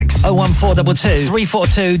01422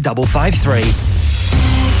 342 553.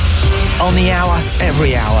 On the hour,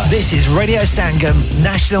 every hour. This is Radio Sangam,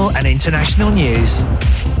 national and international news.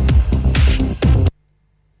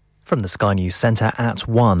 From the Sky News Centre at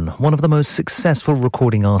 1, one of the most successful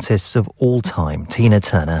recording artists of all time, Tina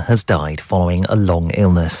Turner, has died following a long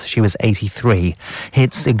illness. She was 83.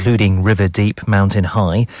 Hits including River Deep, Mountain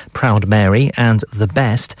High, Proud Mary and The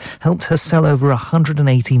Best helped her sell over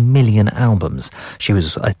 180 million albums. She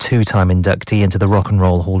was a two-time inductee into the Rock and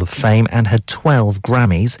Roll Hall of Fame and had 12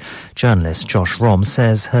 Grammys. Journalist Josh Rom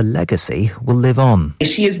says her legacy will live on.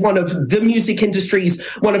 She is one of the music industry's,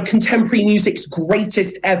 one of contemporary music's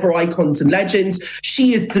greatest ever icons and legends.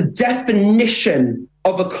 She is the definition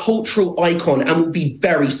of a cultural icon and will be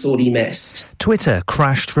very sorely missed. Twitter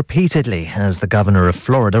crashed repeatedly as the governor of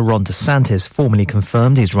Florida, Ron DeSantis, formally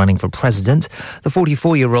confirmed he's running for president. The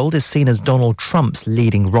 44-year-old is seen as Donald Trump's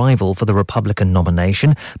leading rival for the Republican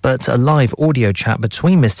nomination, but a live audio chat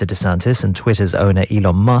between Mr. DeSantis and Twitter's owner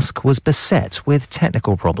Elon Musk was beset with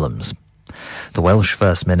technical problems. The Welsh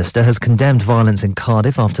First Minister has condemned violence in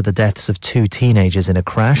Cardiff after the deaths of two teenagers in a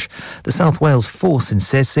crash. The South Wales Force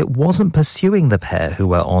insists it wasn't pursuing the pair who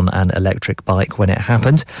were on an electric bike when it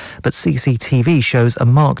happened, but CCTV shows a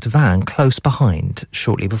marked van close behind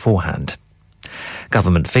shortly beforehand.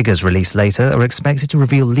 Government figures released later are expected to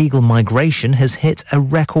reveal legal migration has hit a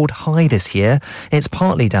record high this year. It's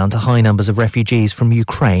partly down to high numbers of refugees from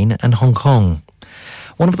Ukraine and Hong Kong.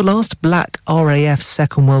 One of the last black RAF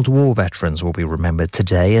Second World War veterans will be remembered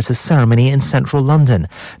today at a ceremony in central London.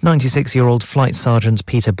 96-year-old Flight Sergeant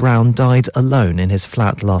Peter Brown died alone in his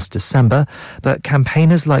flat last December, but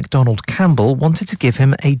campaigners like Donald Campbell wanted to give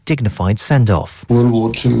him a dignified send-off. World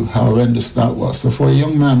War II, how horrendous that was. So for a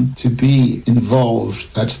young man to be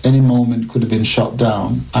involved at any moment could have been shot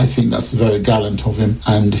down, I think that's very gallant of him,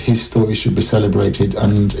 and his story should be celebrated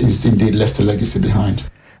and is indeed left a legacy behind.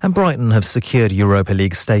 And Brighton have secured Europa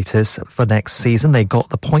League status for next season. They got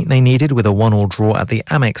the point they needed with a 1-1 draw at the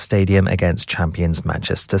Amex Stadium against champions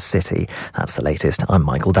Manchester City. That's the latest. I'm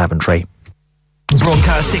Michael Daventry.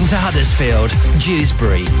 Broadcasting to Huddersfield,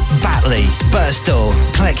 Dewsbury, Batley, Birstall,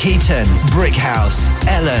 Cleckheaton, Brickhouse,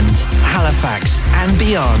 Elland, Halifax and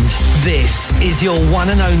beyond. This is your one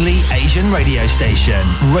and only Asian radio station.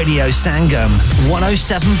 Radio Sangam,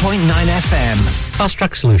 107.9 FM. Fast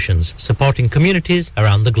Track Solutions, supporting communities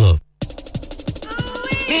around the globe.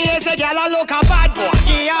 Here's a gal, I look a bad boy.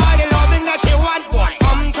 Yeah, all the loving that she want, boy.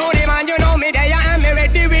 Come to the man, you know me there, and me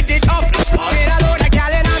ready with the toughness. With a load of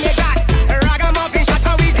gal and I'm the gat. Ragamuffin shot,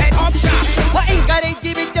 how we set up shop. What encourage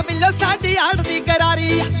with the billo sadi aardi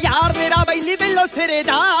karari. Yaar mera baili billo sire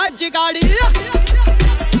da jigadi.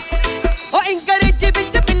 What encourage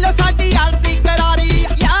with the billo sadi aardi karari.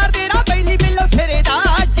 Yaar mera baili billo sire da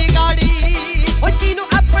jigadi. What tinu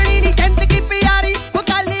apni ni zindagi pyari. Wo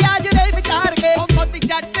kali aaj de vichar ke. Oh moti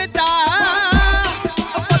jatta.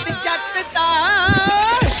 Oh moti jatta.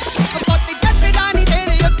 Oh moti jatta ni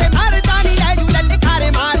tere utte marda ni aaju lalle khare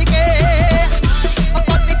maar ke. Oh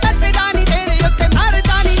moti jatta ni tere utte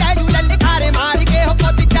marda ni aaju lalle khare maar ke. Oh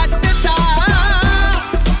moti jatta.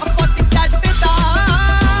 Oh moti jatta.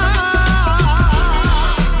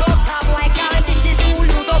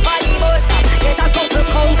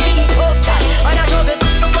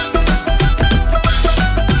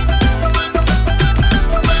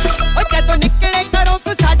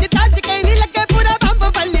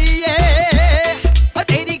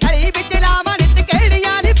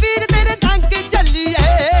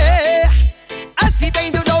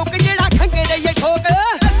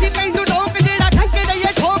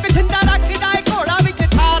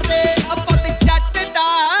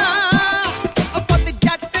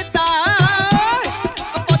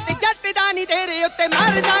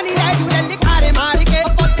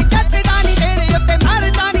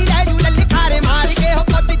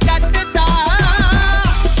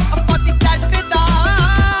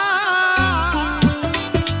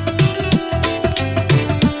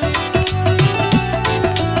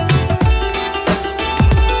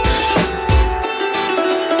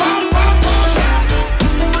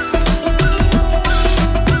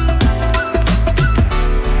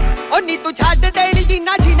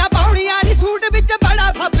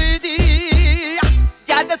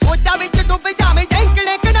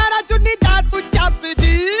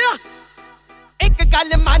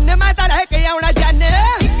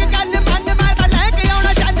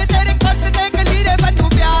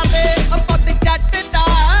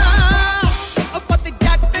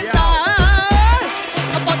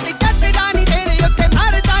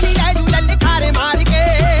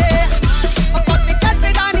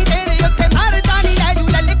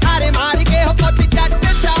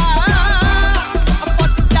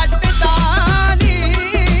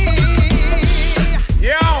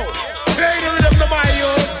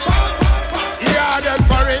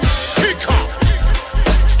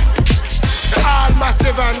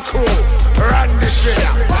 run this way.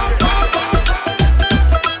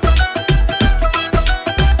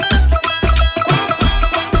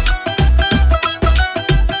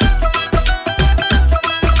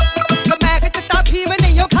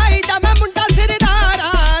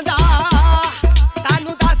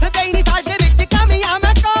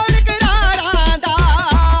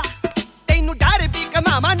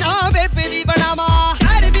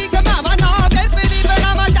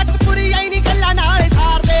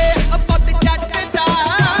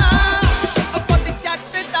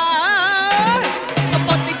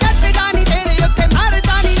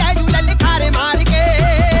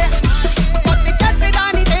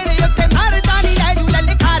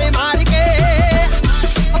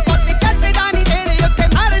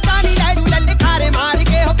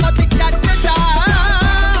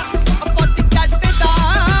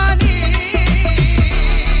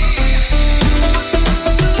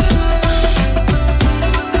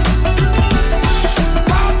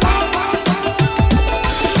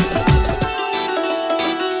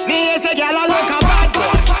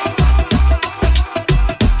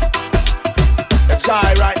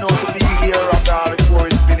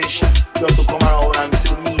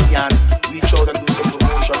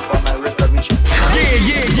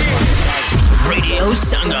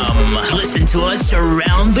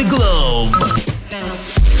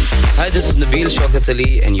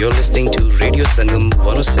 And you're listening to Radio Sangam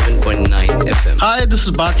 107.9 FM. Hi, this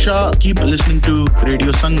is Baksha. Keep listening to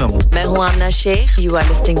Radio Sangam. मैं हूँ आमना Sheikh. You are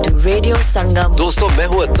listening to Radio Sangam. दोस्तों मैं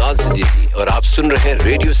हूँ अदनान सिद्दीकी और आप सुन रहे हैं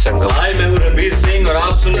Radio Sangam. Hi, मैं हूँ रणबीर सिंह और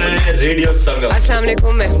आप सुन रहे हैं Radio Sangam. अस्सलाम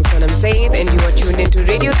वालेकुम. मैं हूँ सनम Saeed and you are tuned into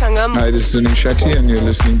Radio Sangam. Hi, this is Sunil Shetty and you're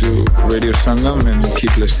listening to Radio Sangam and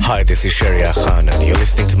keep listening. Hi, this is Sharia Khan and you're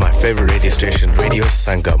listening to my favorite radio station Radio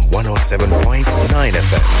Sangam 107.9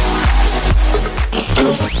 FM.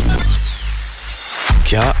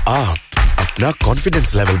 क्या आप अपना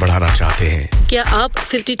confidence level बढ़ाना चाहते हैं? क्या आप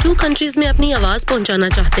 52 countries में अपनी आवाज पहुंचाना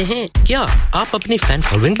चाहते हैं? क्या आप अपनी फैन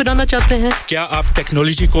फॉलोइंग बढ़ाना चाहते हैं? क्या आप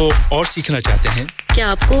टेक्नोलॉजी को और सीखना चाहते हैं? क्या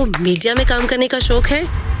आपको मीडिया में काम करने का शौक है?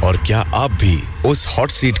 और क्या आप भी उस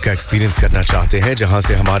हॉट सीट का एक्सपीरियंस करना चाहते हैं जहां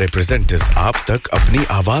से हमारे प्रेजेंटर्स आप तक अपनी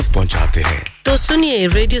आवाज पहुंचाते हैं? तो सुनिए,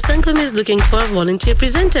 Radio Sangam is looking for volunteer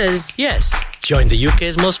presenters. Yes, join the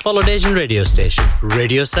UK's most followed Asian radio station,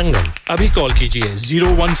 Radio Sangam. अभी कॉल कीजिए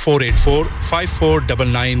 01484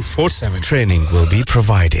 549947. Training will be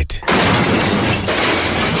provided.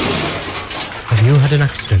 Have you had an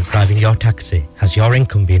accident driving your taxi? Has your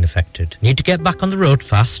income been affected? Need to get back on the road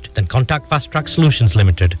fast? Then contact Fast Track Solutions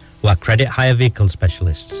Limited, who are credit hire vehicle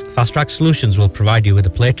specialists. Fast Track Solutions will provide you with a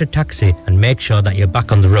plated taxi and make sure that you're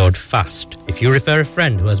back on the road fast. If you refer a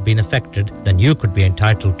friend who has been affected, then you could be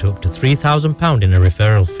entitled to up to £3,000 in a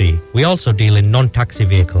referral fee. We also deal in non-taxi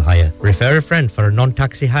vehicle hire. Refer a friend for a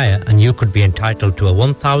non-taxi hire and you could be entitled to a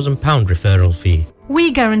 £1,000 referral fee.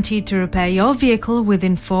 We guarantee to repair your vehicle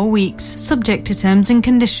within 4 weeks, subject to terms and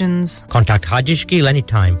conditions. Contact Haji Shkil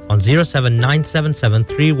anytime on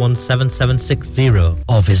 07977317760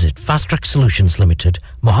 or visit Fast Track Solutions Limited,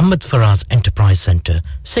 Mohammed Faraz Enterprise Centre,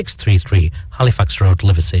 633 Halifax Road,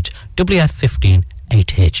 Liversedge, WF15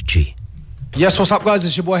 8HG. Yes, what's up guys,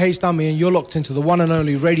 it's your boy Hayes Dummy and you're locked into the one and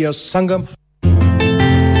only Radio Sangam.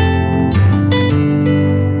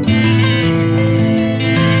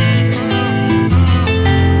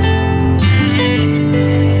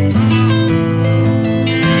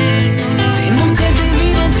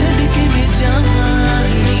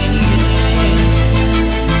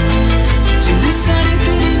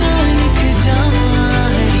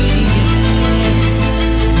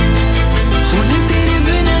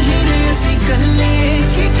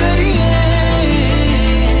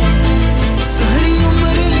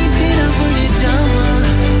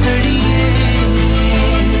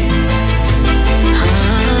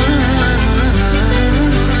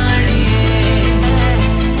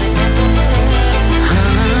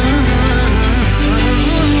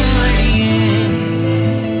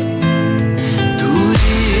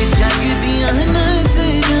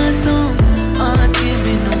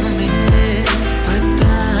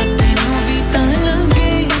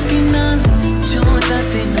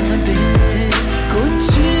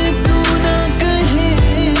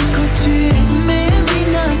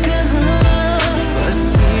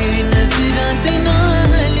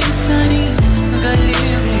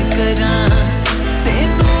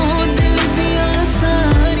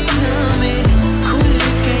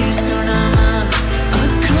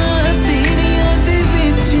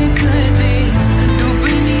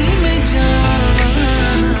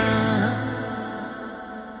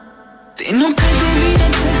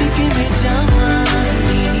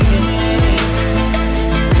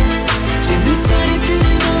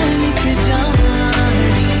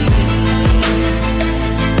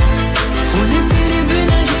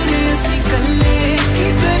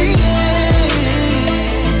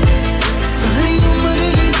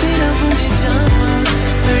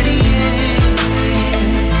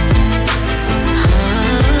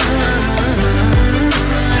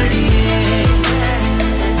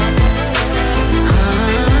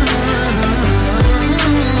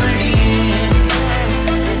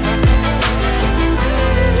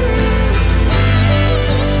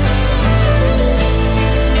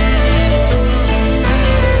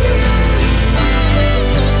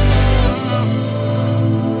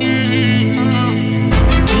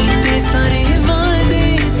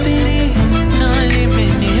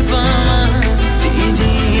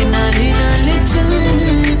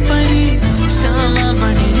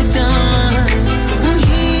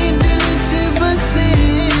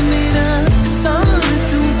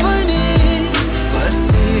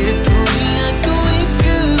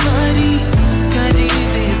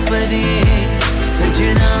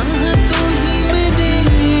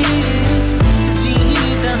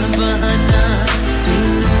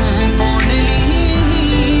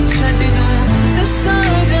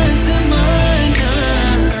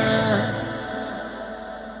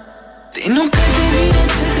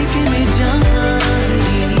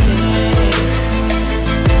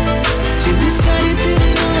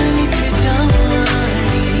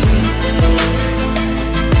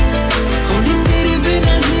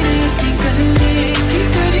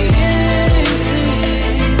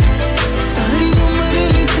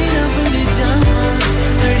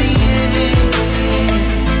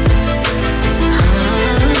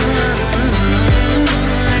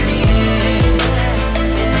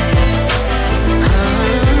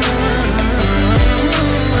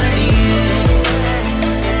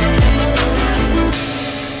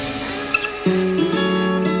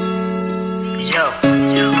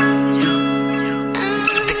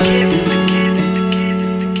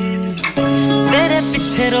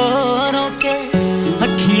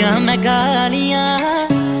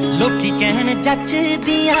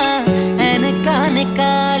 जचदियां ऐनकां ने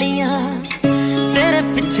कालियां तेरे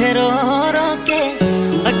पिछे रो रो के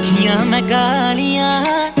अखियां मैं गालियां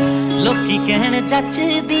लोकी कहन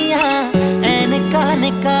जचदियां ऐनकां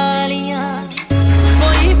ने कालियां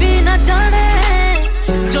कोई भी ना जाने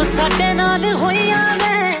जो साडे नाल होइयां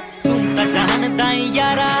ने तू तां जानदा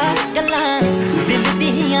यारा गल्लां दिल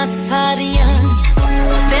दियां सारियां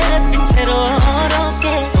तेरे पिछे रो रो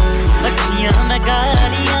के अखियां मैं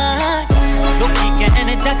गालियां लोकी कहन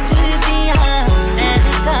जचदियां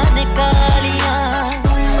ऐनकां ने कालियां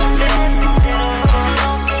तेरे पिछे रो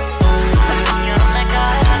रो के अखियां मैं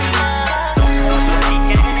गालियां लोकी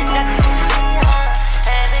कहन जचदियां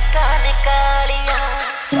ऐनकां ने कालियां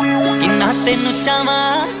किन्ना तैनू चावां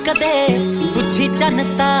कदे पुछी चन्न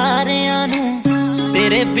तारियां नू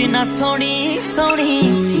तेरे बिना सोहणी सोहणी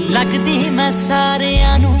लगदी मैं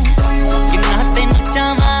सारियां नू किन्ना तैनू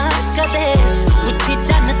चावां कदे पुछी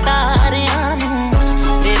चन्न तारियां नू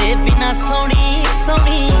तेरे बिना सोहणी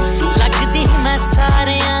सोहणी लगदी मैं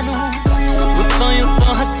सारियां नू उत्तों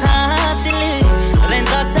उत्तों हੱਸਾਂ दिल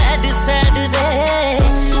रहिंदा सैड सैड वे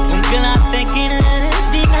ਉਂਗਲਾਂ ਤੇ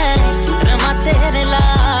ਗਿਣਦੀ ਮੈਂ ਰਵਾਂ ਤੇਰੇ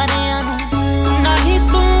ਲਾਰਿਆਂ ਨੂੰ ਨਹੀਂ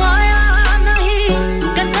ਤੂੰ ਆਇਆ ਨਹੀਂ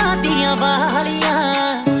ਕੰਨਾਂ ਦੀਆਂ ਵਾਲੀਆਂ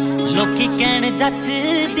ਲੋਕੀ ਕਹਿਣ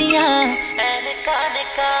ਜੱਚਦੀਆਂ ਐਨਕਾਂ ਨੇ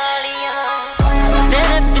ਕਾਲੀਆਂ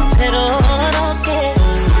तेरे पिछे रो रो के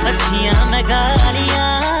अखियां मैं गालियां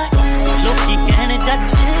लोकी कहन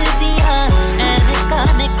जचदियां ऐनकां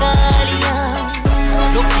ने कालियां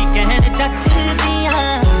लोकी कहन जचदियां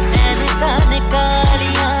ऐनकां ने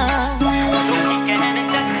कालियां लोकी कहन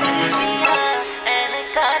जचदियां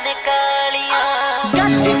ऐनकां ने कालियां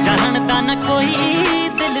गल जानदा ना कोई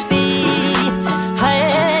दिल दी हाय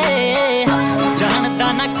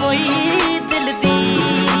जानदा ना कोई दिल दी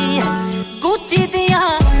गुच्ची दियां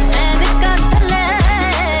ऐनकां थल्ले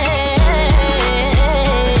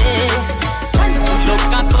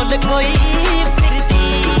लोकां तोल कोई फिरदी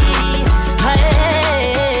हाय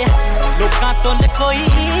लोकां तोल कोई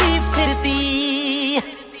फिरदी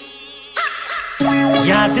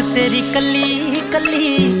याद तेरी कल्ली कल्ली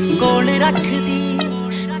कोल रखदी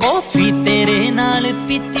कॉफी तेरे नाल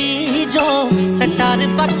पीती जो सटार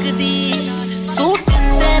पकदी सूट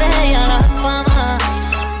तेरे आला पावां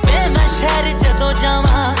मैं शहर जदों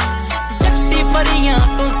जावां जट्टी परियां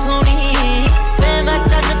तो सोहणी वे मैं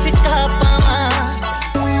चन्न फिक्का पावां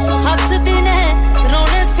हसदी ने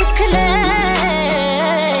रोने सिख ले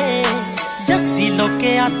जस्सी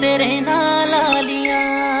लोके आ तेरे नाल आलियां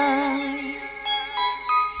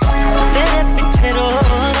तेरे पिछे रो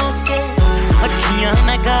रो के अखियां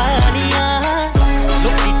मैं गालियां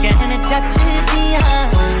लोकी कहन जचदियां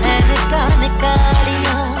ऐनकां ने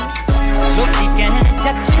कालियां लोकी कहन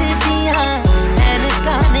जचदियां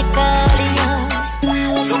ऐनकां ने कालियां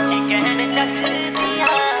लोकी कहन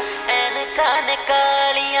जचदियां ऐनकां ने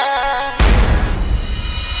कालियां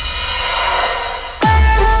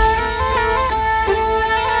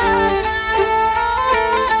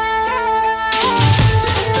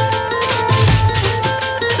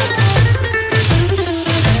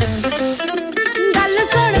गल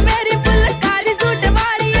सुन मेरी फुलकारी सूट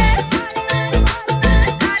वालिए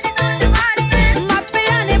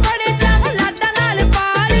मापिया ने बड़े चाव लाडा नाल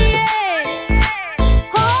पालिए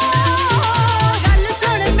हो गल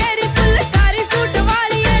सुन मेरी फुलकारी सूट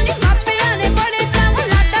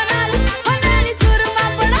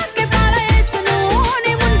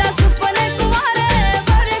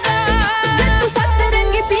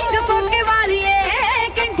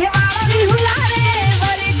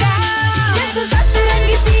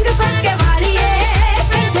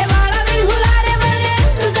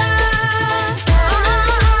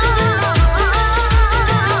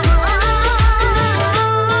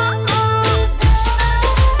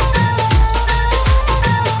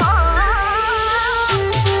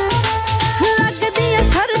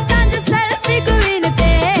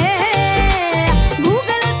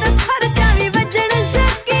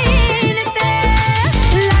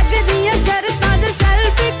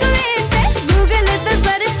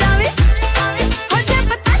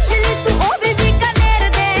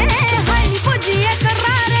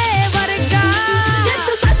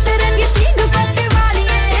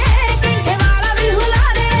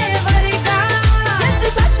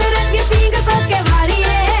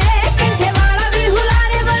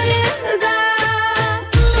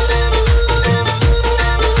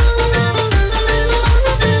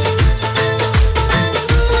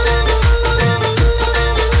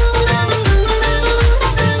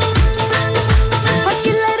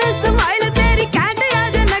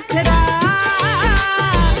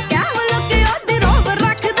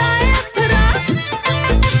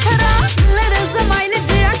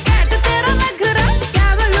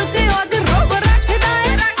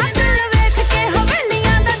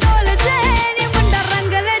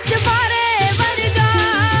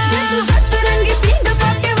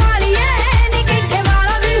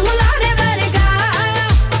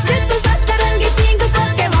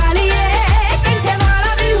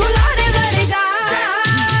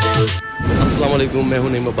वालेकुम मैं हूं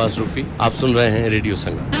नईम अब्बास रूफी आप सुन रहे हैं रेडियो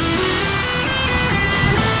संगम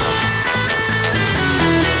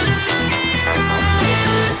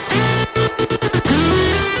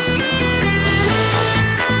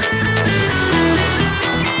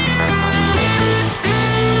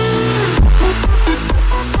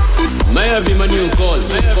मैं अभिमन्यु कॉल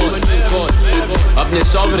अपने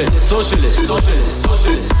sovereign socialist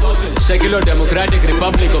secular democratic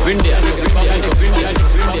republic of India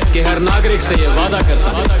के हर नागरिक से ये वादा करता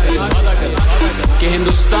हूं कि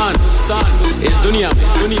हिंदुस्तान इस दुनिया में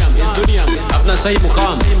अपना सही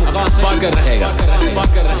मुकाम पाकर रहेगा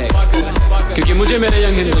क्योंकि मुझे मेरे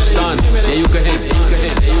यंग हिंदुस्तान ये यूं कहें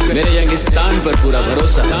मेरे यंगिस्तान पर पूरा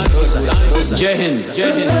भरोसा जय हिंद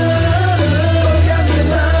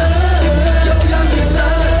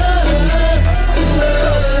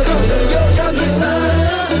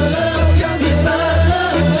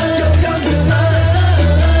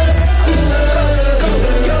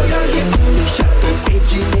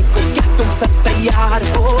तैयार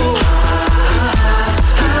हो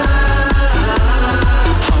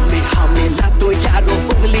हमें ला दो यारो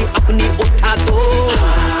उंगली अपनी उठा दो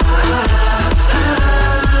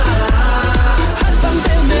हर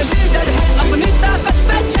बंदे में लीडर है अपनी ताकत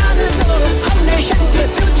पहचान दो हम नेशन के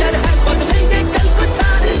फ्यूचर है बदलेंगे कल को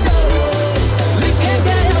ठान दो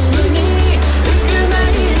लिखेंगे अपनी एक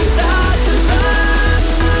नई दास्तां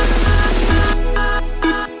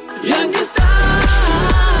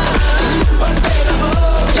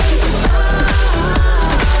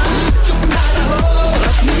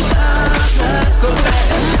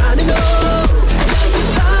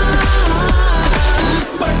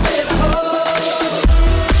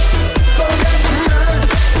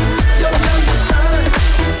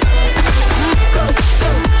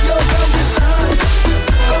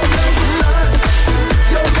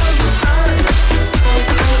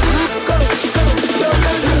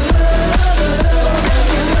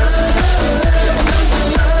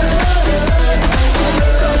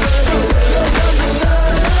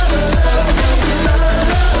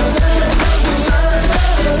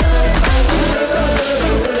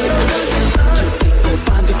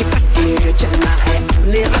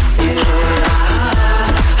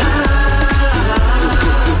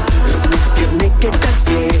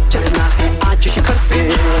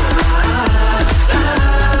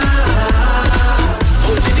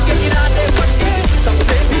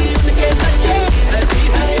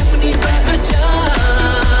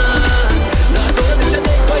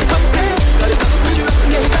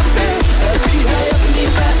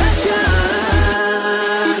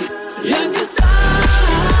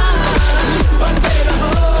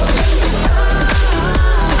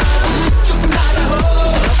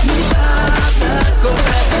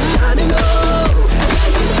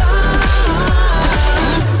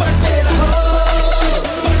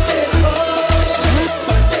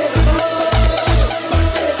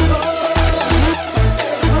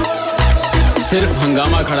सिर्फ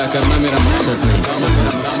हंगामा खड़ा करना मेरा मकसद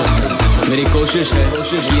नहीं मेरी कोशिश है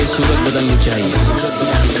कि ये सूरत बदलनी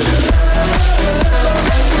चाहिए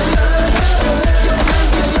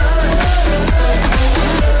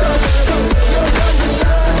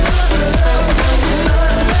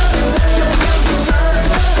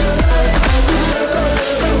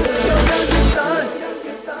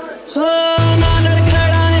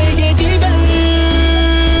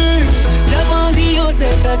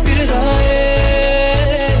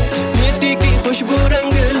खुशबू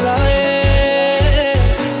रंग लाए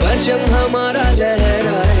परचम हमारा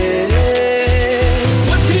लहराए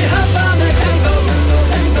मुट्ठी हवा में फेंको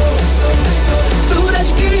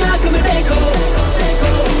सूरज की आंख में देखो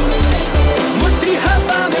मुट्ठी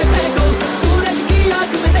हवा में फेंको सूरज की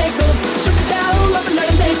आंख में देखो झुक जाओ अब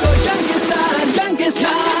लड़ने को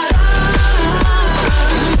Youngistan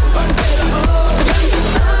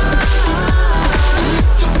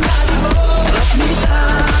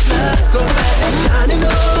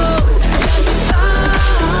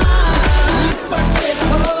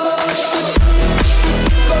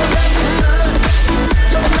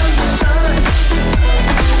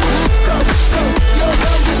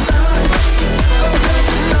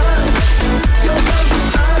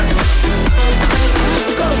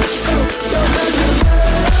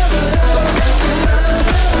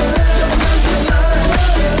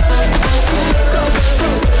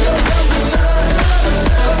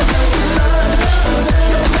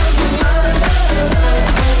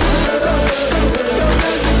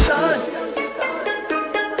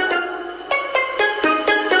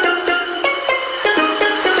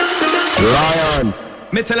Lion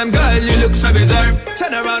Me tell them, girl, you look so bizarre.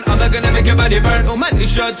 Turn around, I'm not gonna make your body burn. Oh man,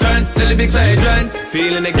 it's your turn, the lyrics I join.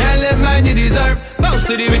 Feeling the gal, man, you deserve. Bounce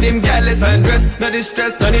to the rhythm, gal, let's undress. No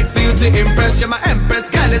distress, no need for you to impress. You're my empress,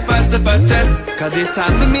 gal, let's pass the first test. Cause it's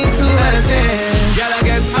time for me to ascend. Gal, I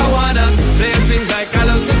guess I wanna play strings like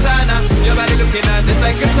Carlos Santana. Your body looking at just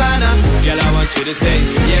like a sauna. Gal, I want you to stay,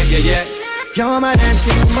 yeah, yeah, yeah. You're my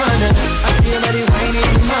dancing mana. I see your body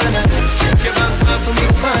whining mana. Shake your bum up for me,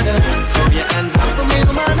 mana. Throw your hands up for me,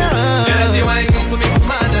 mana. Girl, as you whining for me,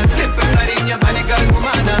 mana. Slip aside in your body, girl,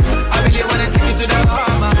 mana. I really wanna take you to the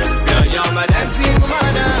Bahama. Girl, you're my dancing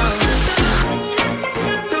mana.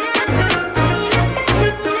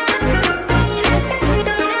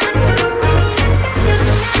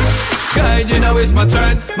 Girl, you know it's my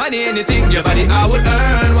turn. Money, anything, your body I would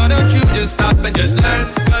earn. Why don't you just stop and just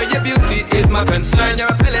learn? Girl, your beauty is my concern. You're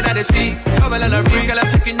a pellet at the sea, trouble on a ring. Girl, I'm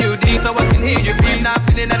taking you deep, so I can hear you breathe. Not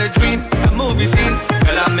feeling at a dream, a movie scene.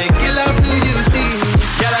 Girl, I'm making love to you, see.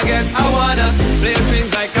 Girl, I guess I wanna play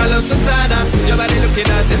strings like Carlos Santana. Your body looking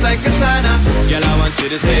at just like a sauna. Girl, I want you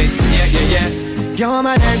to say, yeah, yeah, yeah. You're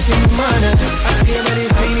my dancing mana. I see your body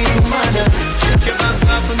whining mana. Shake your bum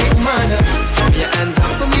up for me, mana. Throw your hands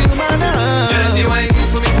up for me, mana. Girl, as you whining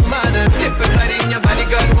for me, mana. Slip aside in your body,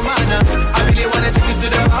 girl, mana. I really wanna take you to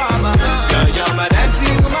the Bahama. Girl, you're my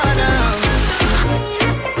dancing mana.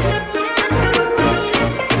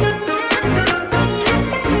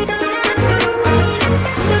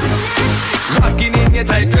 Walking in your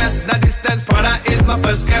tight dress, the distance Prada is my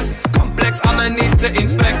first guess. Complex, I'ma need to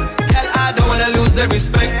inspect. Girl, I don't wanna lose the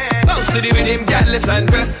respect. Bounce to the rhythm, girl, let's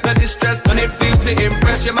undress. No distress, no need for you to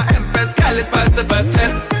impress. You're my empress, girl, let's pass the first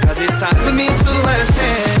test. Cause it's time for me to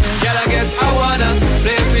ascend. Girl, I guess I wanna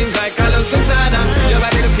play strings like Carlos Santana. Your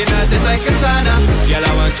body looking at just like a sauna. Girl,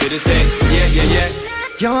 I want you to stay, yeah, yeah, yeah.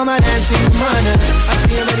 You're my dancing mana. I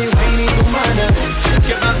see your body whining mana. Shake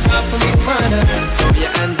your bum up for me, mana. Throw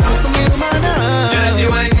your hands up for me, mana. Girl, as you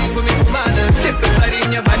whining for me, mana. Slip aside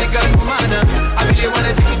in your body, girl, mana. I really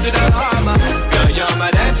wanna take you to the Bahama. Girl, you're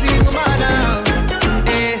my dancing mana.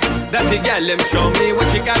 Eh, that's it, girl, let me show me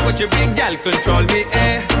what you got, what you bring, girl, control me,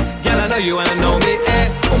 eh. Girl, I know you wanna know me, eh.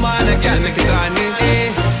 Oh, man, girl, make it on me,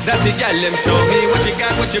 eh. That's it, girl, let me show me what you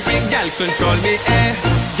got, what you bring, girl, control me, eh.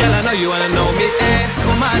 Girl, I know you wanna know me, eh.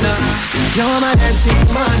 Oh, man, you're my dancing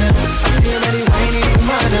mana. I see your body whining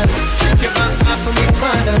mana. Shake your bum up for me,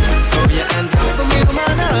 mana. Throw your hands up for me,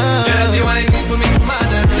 mana. Girl, as you whining for me,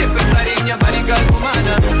 mana. Slip aside in your body, girl,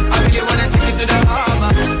 mana. I really wanna take you to the Bahama.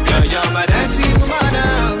 Girl, you're my dancing mana.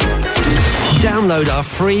 Download our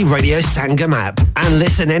free Radio Sangam app and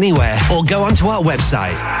listen anywhere or go onto our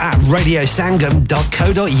website at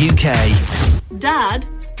radiosangam.co.uk. Dad,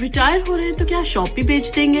 retire हो रहे हैं तो क्या shop भी बेच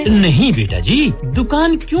देंगे? नहीं बेटा जी,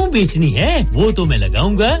 दुकान क्यों बेचनी है? वो तो मैं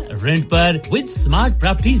लगाऊंगा रेंट पर with smart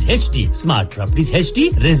properties HD. Smart properties HD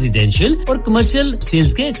residential और कमर्शियल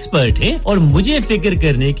सेल्स के एक्सपर्ट हैं और मुझे फिक्र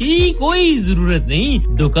करने की कोई जरूरत नहीं।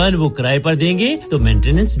 दुकान वो किराए पर देंगे तो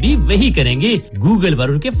मेंटेनेंस भी वही करेंगे। गूगल पर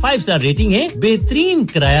उनके 5 स्टार रेटिंग है, बेहतरीन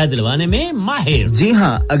किराया दिलवाने में माहिर। जी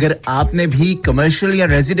हां, अगर आपने भी कमर्शियल या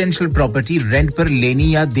रेजिडेंशियल प्रॉपर्टी रेंट पर लेनी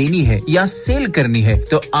या देनी है या सेल करनी है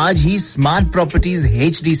तो आज ही स्मार्ट प्रॉपर्टीज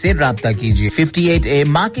एचडी से राब्ता कीजिए 58A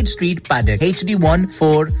market street paddock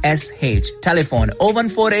HD14SH telephone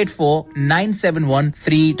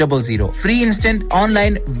 01484971300 free instant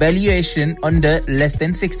online valuation under less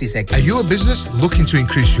than 60 seconds. Are you a business looking to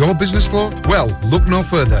increase your business flow? Well, look no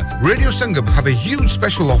further. Radio Sangam have a huge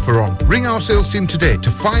special offer on. Ring our sales team today to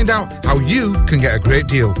find out how you can get a great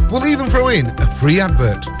deal. We'll even throw in a free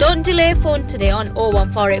advert. Don't delay, phone today on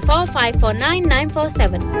 01484 549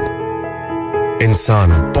 947.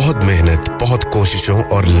 इंसान बहुत मेहनत, बहुत कोशिशों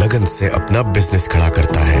और लगन से अपना business खड़ा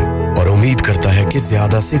करता है और उम्मीद करता है कि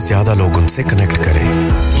ज्यादा से ज्यादा लोग उनसे कनेक्ट करें।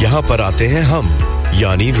 यहाँ पर आते हैं हम,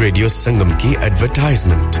 यानी रेडियो संगम की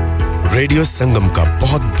एडवर्टाइजमेंट। रेडियो संगम का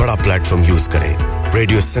बहुत बड़ा प्लेटफॉर्म यूज करें।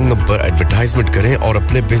 रेडियो संगम पर एडवर्टाइजमेंट करें और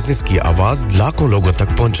अपने बिजनेस की आवाज लाखों लोगों तक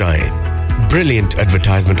पहुंचाएं। Brilliant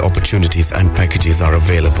advertisement opportunities and packages are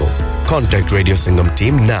available. Contact Radio Sangam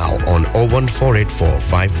team now on 01484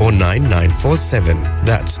 549 947.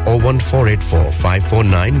 That's 01484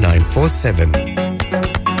 549 947.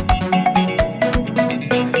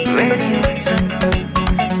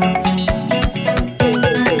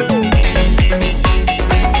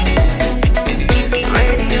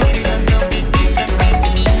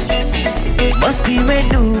 मस्ती में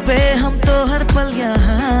डूबे हम तो हर पल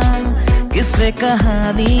यहाँ किससे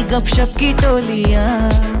कहानी गपशप की टोलियां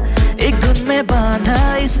एक धुन में बांधा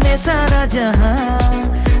इसने सारा जहां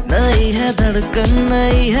नई है धड़कन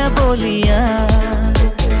नई है बोलियां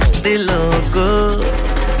दिलों को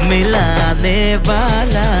मिलाने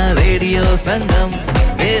वाला रेडियो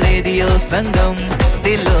संगम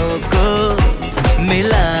दिलों को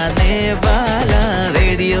मिलाने वाला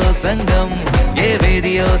रेडियो संगम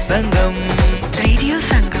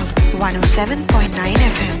 107.9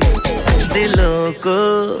 FM दिलों को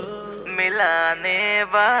मिलाने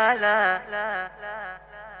वाला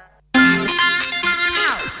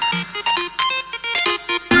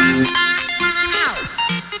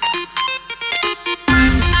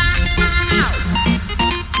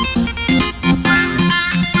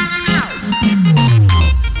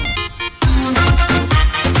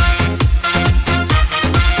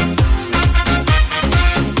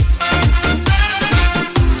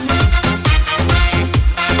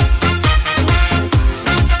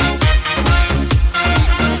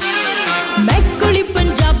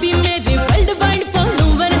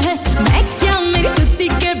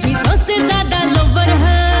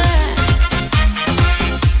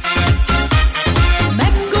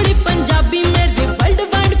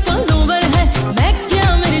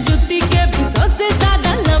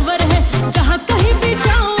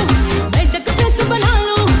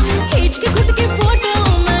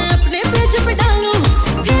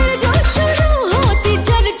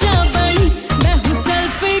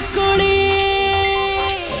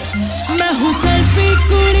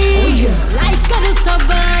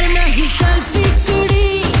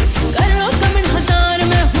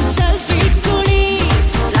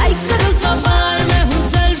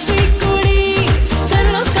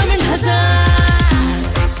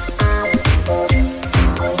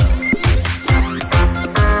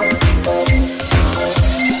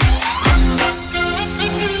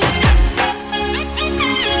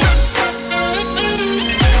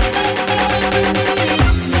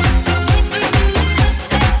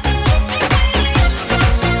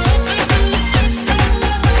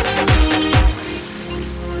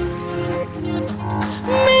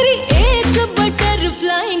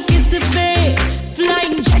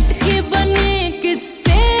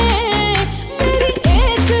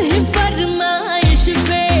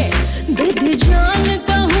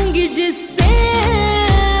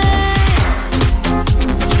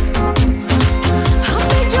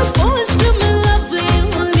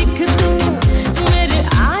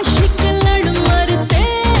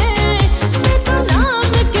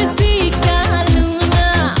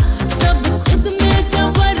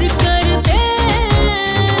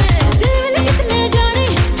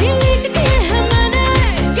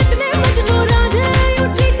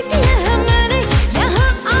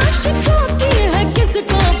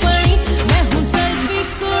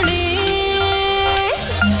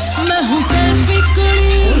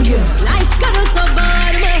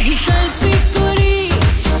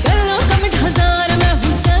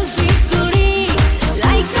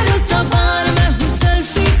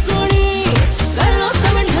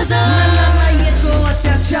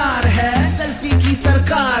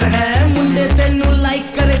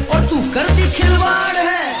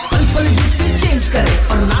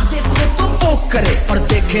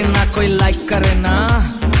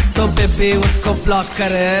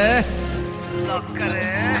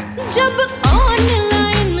जब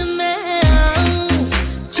ऑनलाइन में आऊं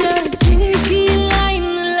चैटिंग की लाइन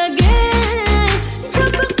लगे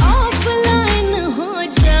जब ऑफलाइन हो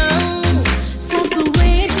जाऊं सब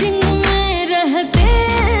वेटिंग में रहते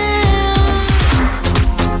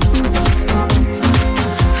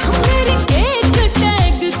मेरी एक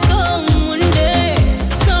टैग तो मुंडे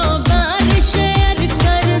 100 बार शेयर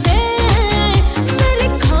कर दे मेरे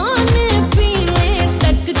खाने पीने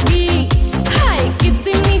तक की हाय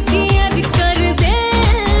कितनी केयर कर दे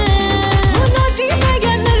वो नोटी मैं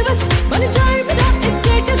क्या नर्वस बन जाए मेरा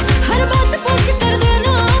स्टेटस हर बात पोस्ट कर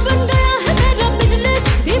देना बन गया है मेरा बिजनेस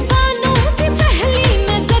दीवानों की पहली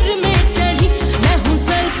नजर में चढ़ी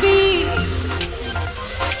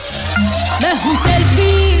मैं हूँ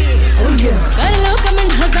सेल्फी कर लो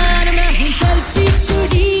कमेंट 1000 मैं हूँ सेल्फी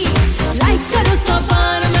कुड़ी लाइक करो 100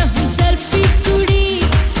 बार मैं हूँ सेल्फी कुड़ी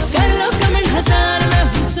कर लो कमेंट 1000 मैं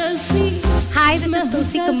हूँ selfie Hi, this is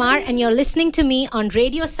Tulsi Kumar and you're listening to me on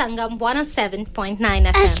Radio Sangam 107.9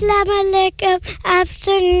 FM. Assalamu alaikum. आप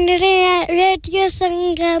सुन रहे हैं radio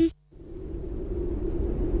Sangam.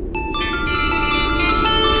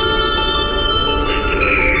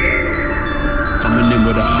 Coming in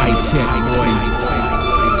with a high tech boy.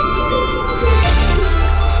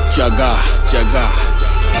 Jaga, Jaga.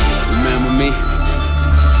 Remember me?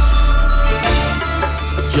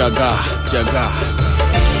 Jaga, Jaga.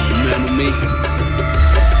 Remember me?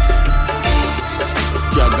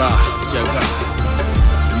 Jaga, Jaga.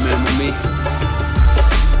 Remember me?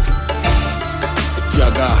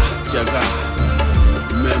 Jaga, Jaga.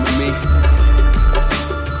 Remember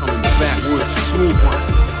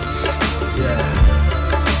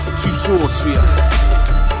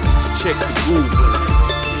check the Google.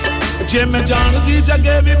 ਜੇ ਮੈਂ ਜਾਣਦੀ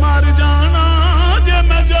ਜਗੇ ਵੀ ਮਰ ਜਾਣਾ ਜੇ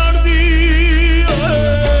ਮੈਂ ਜਾਣਦੀ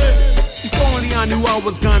If only I knew I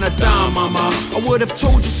was gonna die, mama, I would have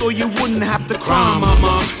told you so you wouldn't have to cry,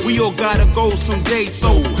 mama. We all gotta go someday,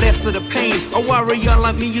 so less of the pain. A warrior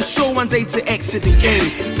like me is sure one day to exit the game.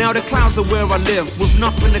 Now the clouds are where I live, with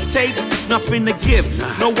nothing to take, nothing to give,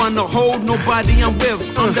 no one to hold, nobody I'm with.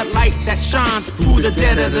 I'm the light that shines through the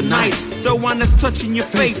dead of the night, the one that's touching your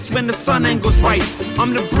face when the sun angles right.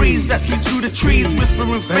 I'm the breeze that sweeps through the trees,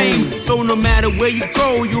 whispering fame. So no matter where you go,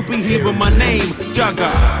 you'll be hearing my name. Jaga,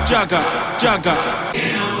 Jaga, Jaga.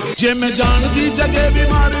 ਜੇ ਮੈਂ ਜਾਣਦੀ ਜਗੇ ਵੀ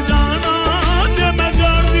ਮਰ ਜਾਣਾ ਜੇ ਮੈਂ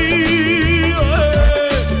ਜਾਣਦੀ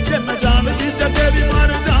ਜੇ ਮੈਂ ਜਾਣਦੀ ਜਗੇ ਵੀ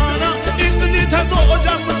ਮਰ ਜਾਣਾ ਇੱਕ ਦੀ ਥਾਂ ਦੋ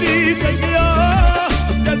ਜੰਮਦੀ ਜਗਿਆ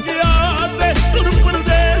ਜਗਿਆ ਤੇ ਤੁਰ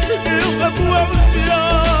ਪਰਦੇਸ ਦੇ ਬਬੂਆ ਵੰਦਿਆ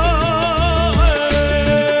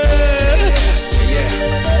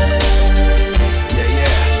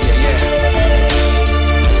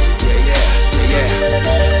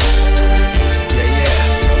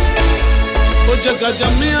ਜਗਾ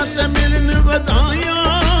ਜੰਮਿਆ ਤੇ ਮਿਲਨ ਵਧਾਈਆਂ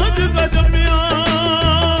ਜਗਾ ਜੰਮਿਆ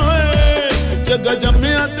ਜਗਾ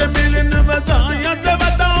ਜੰਮਿਆ ਤੇ ਮਿਲਨ ਵਧਾਈਆਂ ਤੇ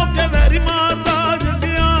ਵਧਾਓ ਕੇ ਵੈਰੀ ਮਾਰਦਾ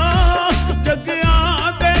ਜਗਿਆ ਜਗਿਆ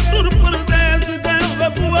ਤੇ ਤੁਰ ਪਰਦੇਸ ਦੇ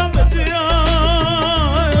ਬਬੂਆ ਵਜਿਆ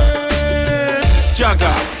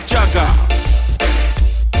Jaga, Jaga,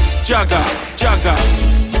 Jaga, Jaga.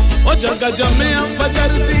 ਉਹ ਜਗਾ ਜੰਮਿਆ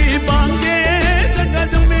ਫਜਰ ਦੀ ਬਾਂਗੇ ਜਗਾ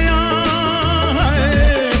ਜੰਮਿਆ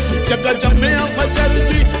ਜਗਾ ਜੰਮਿਆ ਫਜਰ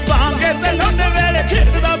ਦੀ ਬਾਂਗੇ ਤੇ ਲੋਨੇ ਵੇਲੇ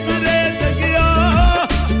ਖੇਡਦਾ ਫਿਰੇ ਜਗਿਆ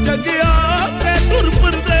ਜਗਿਆ ਤੇ ਤੁਰ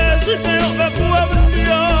ਪਰਦੇਸ ਤੇ ਉਹ ਬਬੂਆ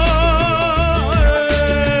ਵੰਦਿਆ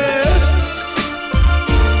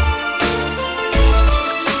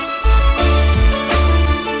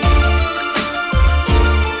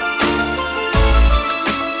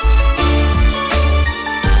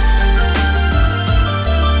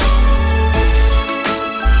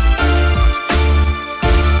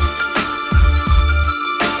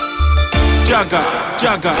Jaga,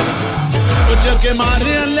 Jaga. जगे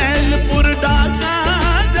मारिया लैलपुर डाका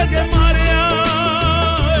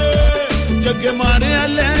जगे मारिया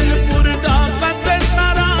लैलपुर डाका ते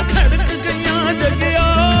तारा खड़क गया जगिया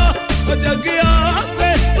जगिया ते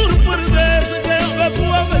तुर परदेस दे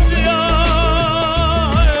बबूआ बजिया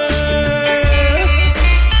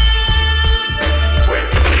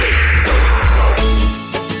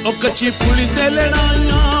ओ कच्ची पुली ते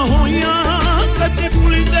लड़ाइयां होइयां कच्ची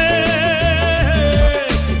पुली ते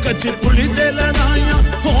ਕੱਚੀ ਪੁਲੀ ਤੇ ਲੜਾਈਆਂ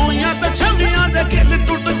ਹੋਈਆਂ ਤੇ ਛਵੀਆਂ ਦੇ ਕਿੱਲ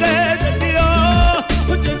ਟੁੱਟ ਗਏ ਜਗਿਆ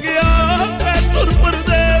ਜਗਿਆ ਤੇ ਤੁਰ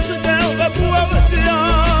ਪਰਦੇਸ ਦੇ ਬਬੂਆ ਵਜਿਆ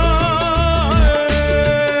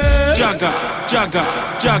Jaga, Jaga,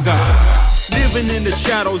 Jaga. Living in the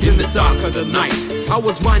shadows in the dark of the night, I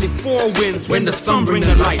was riding four winds when the sun bring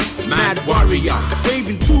the light. Mad warrior,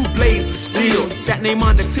 waving two blades of steel, that name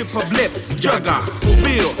on the tip of lips, Jaga, for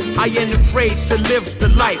real. I ain't afraid to live the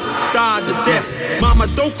life, die the death. Mama,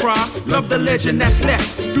 don't cry, love the legend that's left.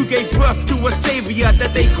 You gave birth to a savior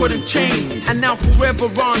that they couldn't change, and now forever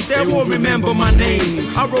on, they'll all remember my name.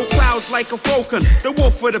 I rode clouds like a falcon, the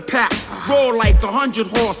wolf of the pack, roar like 100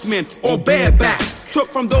 horsemen, or bareback. Took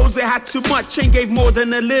from those that had too much and gave more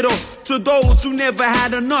than a little to those who never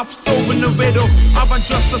had enough. Solving the riddle of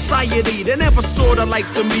unjust society. They never saw the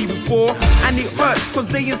likes of me before, and it hurts cause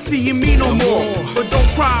they ain't seeing me no more. But don't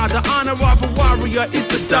cry, the honor of a warrior is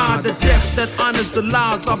to die the death that honors the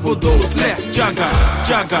lives of all those left. Jaga,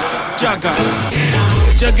 Jaga, Jaga.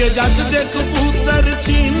 जगे जट दे कबूतर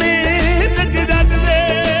चीने जगे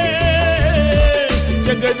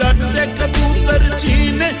जट दे कबूतर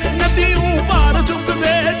चीने नदियों पार चुक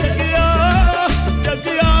दे जगिया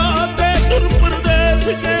जगिया ते तुर परदेस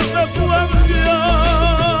के बबूआ वंदिया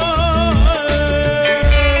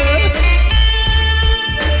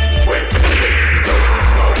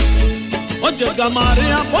ओ जगा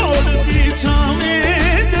मारिया पौड़ दी छावें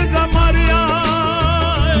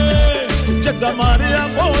जगा मारिया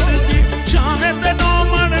पौड़ दी छावें ते नौ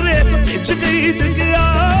मन रेत पिछ गई जगिया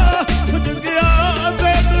जगिया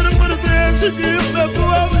ते तुर परदेस के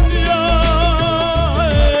बबूआ वंदिया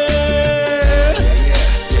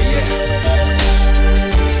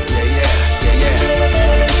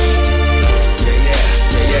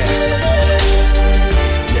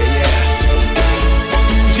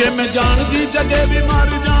जे मैं जानदी जगे भी मर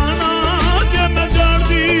जाना जे मैं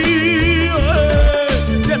जानदी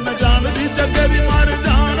जगे भी मर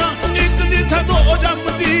जाना एक दी था दो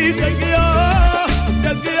जमदी जगिया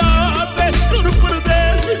जगिया ते तुर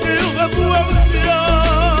परदेस के बबूआ वंदिया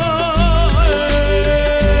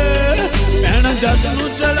भैन जज नू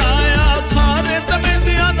चढ़ाया खारे ते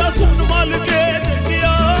मेंदियां दा खून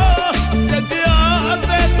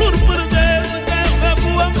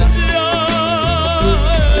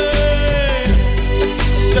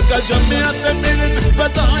का जम्मिया ते मिलन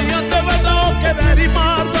बताया ते वडा के वैरी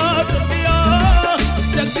मारदा जगिया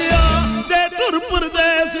जगिया ते टुर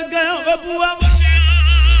परदेस गया वे बुआ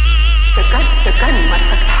तकन मत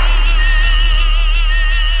सकता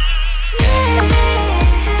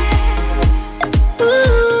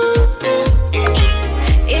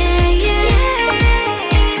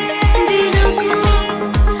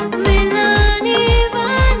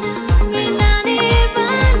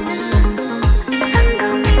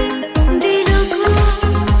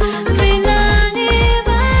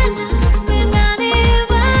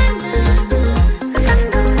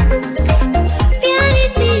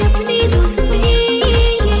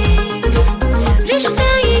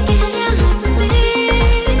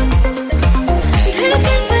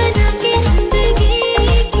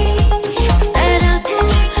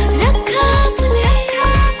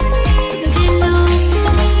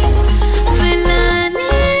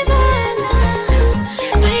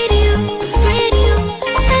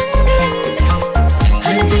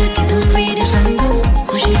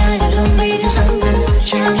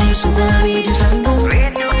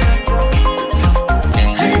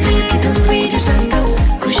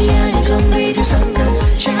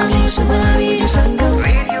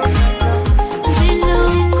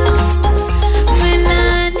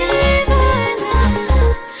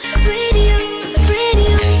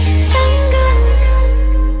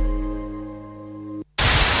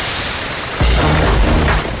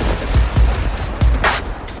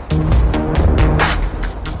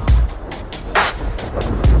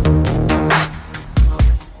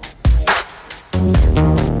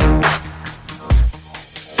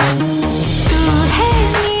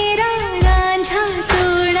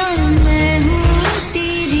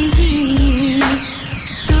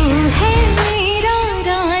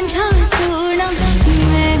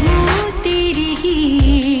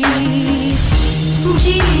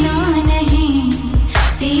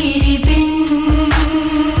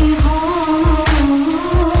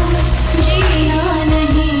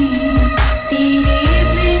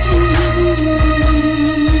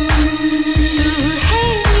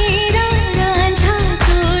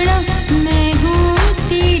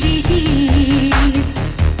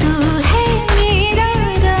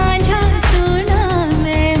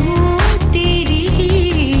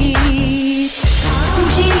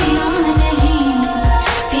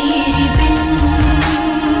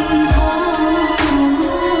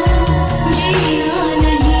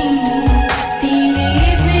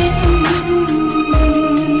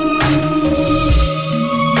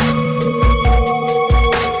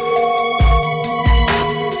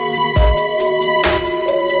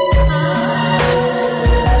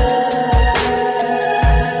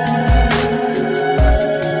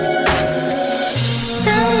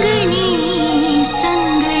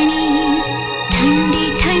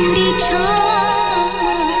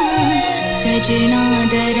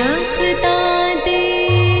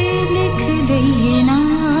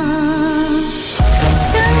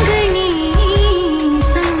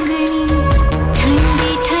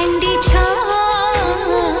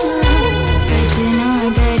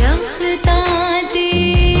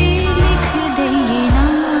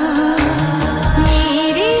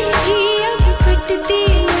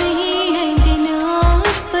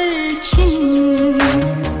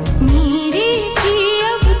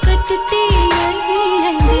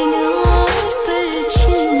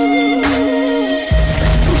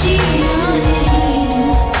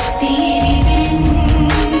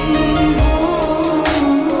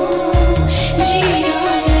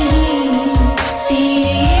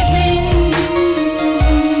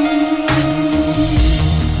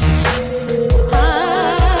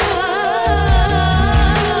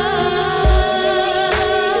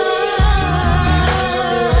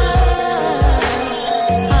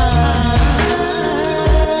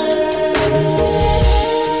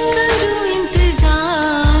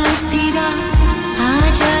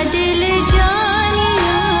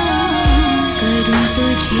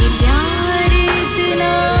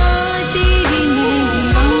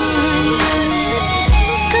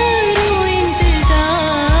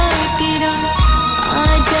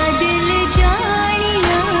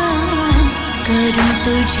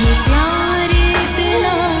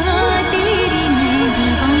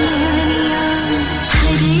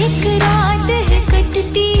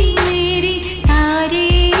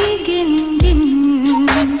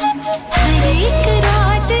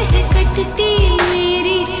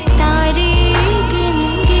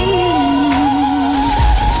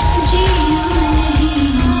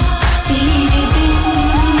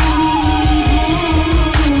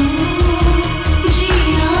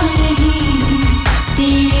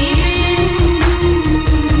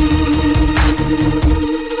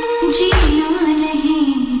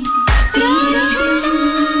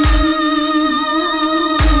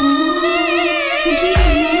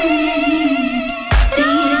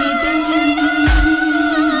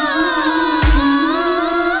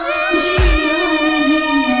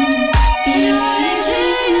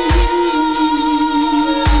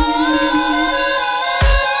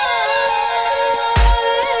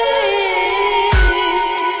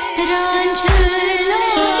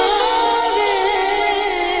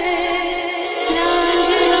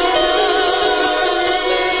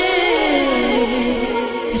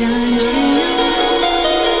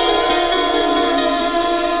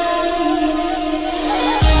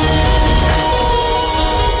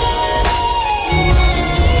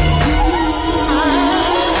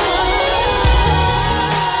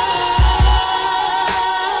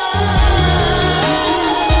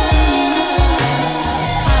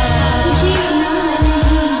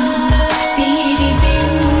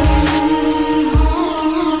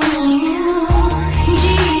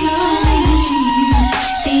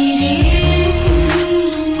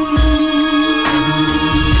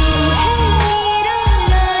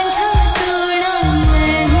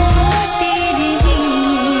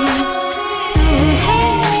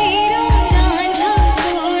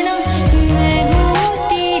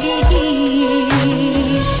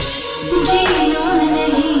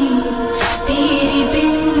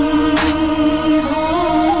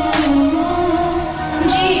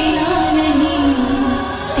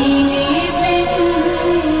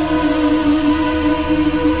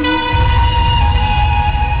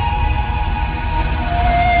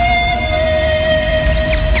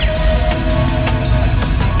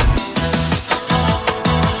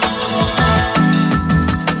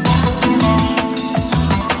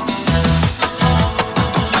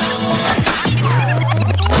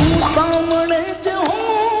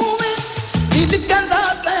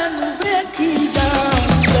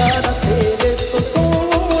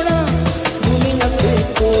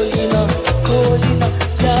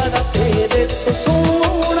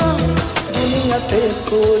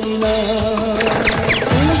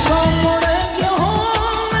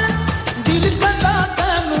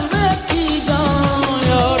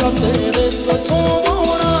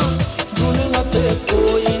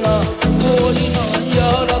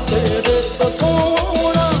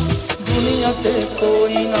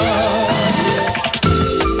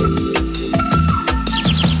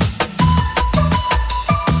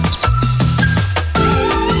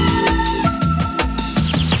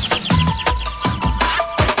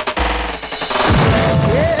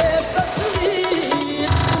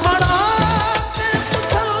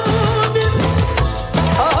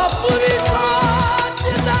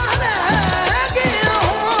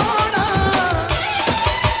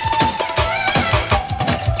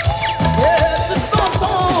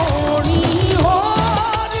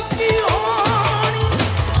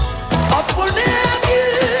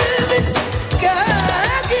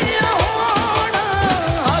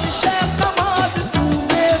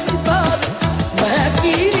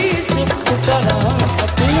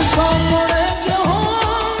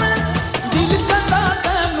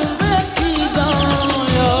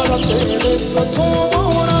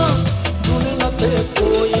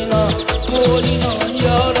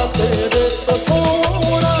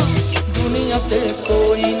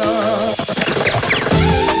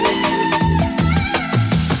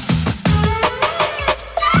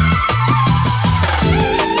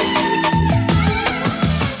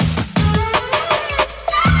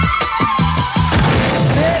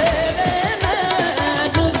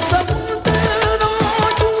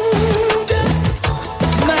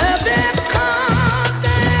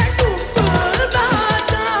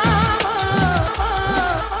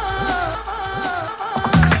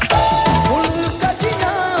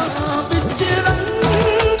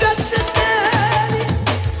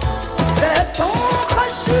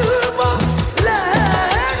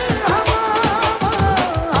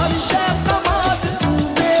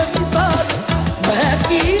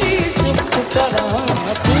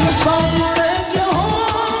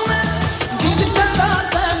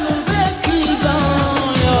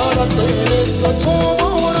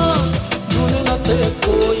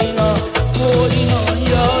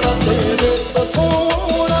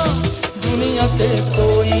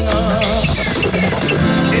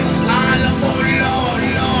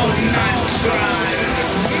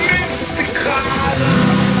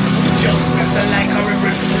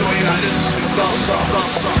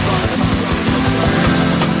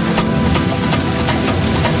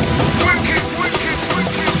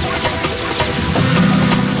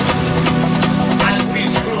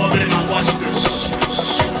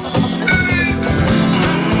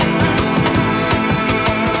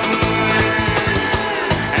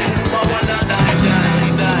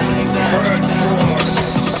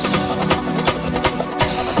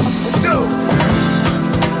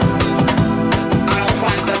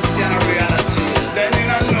Then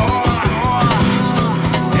I know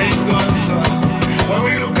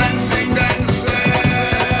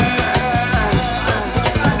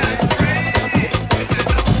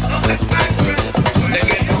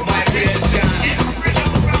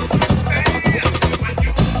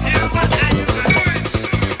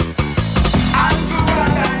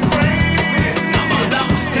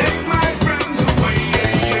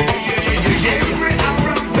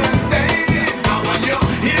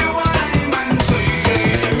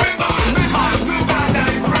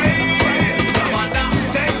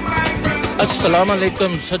अस्सलाम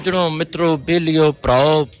वालेकुम सज्जनों मित्रों बेलियो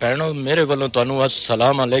भराओ भैणो मेरे वालों ਤੁਹਾਨੂੰ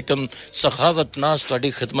अस्सलाम वालेकुम सखावत नास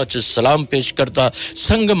ਤੁਹਾਡੀ ਖidmat ਚ ਸਲਾਮ ਪੇਸ਼ ਕਰਦਾ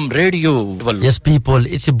ਸੰਗਮ ਰੇਡੀਓ ਵੱਲੋਂ Yes people,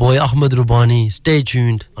 it's your boy Ahmed Rubani. Stay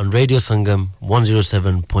tuned on Radio Sangam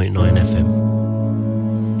 107.9 FM.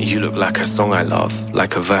 You look like a song I love,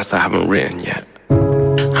 like a verse I haven't written yet.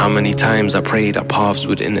 How many times I prayed our paths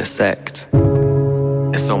would intersect.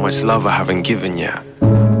 There's so much love I haven't given yet.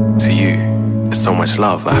 To you, there's so much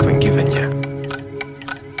love I haven't given yet.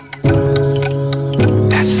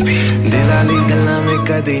 दिलाली गल्लां में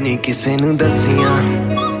कदे नहीं किसे नू दसियां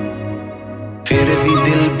फिर भी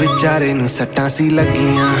दिल बेचारे नू सट्टां सी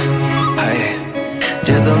लगियां हाय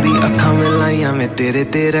जदों दी अखां मिलाइयां मैं तेरे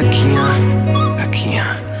ते रखियां अखियां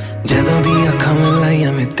जदों दी अखां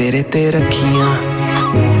मिलाइयां मैं तेरे ते रखियां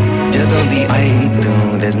जदों दी आई तू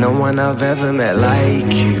there's no one I've ever met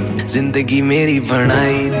like you जिंदगी मेरी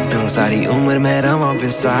बनाई तू सारी उम्र मैं रवां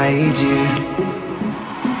beside you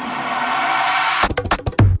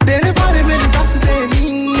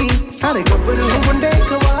सारे गब्बरू मुंडे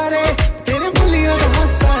कवारे तेरे बुलियां दा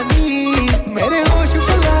हासा नी मेरे होश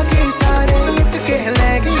भुला गए सारे लुट के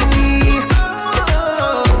ले गई नी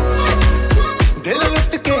दिल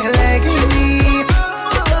लुट के ले गई नी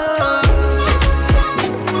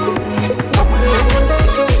गब्बरू मुंडे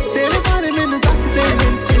को तेरे बारे मैनू दस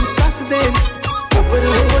दे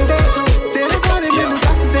गब्बरू मुंडे को तेरे बारे मैनू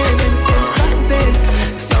दस दे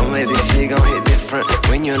Somewhere this shit gon' hit different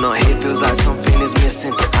when you're not here feels like something is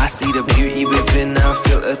missing I see the beauty within now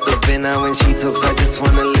feel earth up in now when she talks I just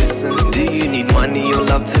wanna listen Do you need money or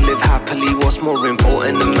love to live happily What's more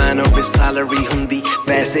important a man or his salary hundi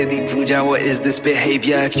paise di puja what is this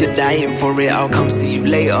behavior if you're dying for it I'll come see you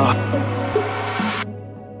later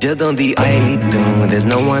Jadon di aayi tu there's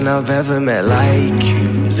no one I've ever met like you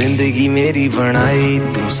Zindagi meri banai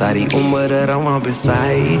tu sari umr rawan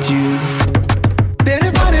beside you तेरे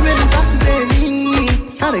बारे में दस दे नी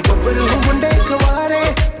सारे गब्बरू मुंडे कवारे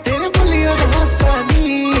तेरे बुलियां दा हासा नी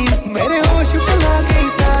मेरे होश भुला गए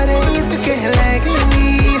सारे लुट के ले गई नी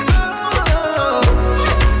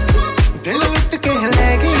दिल लुट के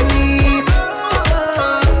ले गई नी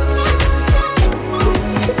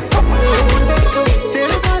गब्बरू मुंडे को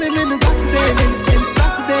तेरे बारे में दस दे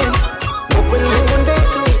गब्बरू मुंडे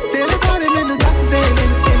को तेरे बारे में दस दे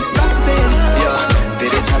yo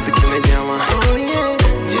तेरे साथ कि मैं जावां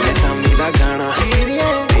गाना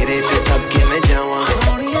तेरे ते सबके मैं जावां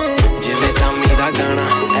जिवें तामी दा गाना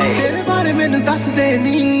तेरे बारे मैनू दस दे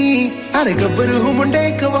नी सारे गब्बरू मुंडे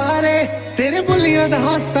कवारे तेरे बुलियां दा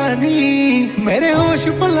हासा नी मेरे होश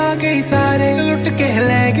भुला गए सारे लुट के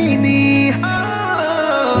ले गई नी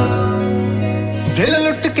दिल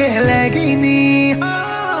लुट के ले गई नी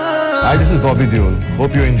Hi, this is Bobby Deol.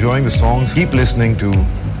 Hope you're enjoying the songs. Keep listening to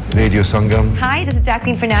Radio Sangam. Hi, this is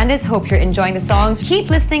Jacqueline Fernandez. Hope you're enjoying the songs. Keep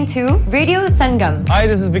listening to Radio Sangam. Hi,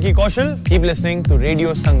 this is Vicky Kaushal. Keep listening to Radio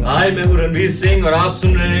Sangam. Hi, मैं हूँ रणवीर सिंह और आप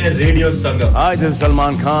सुन रहे हैं Radio Sangam. Hi, this is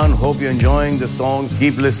Salman Khan. Hope you're enjoying the songs.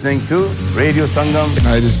 Keep listening to Radio Sangam.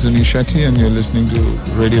 Hi, this is Anish Shetty and you're listening to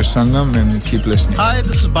Radio Sangam and keep listening. Hi,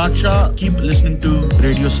 this is Baksha. Keep listening to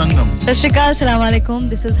Radio Sangam. Sashrikal, Assalamu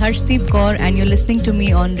alaikum. This is Harshdeep Kaur and you're listening to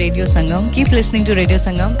me on Radio Sangam. Keep listening to Radio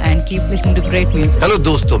Sangam and keep listening to great music. Hello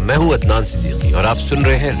दोस्तों, मैं हूँ अदनान सिद्दीकी और आप सुन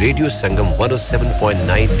रहे हैं radio संगम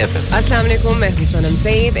 107.9 FM. अस्सलाम वालेकुम, मैं हूं सनम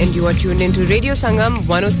Saeed and you are tuned into Radio Sangam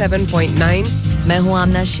 107.9. मैं हूं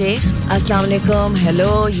आमना शेख. अस्सलाम वालेकुम. Hello,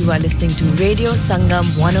 you are listening to Radio Sangam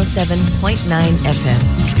 107.9 FM.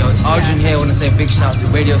 Yo, it's Arjun here. I want to say a big shout out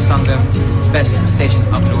to Radio Sangam, best station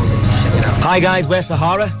up north. Check it out. Hi guys, we're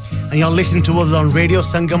Sahara and you're listening to us on Radio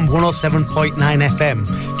Sangam 107.9 FM.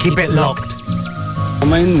 Keep it locked.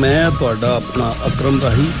 मैं ਤੁਹਾਡਾ ਆਪਣਾ ਅਕਰਮ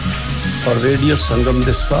ਰਾਹੀ और radio संगम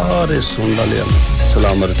दे सारे सुन वाले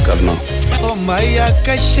सलाम अर्ज करना ओ मैया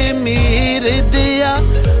कश्मीर दिया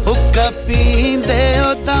हुक्का पींदे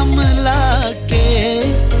ओ दम लाके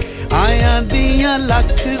आया दियां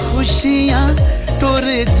लख खुशियां टुर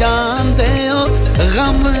जांदे ओ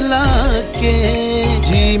गम लाके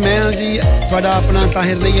जी मैं जी ਤੁਹਾਡਾ ਆਪਣਾ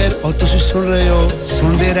ਤਾਹਿਰ ਨਈਰ और ਤੁਸੀਂ सुन रहे हो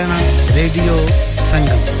सुनते रहना radio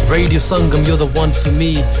Sangam. Radio Sangam, you're the one for me.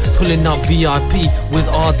 Pulling up VIP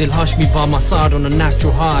with Adil Hashmi by my side on a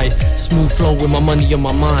natural high. Smooth flow with my money on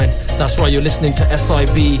my mind. That's why you're listening to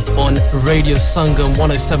SIB on Radio Sangam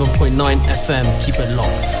 107.9 FM. Keep it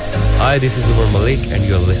locked. Hi, this is Umar Malik and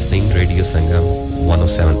you're listening to Radio Sangam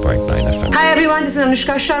 107.9 FM. Hi everyone, this is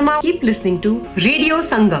Anushka Sharma. Keep listening to Radio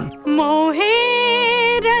Sangam. Mohe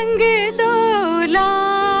rang do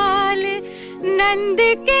laal nand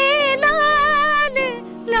ke लाल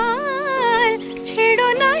छेड़ो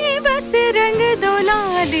नहीं बस रंग दो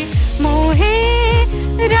लाल मोहे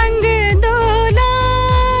रंग दो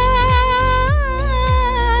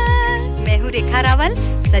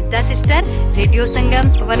सज्जा sister radio संगम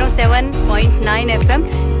 107.9 FM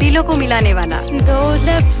दिलों को मिलाने वाला दो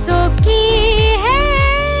लफ्जों की है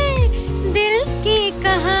दिल की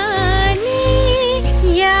कहानी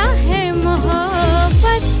या है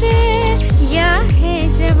मोहब्बत या है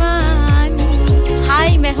जवानी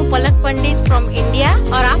हाय मैं हूं पलक पंडित फ्रॉम इंडिया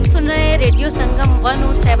और आप सुन रहे हैं रेडियो संगम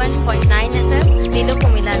 107.9 एफएम दिलों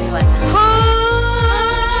को मिलाने वाला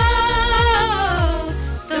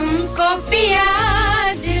तुमको पिया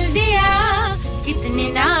दिल दिया कितने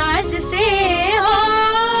नाज से हो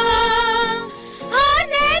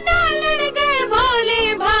नैना लड़ गए भोले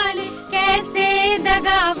भाले कैसे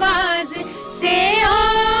दगाबाज से हो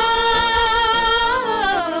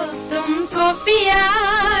तुमको पिया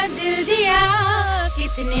दिल दिया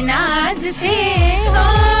कितने नाज से हो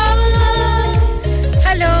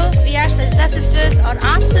hello we are Sajda sisters और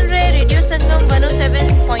आप सुन रहे हैं रेडियो संगम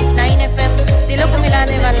 107.9 एफएम दिलों को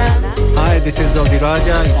मिलाने वाला Hi, this is Zoldi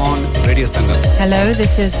Raja on Radio Sangam. Hello,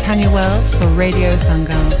 this is Tanya Wells for Radio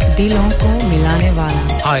Sangam. Dilon ko milane wala.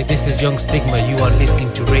 Hi, this is Young Stigma. You are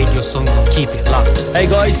listening to Radio Sangam. Keep it locked. Hey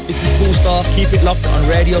guys, this is Cool Star. Keep it locked on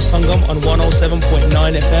Radio Sangam on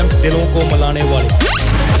 107.9 FM. Dilon ko milane wala.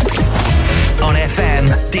 On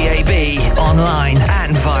FM, DAB, online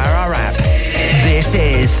and via our app. This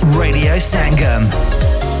is Radio Sangam.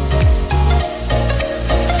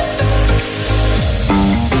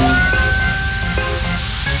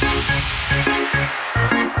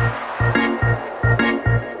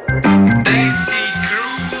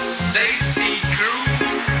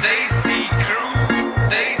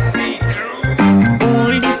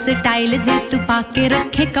 Style जे तू पाके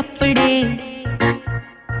रखे कपड़े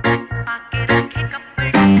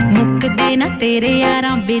मुक देना तेरे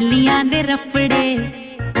यारां बेलियां दे रफड़े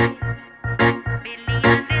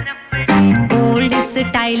old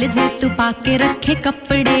style जे तू पाके रखे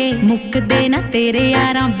कपड़े मुक देना तेरे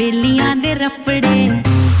यारां बेलियां दे रफड़े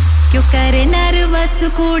क्यों करे नर्वस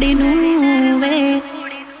कुड़ी नू वे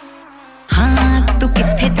हां तू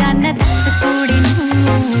किथे जाना दस कुड़ी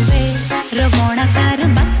नू वे रवाना कर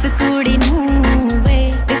बस कुड़ी नू वे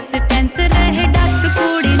डिस्टेंस रहे दस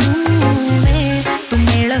कुड़ी नू वे तू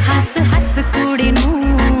मेल हस हस कुड़ी नू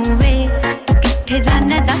वे तू किथे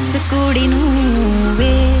जाना दस कुड़ी नू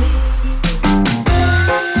वे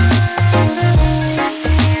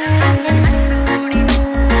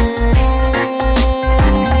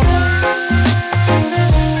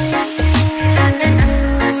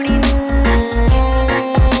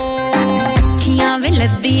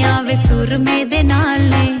लद्दियां वे सुर में दे नाल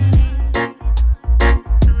ने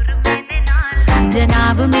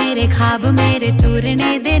जनाब मेरे ख्वाब मेरे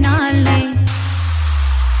तुरने दे नाल ने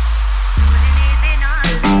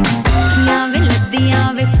कियां वे लद्दियां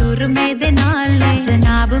वे सुर में दे नाल ने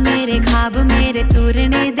जनाब मेरे ख्वाब मेरे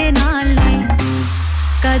तुरने दे नाल ने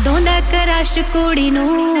कदों दा क्रश कुड़ी नू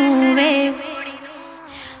वे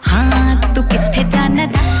हां तू किथे जाना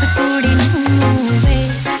दस कुड़ी नू वे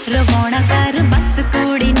रवाना कर बस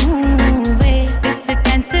कुड़ी नू वे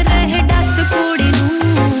डिस्टेंस रहे दस कुड़ी नू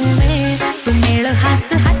वे तू मेल हस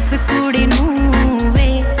हस कुड़ी नू वे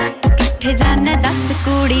तू किथे जाना दस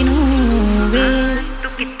कुड़ी नू वे तू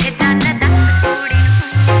किथे जाना दस कुड़ी नू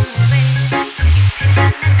वे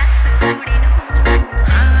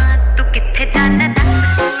तू किथे जाना दस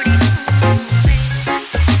कुड़ी नू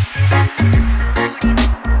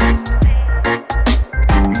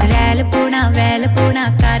वैल पुणा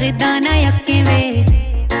कर दाना यक्के वे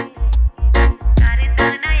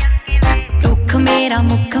रुख मेरा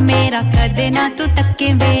मुख मेरा कदे ना तू तक्के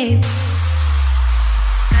वे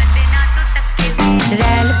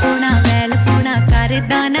वैल पुणा कर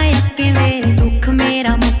दाना यक्के वे रुख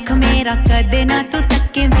मेरा मुख मेरा कदे ना तू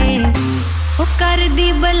तक्के वे ओ कर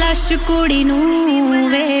दी बलश कुड़ी नू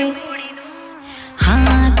वे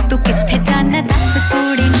हां तू किथे जाना दस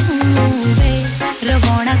कुड़ी नू वे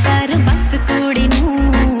रवाना कर बस कुड़ी नू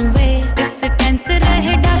वे डिस्टेंस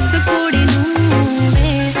रहे दस कुड़ी नू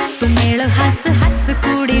वे तू मेल हस हस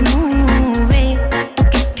कुड़ी नू वे तू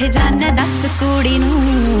किथे जाना दस कुड़ी नू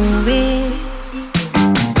वे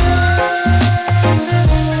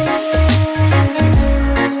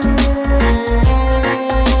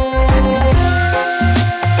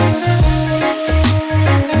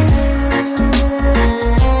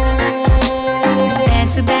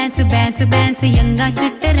बैंस यंगा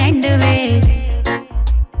चिट रेंड वे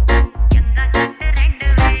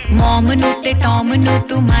मॉम नू ते टॉम नू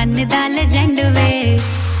तू मनदा लेजेंड वे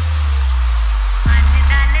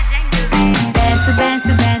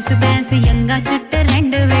बैंस यंगा चिट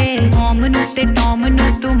रेंड वे मॉम नू ते टॉम नू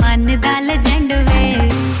तू मनदा लेजेंड वे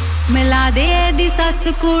मिला दे दी सस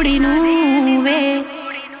कुड़ी नू वे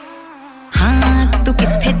हां तू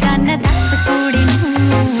किथे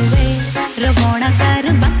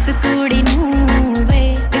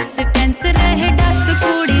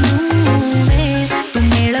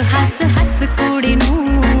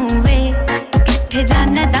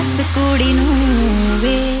ਕੁੜੀ ਨੂੰ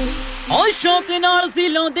ਵੇ ਓ ਸ਼ੌਕ ਨਾਲ ਸੀ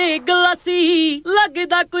ਲਾਉਂਦੇ ਗਲਾਸੀ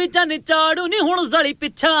ਲੱਗਦਾ ਕੋਈ ਜਨ ਚਾੜੂ ਨਹੀਂ ਹੁਣ ਜ਼ਲੀ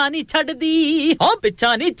ਪਿੱਛਾ ਨਹੀਂ ਛੱਡਦੀ ਓ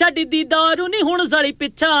ਪਿੱਛਾ ਨਹੀਂ ਛੱਡਦੀ ਦਾਰੂ ਨਹੀਂ ਹੁਣ ਜ਼ਲੀ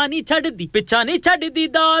ਪਿੱਛਾ ਨਹੀਂ ਛੱਡਦੀ ਪਿੱਛਾ ਨਹੀਂ ਛੱਡਦੀ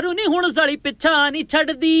ਦਾਰੂ ਨਹੀਂ ਹੁਣ ਜ਼ਲੀ ਪਿੱਛਾ ਨਹੀਂ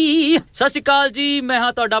ਛੱਡਦੀ ਸਤਿ ਸ਼੍ਰੀ ਅਕਾਲ ਜੀ ਮੈਂ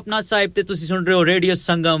ਹਾਂ ਤੁਹਾਡਾ ਆਪਣਾ ਸਾਹਿਬ ਤੇ ਤੁਸੀਂ ਸੁਣ ਰਹੇ ਹੋ radio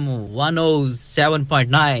Sangam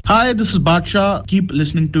 107.9 Hi, this is Baksha. Keep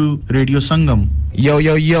listening to Radio Sangam. Yo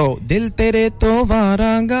yo yo, dil tere to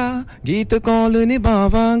varanga, geet kaal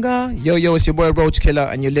nibhavanga. Yo yo, it's your boy Roach Killer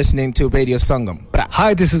and you're listening to Radio Sangam. Hi,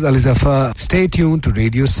 this is Ali Zafar. Stay tuned to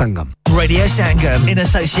Radio Sangam. Radio Sangam in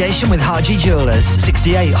association with Haji Jewellers,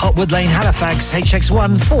 68 Hotwood Lane, Halifax,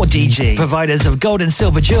 HX1 4DG. Providers of gold and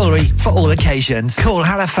silver jewellery for all occasions. Call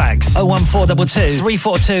Halifax 01422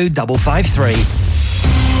 342 553.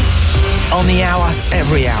 On the hour,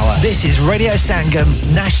 every hour. This is Radio Sangam,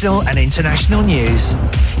 national and international news.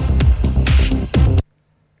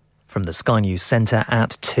 From the Sky News Centre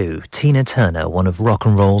at 2, Tina Turner, one of rock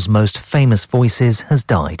and roll's most famous voices, has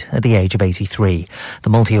died at the age of 83.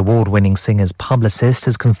 The multi-award-winning singer's publicist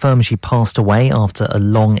has confirmed she passed away after a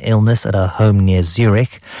long illness at her home near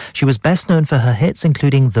Zurich. She was best known for her hits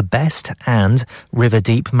including The Best and River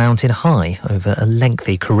Deep Mountain High over a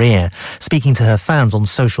lengthy career. Speaking to her fans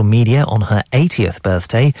on social media on her 80th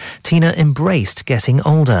birthday, Tina embraced getting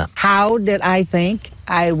older. How did I think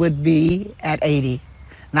I would be at 80?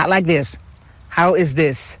 Not like this. How is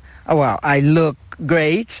this? Oh, well, I look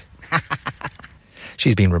great.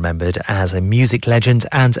 She's been remembered as a music legend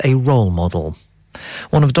and a role model.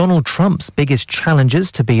 One of Donald Trump's biggest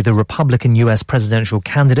challengers to be the Republican US presidential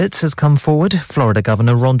candidate has come forward. Florida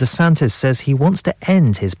Governor Ron DeSantis says he wants to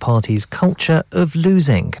end his party's culture of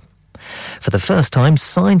losing. For the first time,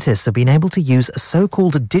 scientists have been able to use a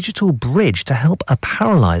so-called digital bridge to help a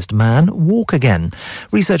paralysed man walk again.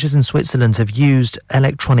 Researchers in Switzerland have used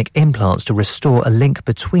electronic implants to restore a link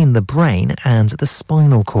between the brain and the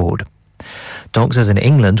spinal cord. Doctors in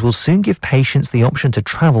England will soon give patients the option to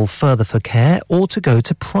travel further for care or to go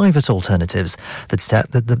to private alternatives.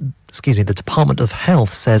 The Department of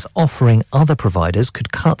Health says offering other providers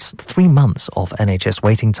could cut 3 months off NHS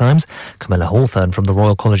waiting times. Camilla Hawthorne from the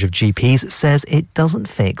Royal College of GPs says it doesn't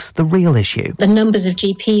fix the real issue. The numbers of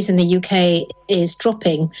GPs in the UK is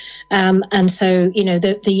dropping. And so, you know,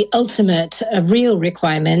 the ultimate real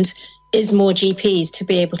requirement is more GPs to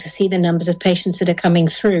be able to see the numbers of patients that are coming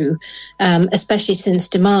through, especially since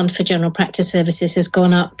demand for general practice services has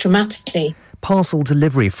gone up dramatically. Parcel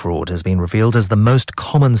delivery fraud has been revealed as the most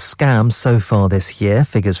common scam so far this year.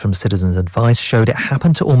 Figures from Citizens Advice showed it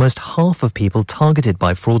happened to almost half of people targeted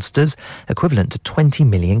by fraudsters, equivalent to 20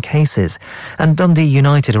 million cases. And Dundee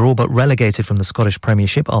United are all but relegated from the Scottish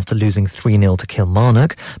Premiership after losing 3-0 to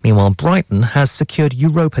Kilmarnock. Meanwhile, Brighton has secured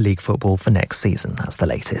Europa League football for next season. That's the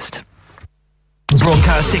latest.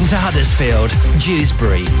 Broadcasting to Huddersfield,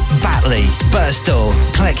 Dewsbury, Batley, Birstall,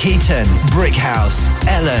 Cleckheaton, Brickhouse,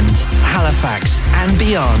 Elland, Halifax and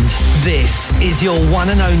beyond. This is your one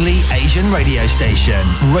and only Asian radio station.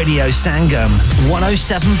 Radio Sangam,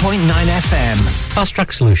 107.9 FM. Fast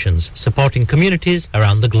Track Solutions, supporting communities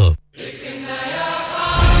around the globe.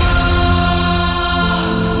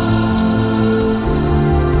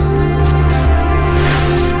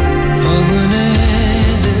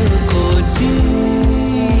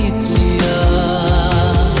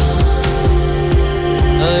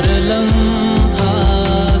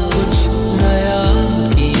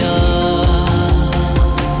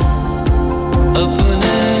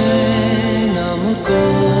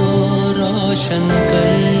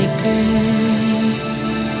 करके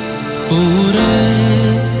पूरे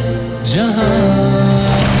जहां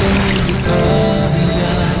को दिखा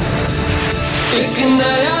दिया एक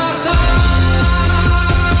नया ख्वाब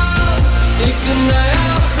एक नया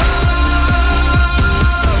ख्वाब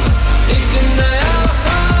एक नया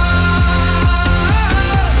ख्वाब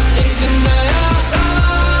एक नया ख्वाब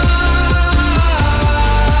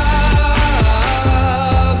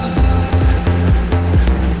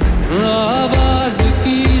आवाज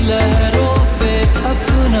की लहरों पे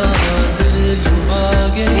अपना दिल डुबा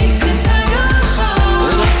गए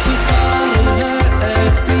रफ्तार है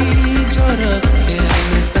ऐसी जो रखे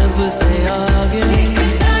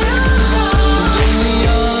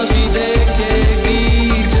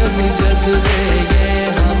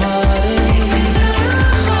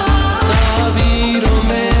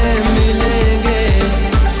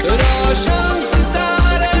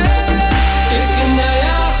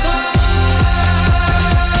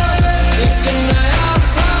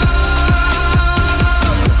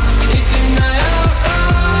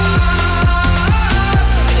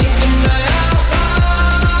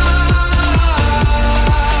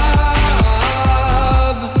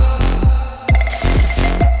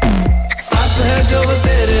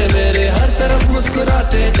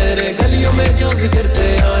रास्ते तेरे गलियों में जो बिखरते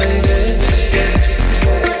आएंगे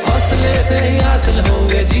हौसले से ही हासिल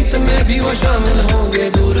होंगे जीत में भी वो शामिल होंगे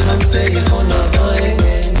दूर हमसे ये हो ना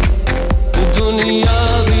पाएंगे दुनिया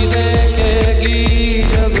भी देखेगी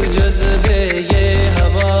जब जज्बे ये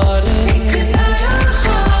हमारे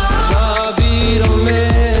ताबीरों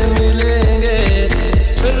में मिलेंगे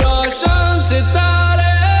रोशन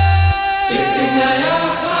सितारे एक नया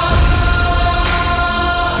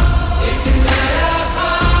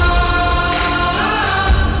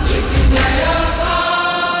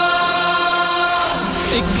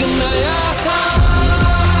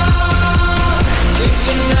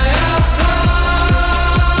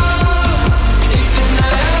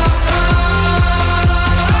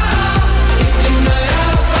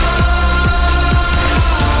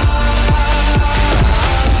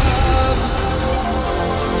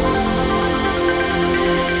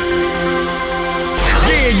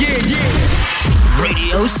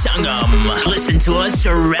Sangam. Listen to us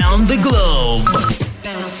around the globe.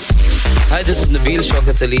 Hi, this is Nabeel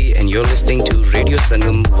Shaukat Ali and you're listening to Radio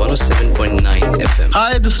Sangam 107.9 FM.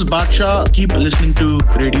 Hi, this is Baksha. Keep listening to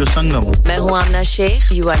Radio Sangam. मैं हूँ आमना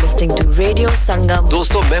Sheikh. You are listening to Radio Sangam.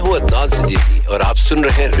 दोस्तों मैं हूँ अदनान सिद्दीकी और आप सुन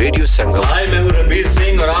रहे हैं radio संगम. Hi, मैं हूँ रणवीर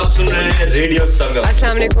सिंह और आप सुन रहे हैं रेडियो संगम.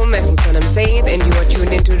 अस्सलाम वालेकुम. मैं हूँ सनम Saeed and you are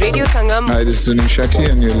tuned into Radio Sangam. Hi, this is Zunin Shakti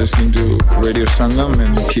and you're listening to Radio Sangam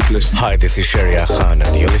and keep listening. Hi, this is Sharia Khan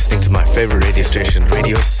and you're listening to my favorite radio station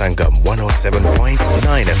Radio Sangam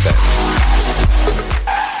 107.9 FM.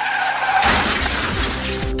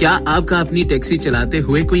 क्या आपका अपनी taxi चलाते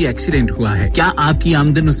हुए कोई accident हुआ है? क्या आपकी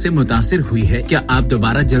आमदन उससे मुतासिर हुई है? क्या आप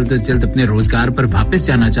दोबारा जल्द से जल्द अपने रोजगार पर वापस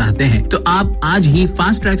जाना चाहते हैं? तो आप आज ही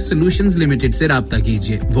फास्ट ट्रैक सॉल्यूशंस लिमिटेड से राब्ता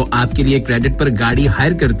कीजिए. वो आपके लिए क्रेडिट पर गाड़ी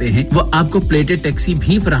हायर करते हैं. वो आपको प्लेटेड टैक्सी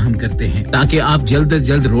भी फराहम करते हैं ताकि आप जल्द से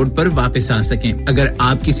जल्द रोड पर वापस आ सकें. अगर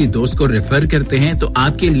आप किसी दोस्त को रेफर करते हैं तो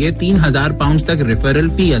आपके लिए 3000 पाउंड तक रेफरल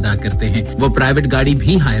फी अदा करते हैं. वो प्राइवेट गाड़ी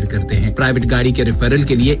भी हायर करते हैं. प्राइवेट गाड़ी के रेफरल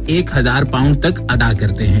के लिए 1000 पाउंड तक अदा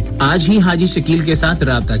करते हैं. आज ही हाजी शकील के साथ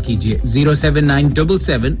राब्ता कीजिए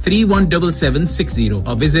 07977317760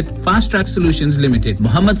 और visit fast track solutions limited,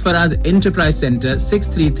 Mohammad Faraz enterprise centre,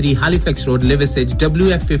 633 Halifax road, Liversedge,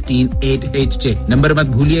 WF15 8HJ. Number मत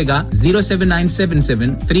भूलिएगा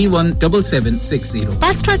 07977317760.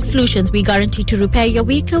 Fast Track Solutions, we guarantee to repair your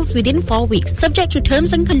vehicles within 4 weeks, subject to terms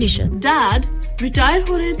and conditions. Dad, retire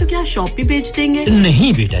हो रहे हैं तो क्या shop भी बेच देंगे?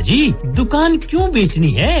 नहीं बेटा जी, दुकान क्यों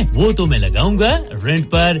बेचनी है? वो तो मैं लगाऊंगा रेंट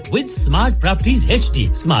पर with smart properties HD.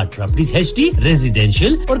 Smart properties HD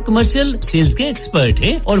residential और कमर्शियल सेल्स के एक्सपर्ट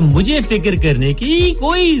हैं और मुझे फिक्र करने की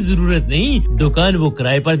कोई जरूरत नहीं. दुकान वो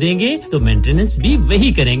किराए पर देंगे तो मेंटेनेंस भी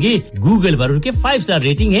वही करेंगे. गूगल पर उनके 5 स्टार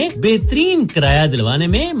रेटिंग है. बेहतरीन किराया दिलवाने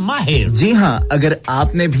में माहिर. जी हां, अगर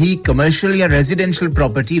आपने भी कमर्शियल या रेजिडेंशियल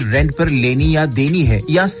प्रॉपर्टी रेंट पर लेनी या देनी है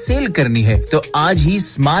या सेल करनी है तो आज ही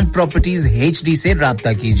स्मार्ट प्रॉपर्टीज HD से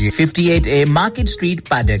राब्ता कीजिए. 58A market street,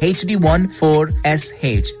 paddock,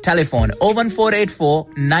 HD14SH. Telephone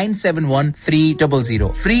 01484971300.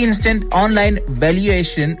 Free instant online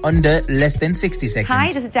valuation under less than 60 seconds. Hi,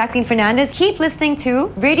 this is Jacqueline Fernandez. Keep listening to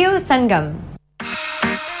Radio Sangam.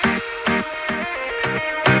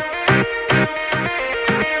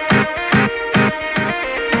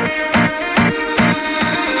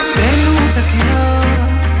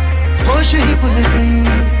 होश ही भूल गई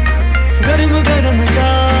गरम गरम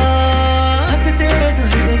चाहत तेरे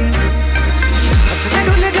डुल गई हथ ते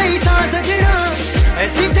डुल गई चाह सजना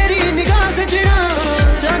ऐसी तेरी निगाह सजना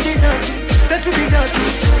जाती जाती कसदी जाती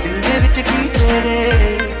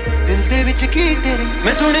दिल दे विच की तेरे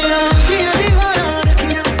मैं सुनिया जिया दीवारा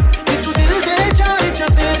रखिया कि तू दिल दे चार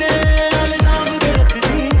चफेरे नाल जाम के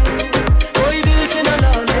रखदी कोई दिल च ना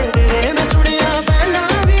ला ले मैं सुनिया पहला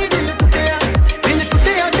भी दिल टूटिया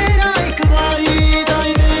तेरा एक बारी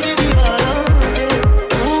दाई दे दीवारा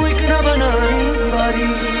तू एक ना बनाई बारी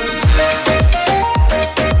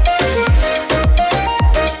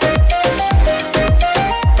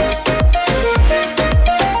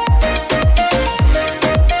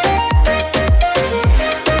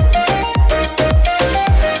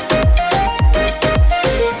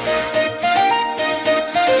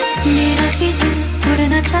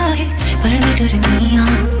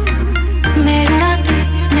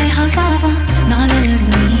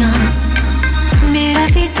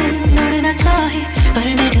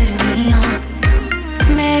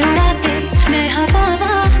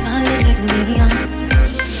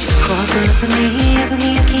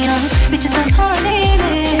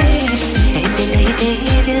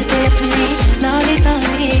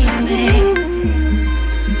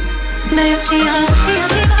Chia, chia,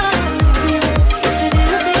 chia,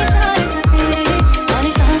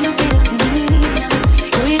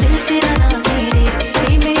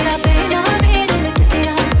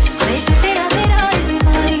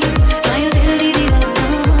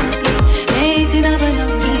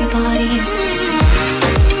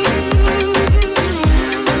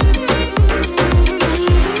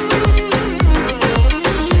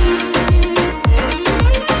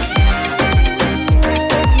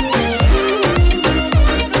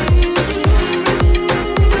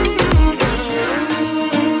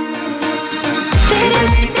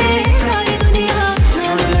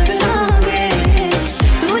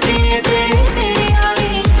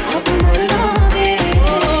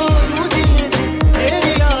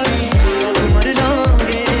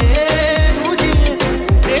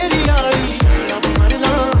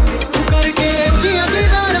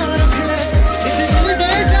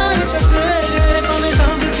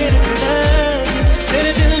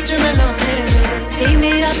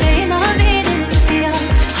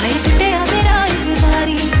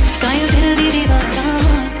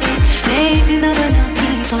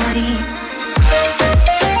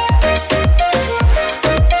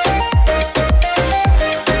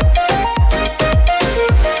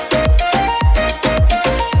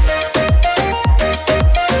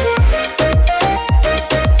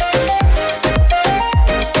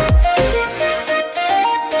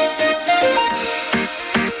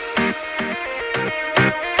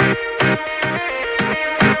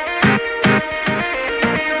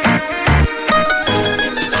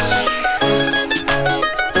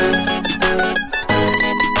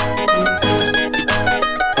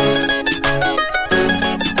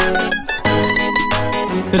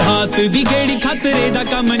 ਰਾਤ ਦੀ ਗੇੜੀ ਖਤਰੇ ਦਾ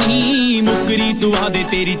ਕੰਮ ਨਹੀਂ ਮੁਕਰੀ ਤੂੰ ਆਦੇ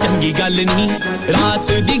ਤੇਰੀ ਚੰਗੀ ਗੱਲ ਨਹੀਂ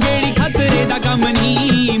ਰਾਤ ਦੀ ਗੇੜੀ ਖਤਰੇ ਦਾ ਕੰਮ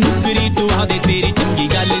ਨਹੀਂ ਮੁਕਰੀ ਤੂੰ ਆਦੇ ਤੇਰੀ ਚੰਗੀ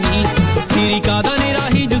ਗੱਲ ਨਹੀਂ ਸਿਰੀ ਕਾਦਾ ਨੇ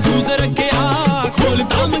ਰਾਹੀ ਜਸੂਸ ਰੱਖਿਆ ਖੋਲ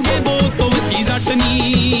ਤਾਮਗੇ ਬੋ ਤੋਂ ਵੱਜੀ ਸੱਟ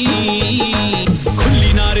ਨਹੀਂ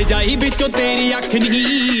ਖੁੱਲੀ ਨਾ ਰਜਾਈ ਵਿੱਚੋਂ ਤੇਰੀ ਅੱਖ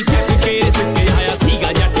ਨਹੀਂ ਚੱਕ ਕੇ ਸਿੱਕੇ ਆਇਆ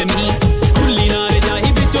ਸੀਗਾ ਜੱਟ ਨਹੀਂ ਖੁੱਲੀ ਨਾ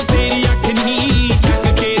ਰਜਾਈ ਵਿੱਚੋਂ ਤੇਰੀ ਅੱਖ ਨਹੀਂ ਚੱਕ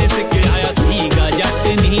ਕੇ ਸਿੱਕੇ ਆਇਆ ਸੀਗਾ ਜੱਟ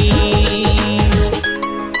ਨਹੀਂ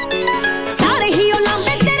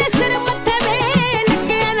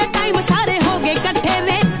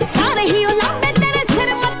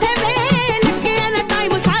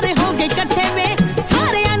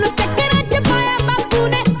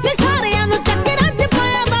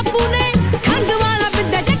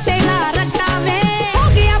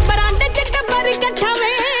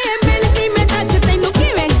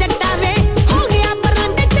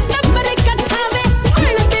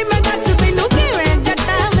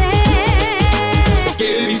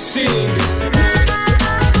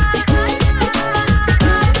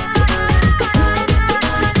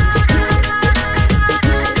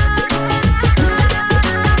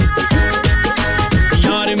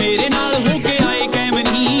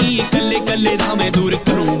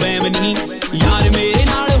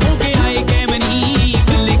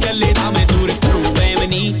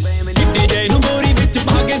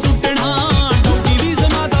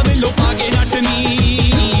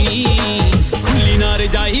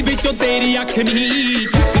ਤੇਰੀ ਅੱਖ ਨਹੀਂ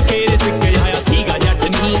ਚੱਕ ਕੇ ਸਿੱਕ ਆਇਆ ਸੀਗਾ ਜੱਟ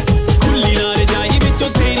ਨਹੀਂ ਖੁੱਲੀ ਨਾ ਰਜਾਈ ਵਿੱਚੋਂ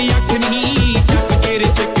ਤੇਰੀ ਅੱਖ ਨਹੀਂ ਚੱਕ ਕੇ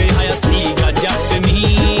ਸਿੱਕ ਆਇਆ ਸੀਗਾ ਜੱਟ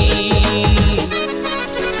ਨਹੀਂ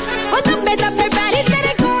ਉਹ ਦੱਬੇ ਦੱਬੇ ਪੈਰੀ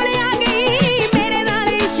ਤੇਰੇ ਕੋਲ ਆ ਗਈ ਮੇਰੇ ਨਾਲ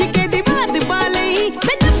ਇਸ਼ਕ ਦੀ ਬਾਤ ਪਾ ਲਈ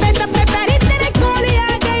ਮੈਂ ਦੱਬੇ ਦੱਬੇ ਪੈਰੀ ਤੇਰੇ ਕੋਲ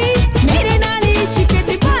ਆ ਗਈ ਮੇਰੇ ਨਾਲ ਇਸ਼ਕ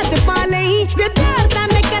ਦੀ ਬਾਤ ਪਾ ਲਈ ਵੇ ਪਿਆਰ ਤਾਂ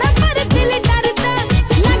ਮੈਂ ਕਰਾਂ ਪਰ ਦਿਲ ਡਰਦਾ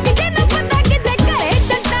ਲੱਗ ਜੇ ਨਾ ਪਤਾ ਕਿਤੇ ਘਰੇ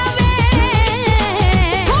ਜੱਟਾ ਵੇ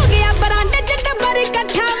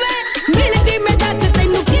ਇਕੱਠਾ ਵੇ ਮਿਲਦੀ ਮੈਂ ਦੱਸ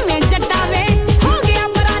ਤੈਨੂੰ ਕਿਵੇਂ ਜੱਟਾਵੇ ਹੋ ਗਿਆ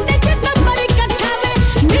ਬਰਾਂਡੇ ਚ ਟੱਬਰ ਇਕੱਠਾ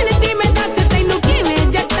ਵੇ ਮਿਲਦੀ ਮੈਂ ਦੱਸ ਤੈਨੂੰ ਕਿਵੇਂ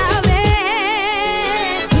ਜੱਟਾਵੇ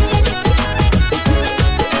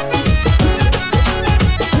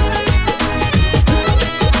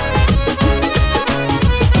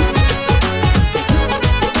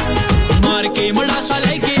ਮਾਰ ਕੇ ਮੜਾਸਾ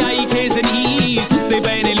ਲੈ ਕੇ ਆਈ ਖੇਸ ਨਹੀਂ ਸੁੱਤੇ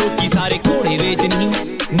ਪਏ ਨੇ ਲੋਕੀ ਸਾਰੇ ਘੋੜੇ ਵੇਚ ਨਹੀਂ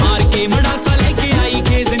ਮਾਰ ਕੇ ਮੜਾਸਾ ਲੈ ਕੇ ਆਈ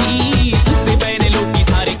ਖੇਸ ਨਹੀਂ ਸੁੱਤੇ ਪਏ ਨੇ ਲੋਕੀ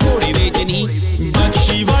ਸਾਰੇ ਘੋੜੇ ਵੇਚ ਨਹੀਂ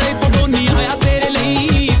ਬਖਸ਼ੀ ਵਾਲੇ ਤੋਂ ਦੋਨੀ ਆਇਆ ਤੇਰੇ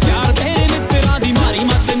ਲਈ ਪਿਆਰ ਤੇਰੇ ਮਿੱਤਰਾਂ ਦੀ ਮਾਰੀ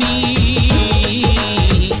ਮੱਤ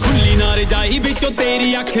ਨਹੀਂ ਖੁੱਲੀ ਨਾ ਰਜਾਈ ਵਿੱਚੋਂ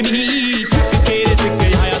ਤੇਰੀ ਅੱਖ ਨਹੀਂ ਚੱਕ ਕੇ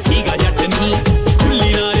ਸਿੱਕ ਆਇਆ ਸੀਗਾ ਜੱਟ ਨਹੀਂ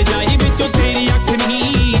ਖੁੱਲੀ ਨਾ ਰਜਾਈ ਵਿੱਚੋਂ ਤੇਰੀ ਅੱਖ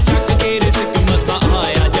ਨਹੀਂ ਚੱਕ ਕੇ ਸਿੱਕ ਮਸਾ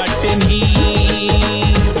ਆਇਆ ਜੱਟ ਨਹੀਂ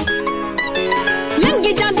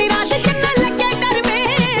ਲੰਘੀ ਜਾਂਦੀ ਰਾਤ ਚੰਨਾ ਲੱਗਿਆ ਕਰਵੇ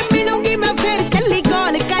ਮਿਲੂੰਗੀ ਮੈਂ ਫੇਰ ਕੱਲੀ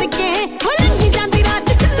ਕਾਲ ਕਰਕੇ ਹੋ ਲੰਘੀ ਜਾਂਦੀ ਰਾਤ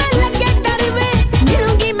ਚੰਨਾ ਲੱਗਿਆ ਕਰਵੇ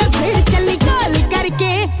ਮਿਲੂੰਗੀ ਮੈਂ ਫੇਰ ਕੱਲੀ ਕਾਲ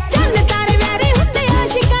ਕਰਕੇ ਚੰਨ ਤਾਰੇ ਵੈਰੀ ਹੁੰਦੇ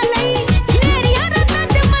ਆਸ਼ਿਕਾਂ ਲਈ ਮੇਰੀਆਂ ਰਾਤਾਂ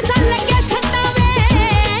ਚ ਮਸਾ ਲੱਗਿਆ ਸੱਟਾਵੇ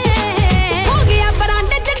ਹੋ ਗਿਆ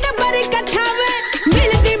ਬਰਾਂਡੇ ਚ ਟੱਬਰ ਇਕੱਠਾ ਵੇ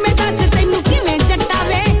ਮਿਲਦੀ ਮੈਂ ਦੱਸ ਤੈਨੂੰ ਕਿਵੇਂ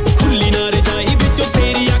ਜੱਟਾਵੇ ਖੁੱਲੀ ਨਾ ਰਜਾਈ ਵਿੱਚੋਂ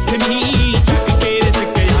ਤੇਰੀ ਅੱਖ ਨਹੀਂ ਚੱਕ ਕੇ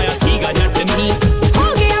ਸਿੱਕ ਆਇਆ ਸੀਗਾ ਜੱਟ ਨਹੀਂ ਹੋ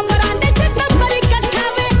ਗਿਆ ਬਰਾਂਡੇ ਚ ਟੱਬਰ ਇਕੱਠਾ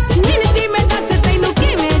ਵੇ ਮਿਲਦੀ ਮੈਂ ਦੱਸ ਤੈਨੂੰ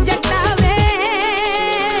ਕਿਵੇਂ ਜੱਟਾਵੇ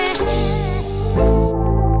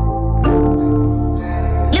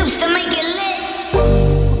Used to make it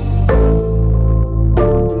lit.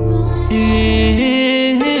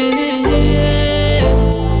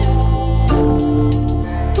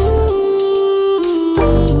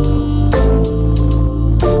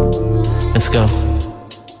 Let's go.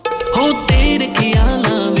 ਹੋ ਤੇਰੇ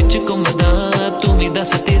ਖਿਆਲਾਂ ਵਿੱਚ ਘੁੰਮਦਾ ਤੂੰ ਵੀ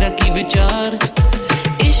ਦੱਸ ਤੇਰਾ ਕੀ ਵਿਚਾਰ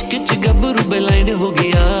ਇਸ਼ਕ ਚ ਗੱਭਰੂ ਬਲਾਈਂਡ ਹੋ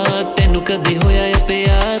ਗਿਆ ਤੈਨੂੰ ਕਦੇ ਹੋਇਆ ਏ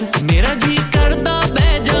ਪਿਆਰ ਮੇਰਾ ਜੀ ਕਰਦਾ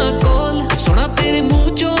ਬਹਿ ਜਾ ਕੋਲ ਸੁਣਾ ਤੇਰੇ ਮੂੰਹ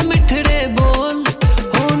ਚੋਂ ਮਿੱਠੜੇ ਬੋਲ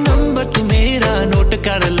ਹੋ ਨੰਬਰ ਤੂੰ ਮੇਰਾ ਨੋਟ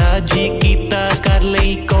ਕਰ ਲਾ ਜੀ ਕੀਤਾ ਕਰ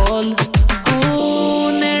ਲਈ ਕਾਲ ਓ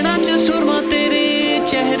ਨੈਣਾ ਚ ਸੁਰਮਾ ਤੇਰੇ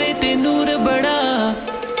ਚਿਹਰੇ ਤੇ ਨੂਰ ਬੜਾ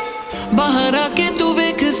ਬਾਹਰ ਆ ਕੇ ਤੂੰ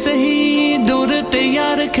ਵੇਖ ਸਹੀ ਦੂਰ ਤੇ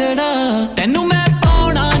ਯਾਰ ਖੜਾ ਤੈਨੂੰ ਮੈਂ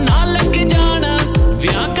ਪਾਉਣਾ ਨਾ ਲੱਗ ਜਾਣਾ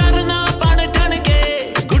ਵਿਆਹ ਕਰਨਾ ਬਣ ਠਣ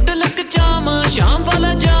ਕੇ ਗੁੱਡ ਲੱਕ ਚਾਵਾਂ ਸ਼ਾਮ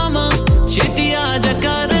ਵਾਲਾ ਜਾਵਾਂ ਛੇਤੀ ਆ ਜਾ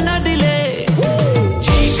ਕਰ ਨਾ ਡਿਲੇ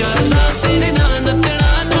ਜੀ ਕਰਦਾ ਤੇਰੇ ਨਾਲ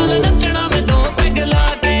ਨੱਚਣਾ ਮੈਂ ਦੋ ਪੈਗ ਲਾ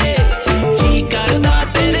ਕੇ ਜੀ ਕਰਦਾ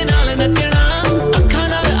ਤੇਰੇ ਨਾਲ ਨੱਚਣਾ ਅੱਖਾਂ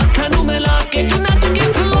ਨਾਲ ਅੱਖਾਂ ਨੂੰ ਮਿਲਾ ਕੇ ਨੱਚ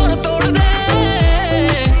ਕੇ ਫਲੋਰ ਤੋੜ ਦੇ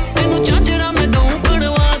ਤੈਨੂੰ ਝਾਂਜਰਾ ਮੈਂ ਦੋ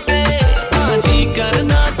ਬਣਵਾ ਕੇ ਹਾਂ ਜੀ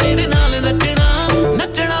ਕਰਦਾ ਤੇਰੇ ਨਾਲ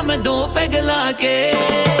ਨੱਚਣਾ ਮੈਂ ਦੋ ਪੈਗ ਲਾ ਕੇ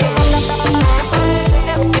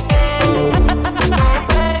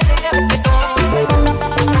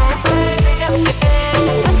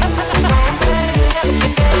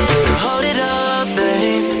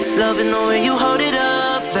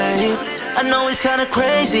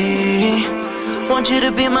crazy. Want you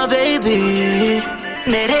to be my baby.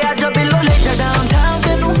 Nere aaja billo le ja downtown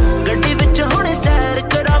tenu. Gaddi vich hune sair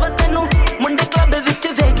karawa tenu. Munde club vich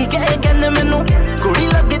veki ke kende menu. Kudi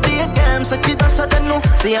lagdi hai cam sachi dasa tenu.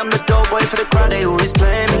 See I'm the dope boy for the crowd, they always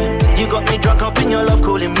play me. You got me drunk up in your love,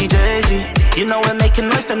 calling me Jay-Z. You know we're making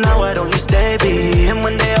noise, then now why don't you stay, be? And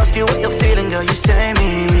when they ask you what you're feeling, girl, you say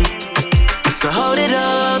me. So hold it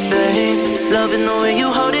up, babe. Loving the way you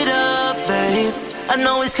hold it up, babe. I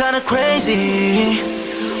know it's kinda crazy.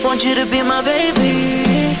 Want you to be my baby.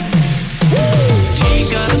 जी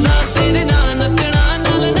करदा तेरे नाल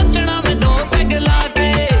नचना मैं दो peg ला के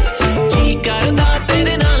जी करदा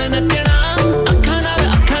तेरे नाल नचना अखां नाल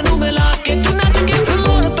अखां नू मिला के तू नच के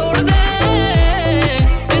फ्लोर तोड़ दे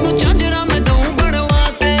तेनू झांजरा मैं दो बनवा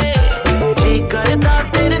के जी करदा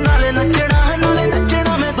तेरे नाल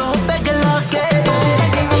नचना मैं दो पैग ला के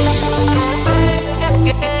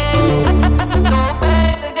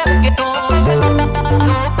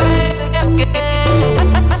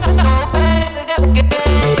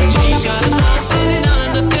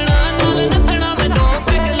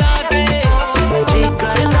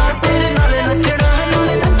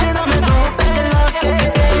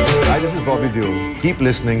Keep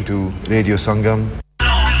listening to Radio Sangam.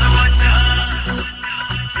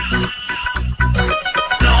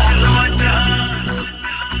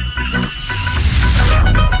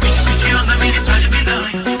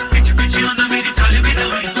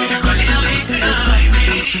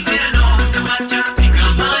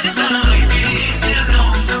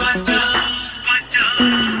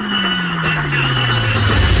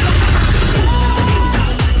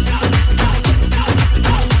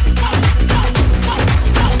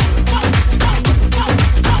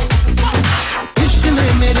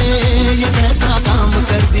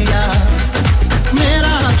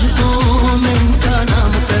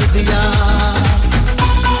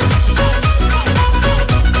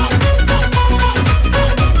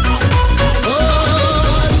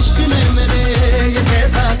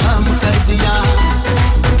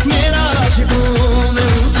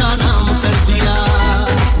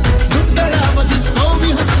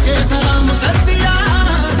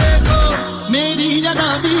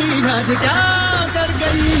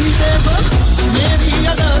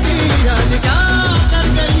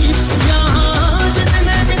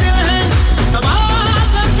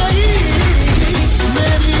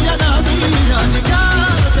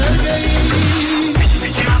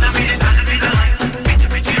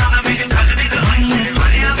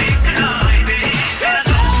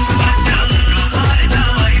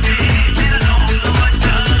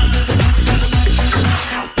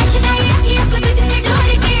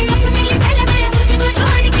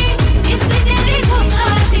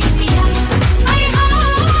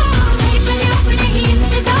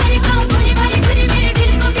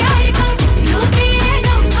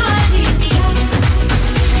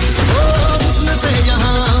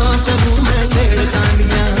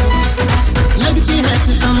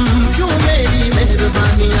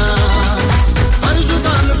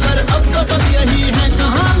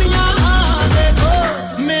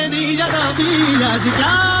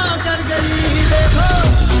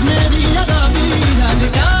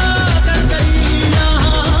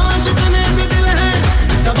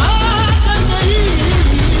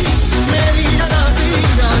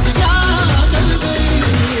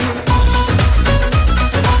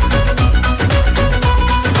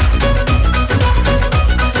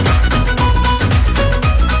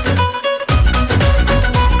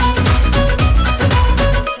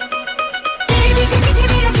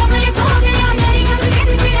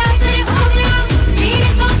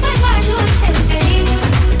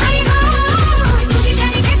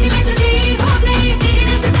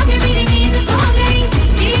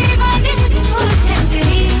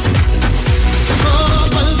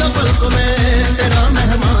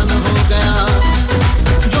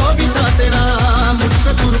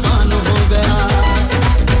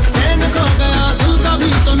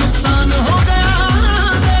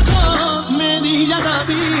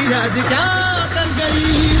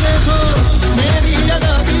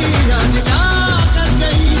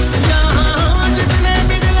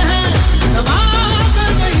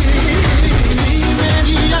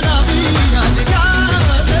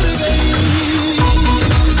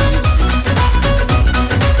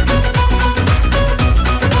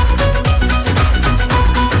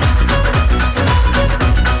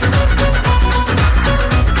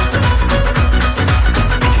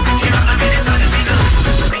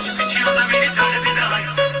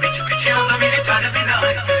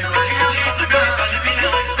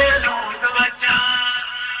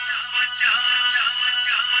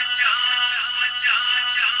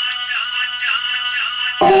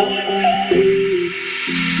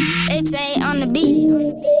 It's A on the beat.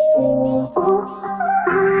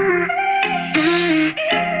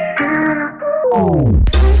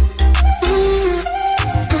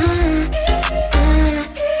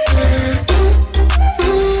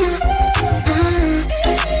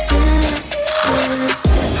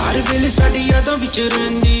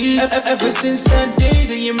 Ever since that day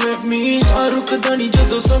that you met me Rukda nahi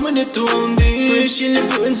jadon samne tu aandi Facial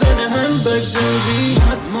buttons on a handbag selfie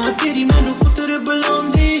Maatma teri mainu putre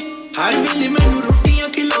bulaandi Har vele mainu rotiyan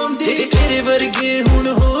khilaundi Tere varge hun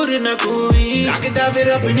hor na koi Lagda ve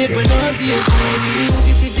rab ne bana diya koi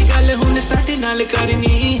Sidhi gall hun sade naal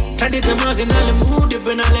karni Thade dimag naal mood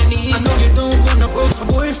bana leni I know you don't wanna post a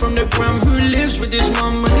boy from the gram Who lives with his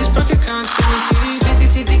mom and his bank account empty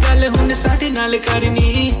Sidhi gall hun sade naal karni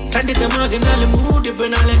Thade dimag naal mood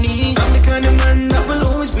bana leni I'm the kind of man that will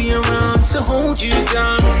always be around To hold you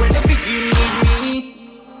down whenever you need me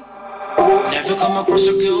Never come across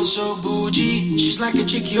a girl so bougie She's like a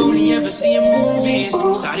chick you only ever see in movies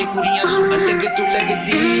Sari kuriyan so alag tu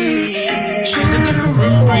lagdi She's a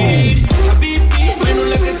different breed Habibi mainu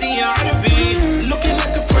lagdi Arabi Looking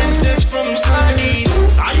like a princess from Saudi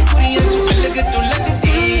Sari kuriyan so alag tu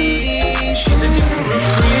lagdi She's a different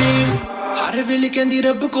breed Har vele kendi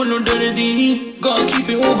rab kolon dardi Gotta keep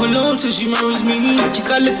it all alone till she marries me Aaj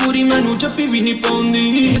kal kuri mainu jappi vi nahi paundi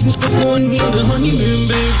Is me phone me the honeymoon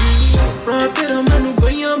baby Raat tera mainu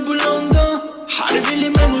bayan bulaunda Har vele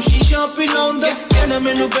mainu shisha pilaunda Kehna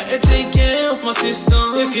mainu better take care of my sister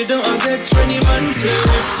If you don't I'll get 20 man to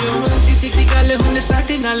lift you Sidhi gall hun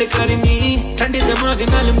sade naal karni Thande dimag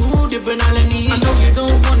naal mood bana leni I know you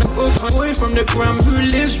don't wanna go away from the gram Who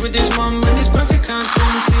lives with his mom and his bank account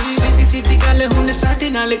empty Sidhi gall hun sade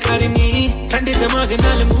naal karni Thande dimag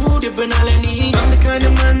naal mood bana leni I'm the kind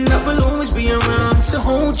of man that will always be around To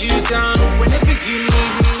hold you down whenever you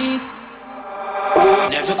need me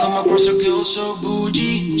Never come across a girl so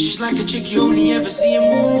bougie She's like a chick you only ever see in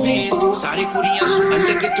movies Sari kuriyan so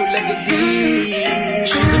alag tu lagdi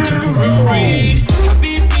She's a different breed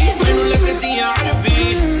Habibi mainu lagdi Arabi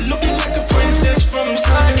Looking like a princess from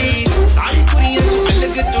Saudi Sari kuriyan so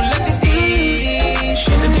alag tu lagdi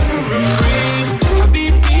She's a different breed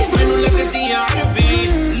Habibi mainu lagdi Arabi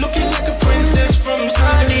Looking like a princess from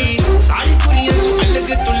Saudi Sari kuriyan so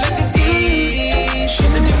alag tu lagdi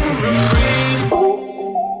She's a different breed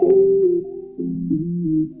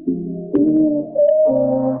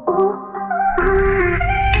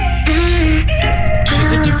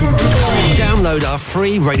Download our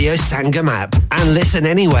free Radio Sangam app and listen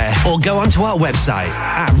anywhere or go onto our website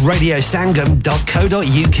at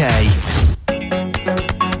radiosangam.co.uk.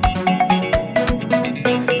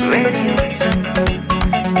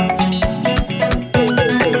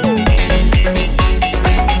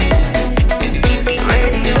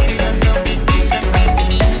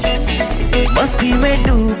 मस्ती में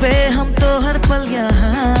डूबे हम तो हर पल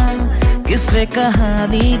यहाँ किस्से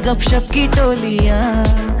कहानी गपशप की टोलियाँ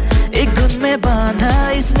एक धुन में बांधा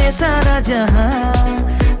इसने सारा जहां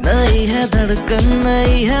नई है धड़कन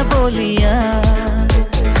नई है बोलियां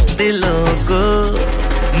दिलों को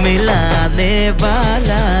मिलाने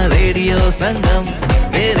वाला रेडियो संगम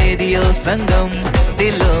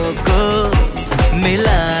दिलों को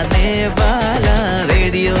मिलाने वाला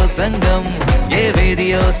रेडियो संगम ये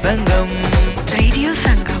रेडियो संगम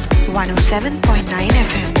 107.9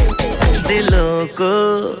 FM दिलों को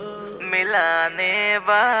मिलाने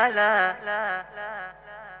वाला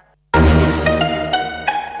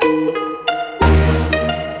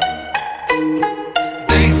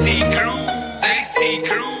देसी क्रू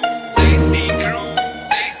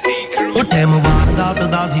ਉਹ ਟਾਈਮ ਵਾਰਦਾਤ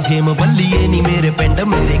ਦਾ ਸੀ ਸੇਮ ਬੱਲੀਏ ਨਹੀਂ ਮੇਰੇ ਪਿੰਡ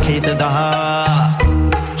ਮੇਰੇ ਖੇਤ ਦਾ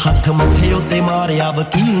ਹੱਥ ਮੱਥੇ ਉੱਤੇ ਮਾਰਿਆ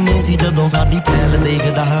ਵਕੀਲ ਨੇ ਸੀ ਜਦੋਂ ਸਾਡੀ ਫੈਲ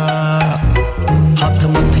ਦੇਖਦਾ ਹੱਥ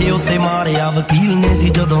ਮੱਥੇ ਉੱਤੇ ਮਾਰਿਆ ਵਕੀਲ ਨੇ ਸੀ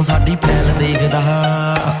ਜਦੋਂ ਸਾਡੀ ਫੈਲ ਦੇਖਦਾ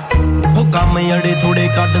ਉਹ ਕੰਮ ਅੜੇ ਥੋੜੇ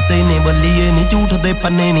ਕੱਢਤੇ ਨੇ ਬੱਲੀਏ ਨਹੀਂ ਝੂਠ ਦੇ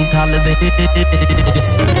ਪੰਨੇ ਨਹੀਂ ਥੱਲਦੇ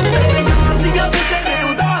ਤੇਰੇ ਯਾਰ ਦੀਆਂ ਵਿੱਚ ਨੇ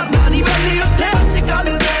ਉਦਾਹਰਨਾਂ ਨਹੀਂ ਬੱਲੀ ਉੱਥੇ ਅੱਜ ਕੱਲ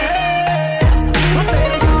ਦੇ ਉਹ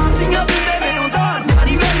ਤੇਰੇ ਯਾਰ ਦੀਆਂ ਵਿੱਚ ਨੇ ਉਦਾਹਰਨਾਂ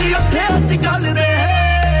ਨਹੀਂ ਬੱਲੀ ਉੱਥੇ ਅੱਜ ਕੱਲ ਦੇ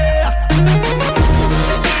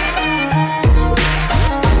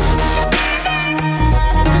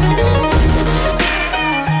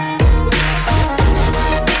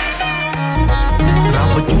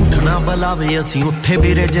ਬਲਾਵੇ ਅਸੀਂ ਉੱਥੇ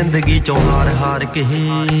ਵੀਰੇ ਜ਼ਿੰਦਗੀ ਚੋਂ ਹਾਰ ਕੇ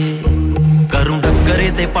ਕਰੂੰ ਡੱਕਰੇ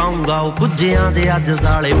ਤੇ ਪਾਉਂਗਾ ਉਹ ਗੁੱਜਿਆਂ ਦੇ ਅੱਜ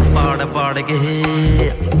ਸਾਲੇ ਪਾੜ ਕੇ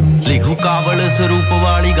ਲਿਖੂ ਕਾਬਲ ਸਰੂਪ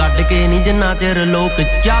ਵਾਲੀ ਗੱਡ ਕੇ ਨਹੀਂ ਜਿੰਨਾ ਚਿਰ ਲੋਕ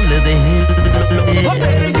ਚੱਲਦੇ ਉਹ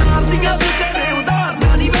ਤੇਰੇ ਯਾਰ ਦੀਆਂ ਵਿੱਚ ਨੇ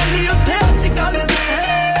ਉਦਾਹਰਨਾਂ ਨਹੀਂ ਵੇਲੀ ਉੱਥੇ ਅੱਜ ਕੱਲ ਦੇ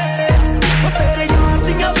ਉਹ ਤੇਰੇ ਯਾਰ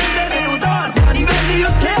ਦੀਆਂ ਵਿੱਚ ਨੇ ਉਦਾਹਰਨਾਂ ਨਹੀਂ ਵੇਲੀ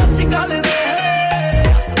ਉੱਥੇ ਅੱਜ ਕੱਲ ਦੇ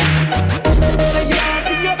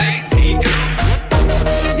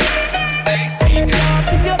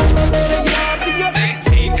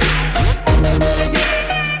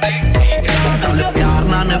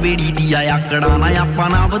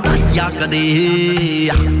ਕਦੇ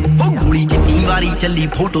ਉਹ ਗੋਲੀ ਜਿੰਨੀ ਵਾਰੀ ਚੱਲੀ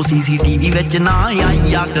ਫੋਟੋ ਸੀਸੀਟੀਵੀ ਵਿੱਚ ਨਾ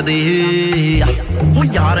ਆਈ ਆ ਕਦੇ ਉਹ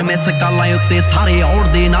ਯਾਰ ਮਿਸ ਕਾਲਾਂ ਉੱਤੇ ਸਾਰੇ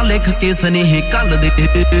ਔੜਦੇ ਨਾ ਲਿਖ ਕੇ ਸਨੇਹ ਕੱਲ ਦੇ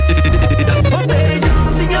ਉਹ ਤੇਰੇ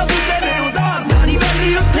ਯਾਰ ਦੀਆਂ ਬੁੱਝੇ ਨੇ ਉਧਾਰਨਾ ਨਹੀਂ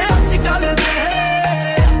ਵੈਲੀ ਉੱਥੇ ਅੱਜ ਕੱਲ ਦੇ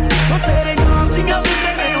ਉਹ ਤੇਰੇ ਯਾਰ ਦੀਆਂ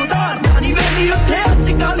ਬੁੱਝੇ ਨੇ ਉਧਾਰਨਾ ਨਹੀਂ ਵੈਲੀ ਉੱਥੇ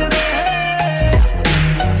ਅੱਜ ਕੱਲ ਦੇ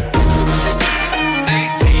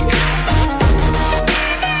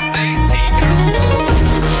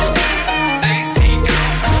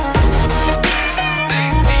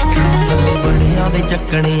ਦੇ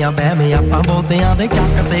ਚੱਕਣੇ ਆ ਬਹਿਵੇਂ ਆਪਾਂ ਬਹੁਤਿਆਂ ਦੇ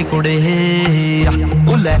ਚੱਕ ਤੇ ਕੁੜੇ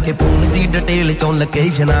ਉਹ ਲੈ ਕੇ ਫੋਨ ਦੀ ਡਿਟੇਲ ਚੋਂ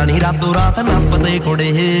ਲੋਕੇਸ਼ਨਾਂ ਨਹੀਂ ਰਾਤੋਂ ਰਾਤ ਨੱਪਦੇ ਕੁੜੇ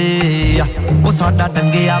ਉਹ ਸਾਡਾ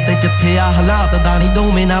ਟੰਗਿਆ ਤੇ ਜਿੱਥੇ ਆ ਹਾਲਾਤ ਦਾ ਨਹੀਂ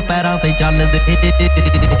ਦੋਵੇਂ ਨਾ ਪੈਰਾਂ ਤੇ ਚੱਲਦੇ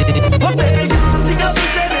ਉਹ ਤੇਰੇ ਯਾਰ ਦੀਆਂ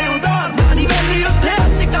ਬੁੱਝੇ ਨੇ ਉਧਾਰਨਾ ਨਹੀਂ ਵੈਲੀ ਉੱਥੇ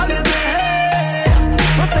ਅੱਜ ਕੱਲ ਦੇ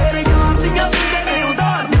ਉਹ ਤੇਰੇ ਯਾਰ ਦੀਆਂ ਬੁੱਝੇ ਨੇ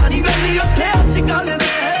ਉਧਾਰਨਾ ਨਹੀਂ ਵੈਲੀ ਉੱਥੇ ਅੱਜ ਕੱਲ ਦੇ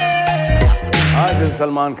Hi, this is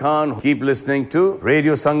Salman Khan. Keep listening to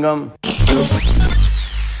Radio Sangam.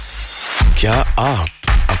 क्या आप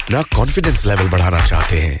अपना कॉन्फिडेंस लेवल बढ़ाना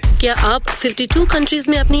चाहते हैं? क्या आप 52 कंट्रीज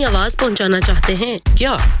में अपनी आवाज पहुंचाना चाहते हैं?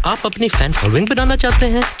 क्या आप अपनी फैन फॉलोइंग बनाना चाहते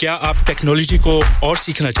हैं? क्या आप टेक्नोलॉजी को और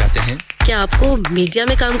सीखना चाहते हैं? क्या आपको मीडिया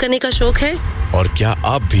में काम करने का शौक है? और क्या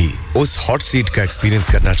आप भी उस हॉट सीट का एक्सपीरियंस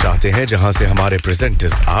करना चाहते हैं जहां से हमारे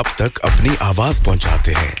प्रेजेंटर्स आप तक अपनी आवाज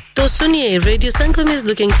पहुंचाते हैं? तो सुनिए, Radio Sangam is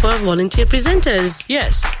looking for volunteer presenters.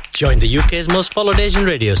 Yes. Join the UK's most followed Asian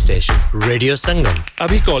radio station, Radio Sangam.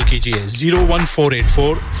 Abhi call kijiye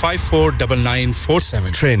 01484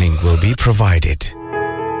 549947. Training will be provided.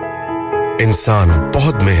 इंसान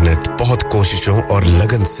बहुत मेहनत, बहुत कोशिशों और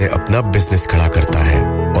लगन से अपना बिजनेस खड़ा करता है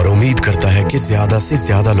और उम्मीद करता है कि ज्यादा से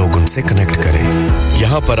ज्यादा लोग उनसे कनेक्ट करें।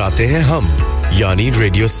 यहाँ पर आते हैं हम, यानी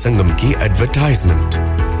रेडियो संगम की एडवर्टाइजमेंट।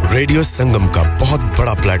 रेडियो संगम का बहुत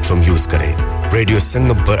बड़ा प्लेटफॉर्म यूज करें। रेडियो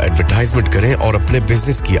संगम पर एडवर्टाइजमेंट करें और अपने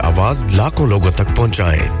बिजनेस की आवाज लाखों लोगों तक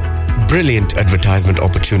पहुंचाएं। Brilliant advertisement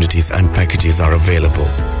opportunities and packages are available.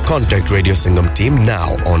 Contact Radio Sangam team now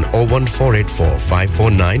on 01484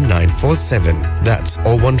 549 947. That's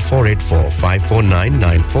 01484 549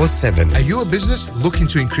 947. Are you a business looking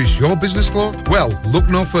to increase your business flow? Well, look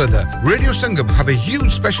no further. Radio Sangam have a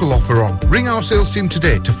huge special offer on. Ring our sales team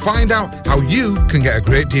today to find out how you can get a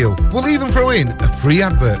great deal. We'll even throw in a free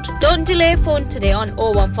advert. Don't delay, phone today on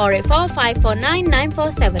 01484 549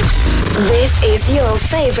 947. This is your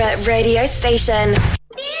favourite radio station.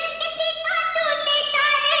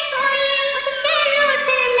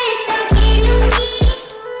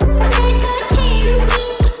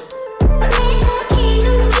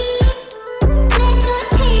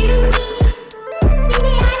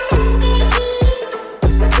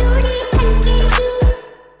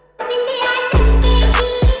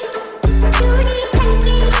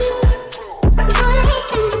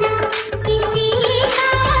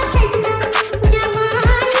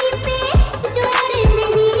 Join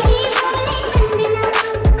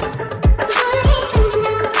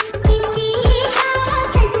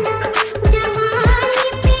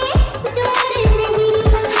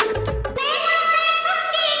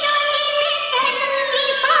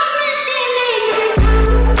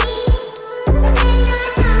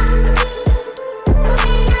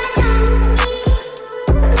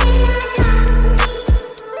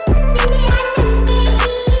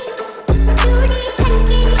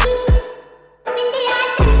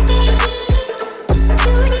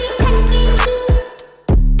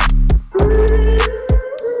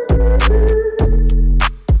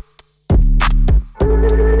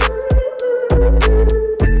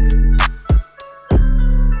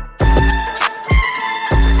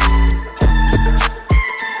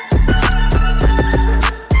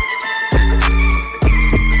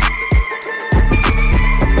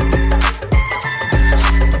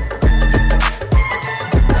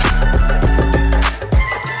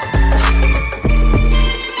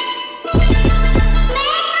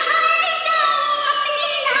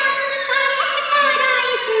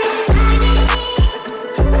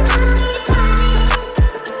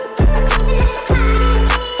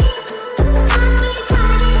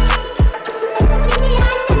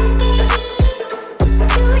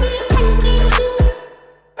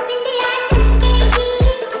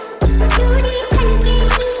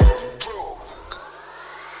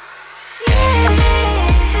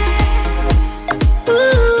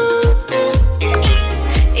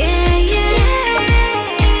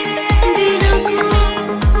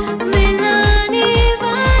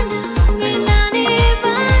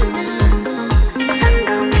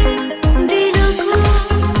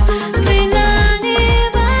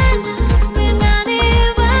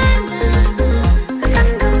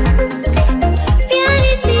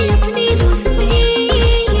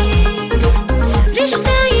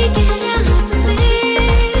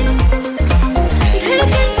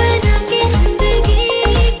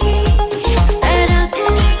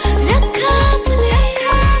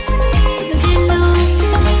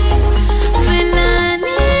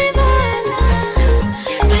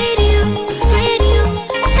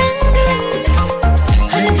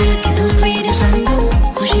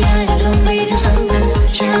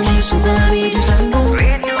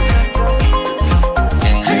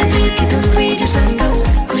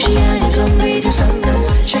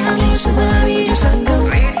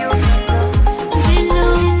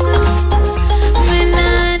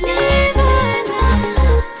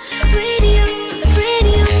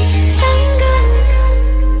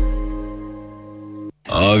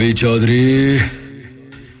Ravi Chaudhary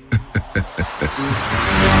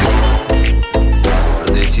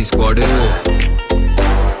परदेसी squad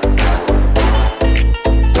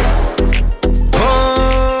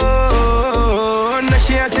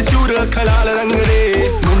नशियां च चूर खलाल रंग दे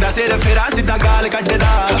मुंडा सिर फेरा सीधा गाल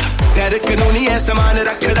कड्डदा गैर कानूनी है समान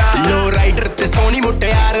रखदा लो राइडर ते सोनी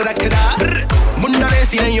मुट्टियार रखदा मुंडा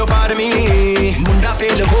वैसी नहीं हो फार्मी मुंडा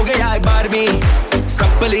फेल हो गया है 12वीं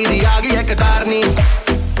सप्पली दी आ गई है कतारनी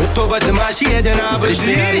उतो बदमाशी है जनाब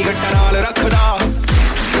रिश्तेदारी गट्टा नाल रखदा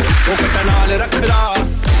ओ गट्टा नाल रखदा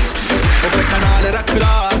ओ गट्टा नाल रखदा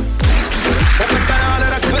ओ गट्टा नाल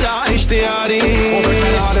रखदा इश्तियारी ओ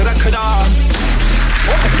गट्टा नाल रखदा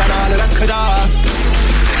ओ गट्टा नाल रखदा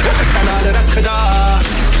ओ गट्टा नाल रखदा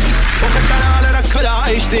ओ गट्टा नाल रखदा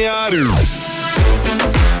इश्तियारी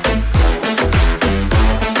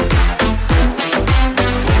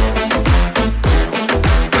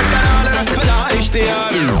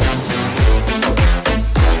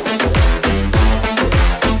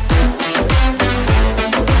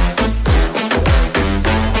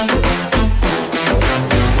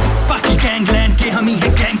बाकी गैंगलैंड के हम ही है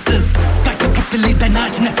गैंगस्टर्स कट पुतली दा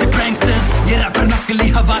नाच नचे प्रैंकस्टर्स ये रैपर नकली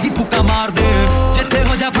हवा ही फूका मार दे जिथे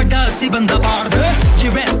हो जा बड़ा सी बंदा मार दे ये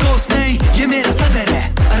वेस्ट कोस्ट नहीं ये मेरा सदर है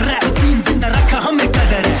रैप सीन जिंदा रखा हमें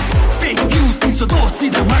कदर है फेक व्यूज 302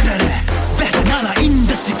 सीधा मर्डर है बहता नाला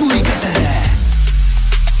इंडस्ट्री पूरी कटर है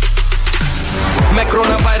मैं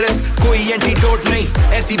कोरोना वायरस कोई एंटीडोट नहीं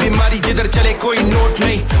ऐसी बीमारी जिधर चले कोई नोट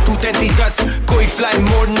नहीं तू 3310 कोई फ्लाई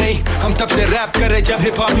मोड नहीं हम तब से रैप कर रहे जब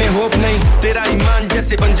हिप हॉप में होप नहीं तेरा ईमान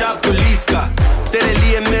जैसे पंजाब पुलिस का तेरे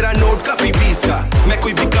लिए मेरा नोट काफी पीस का मैं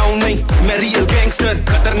कोई बिकाऊ नहीं मैं रियल गैंगस्टर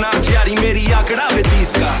खतरनाक यारी मेरी आंकड़ा है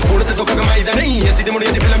 30 का उड़ते तो कमाई दा नहीं ऐसी दी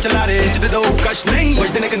मुड़िया दी फिल्म चला रहे जिते दो कश नहीं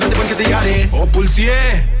बजते ने कंधे बन के तैयार है ओ पुलिसिए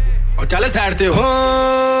ओ चले साइड ते हो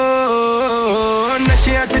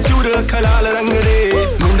नशियां च चूर खलाल रंग दे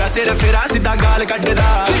मुंडा सिर फेरा सीधा गाल कड्डदा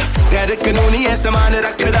गैर कानूनी है समान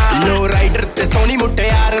रखदा लो राइडर ते सोनी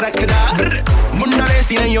मुट्टियार रखदा मुंडा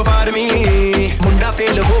वैसी नहीं हो फार्मी मुंडा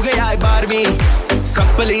फेल हो गया है 12वीं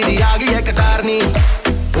सप्पली दी आ गई है कतारनी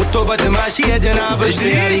उतो बदमाशी है जनाब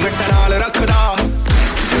रिश्तेदारी गट्टा नाल रखदा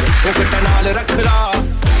ओ गट्टा नाल रखदा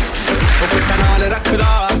ओ गट्टा नाल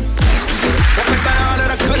रखदा ओ गट्टा नाल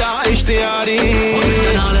रखदा इश्तियारी ओ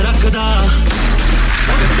गट्टा नाल रखदा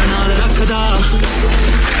ओ गट्टा नाल रखदा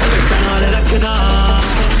ओ गट्टा नाल रखदा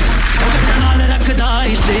ओ गट्टा नाल रखदा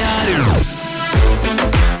इश्तियारी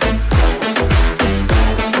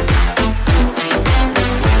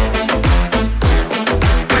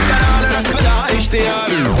गट्टा नाल रखदा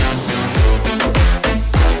इश्तियारी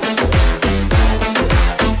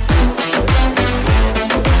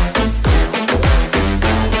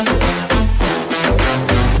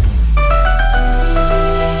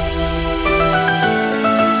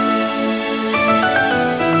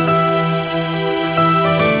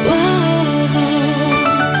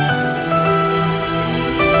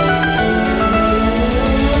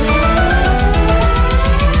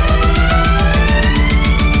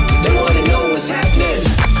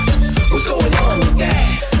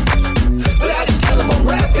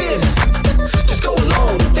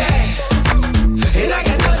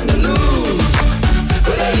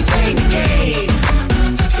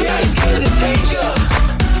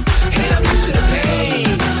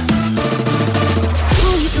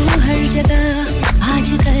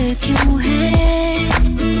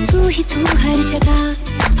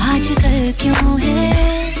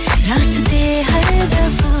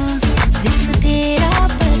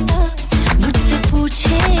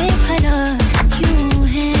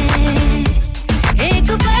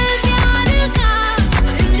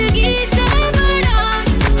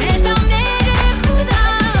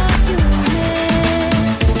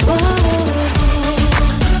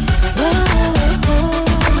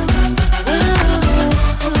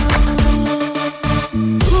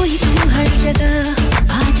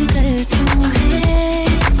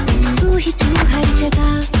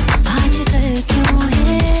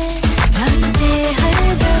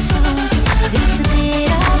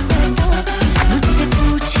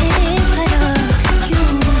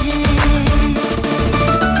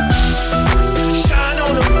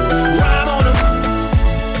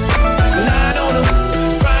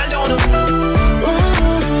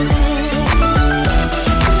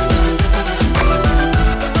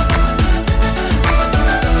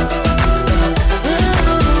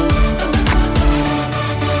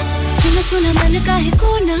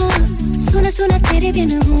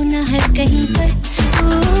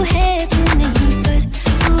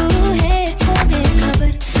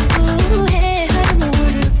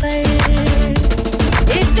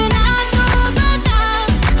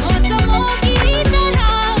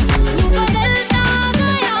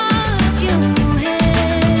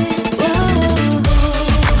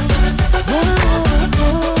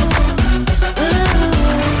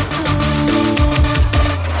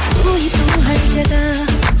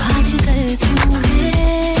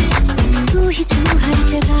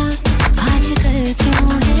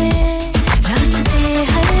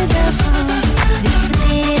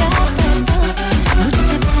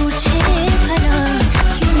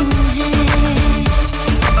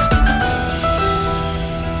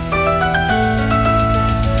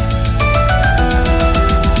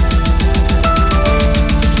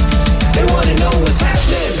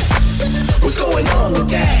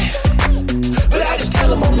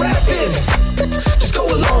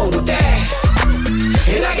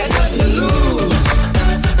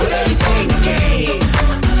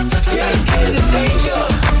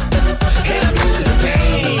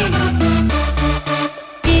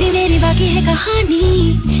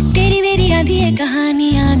ये कहानी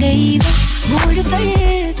आ गई मोड़ पर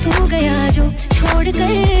तू गया जो छोड़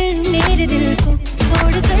कर मेरे दिल को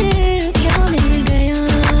तोड़ कर क्या मिल गया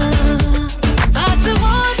बस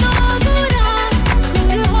वो तो बुरा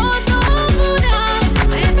फिर हो तो बुरा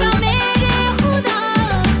ऐसा मेरे खुदा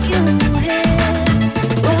क्यों है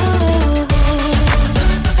ओ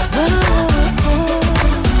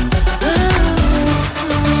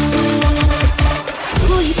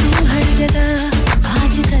तू ही तू हर जगह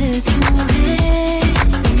आजकल क्यों है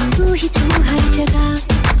तू ही तू हर जगह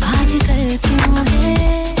आजकल क्यों है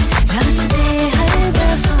रास्ते हर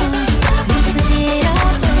दफा सिर्फ तेरा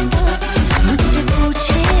पता मुझसे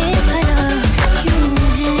पूछे भला क्यों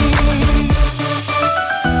है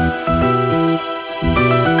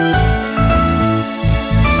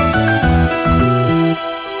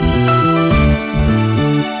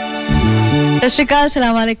Shikal,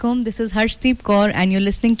 Assalamu alaikum. This is Harshdeep Kaur and you're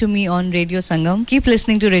listening to me on Radio Sangam. Keep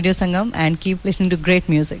listening to Radio Sangam and keep listening to great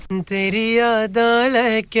music. तेरी यादां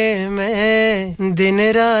लेके मैं दिन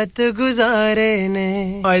रात गुजारे ने.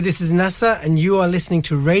 Hi, this is Nasa and you are listening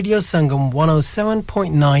to Radio Sangam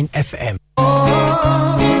 107.9 FM.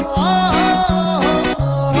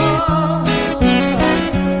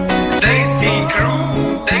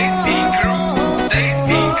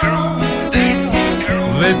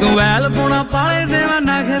 तू well Pune पाले देवा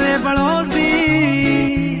नखरे बलोस दी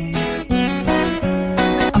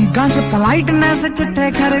अंगां च पोलाइटनेस चिट्टे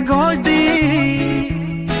खरगोश दी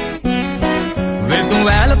वे तू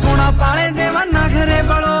वैल पुणा पाले देवा नखरे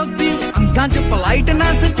बलोस दी अंगां च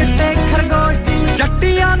पोलाइटनेस चिट्टे खरगोश दी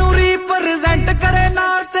जट्टियां नु रिप्रेजेंट करे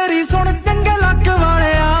नाल तेरी सुन चंगे लक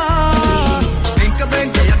वालिया पिंक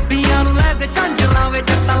पिंक जट्टियां नु ले ते झंजरां वे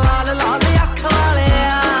जट्टा लाल लाल अख वालिया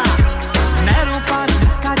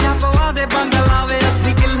बंगलावे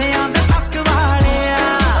 80 किल्लियां दे तक वालिया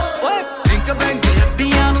ओए पिंक बैंक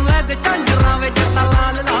जੱਟੀਆਂ ਨੂੰ ਲੈ ਤੇ ਝੰਜਰਾਂ ਵਿੱਚ ਜੱਟਾ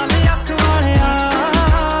ਲਾਲ ਲਾਲ ਅੱਖ ਵਾਲਿਆ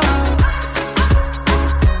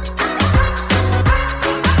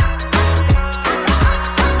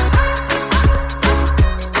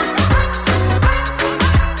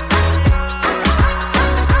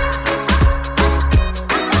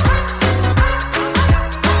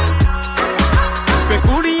ਵੇ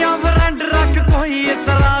ਕੁੜੀਆਂ ਫਰੈਂਡ ਰੱਖ ਕੋਈ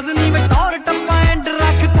ਇਤਰਾਜ਼ ਨਹੀਂ ਵੇ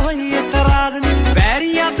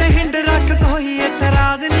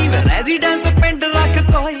रेजिडेंस पिंड रख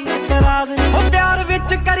कोई इतराज नहीं ओ प्यार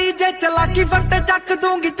विच करी जे चलाकी फट चक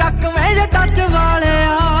दूंगी चक मैं जे टच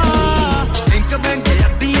वालिया पिंक बैंक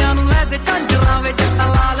जੱਟੀਆਂ ਨੂੰ ਲੈ ਤੇ ਝੰਜਰਾਂ ਵਿੱਚ ਜੱਟਾ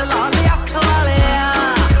ਲਾਲ ਲਾਲ ਅੱਖ ਵਾਲਿਆ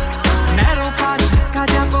ਨਹਿਰੋਂ ਪਾਰ ਕਾ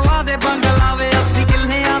ਜਾ ਪਵਾ ਦੇ ਬੰਗਲਾਵੇ 80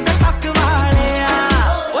 ਕਿੱਲਿਆਂ ਦੇ ਟੱਕ ਵਾਲਿਆ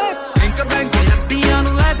ਓਏ ਪਿੰਕ बैंक ਜੱਟੀਆਂ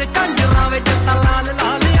ਨੂੰ ਲੈ ਤੇ ਝੰਜਰਾਂ ਵਿੱਚ ਜੱਟਾ ਲਾਲ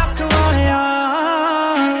ਲਾਲ ਅੱਖ ਵਾਲਿਆ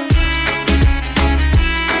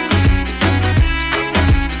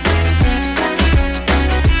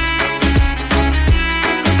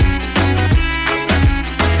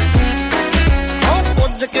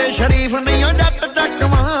ਸ਼ਰੀਫ ਨਹੀਂ ਉਹ ਜੱਟ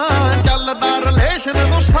ਚੱਕਵਾਂ ਚੱਲਦਾ ਰਿਲੇਸ਼ਨ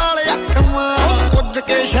ਨੂੰ ਸਾਲਿਆ ਕਮਾਂ ਪੁੱਜ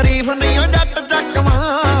ਕੇ ਸ਼ਰੀਫ ਨਹੀਂ ਉਹ ਜੱਟ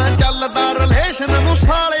ਚੱਕਵਾਂ ਚੱਲਦਾ ਰਿਲੇਸ਼ਨ ਨੂੰ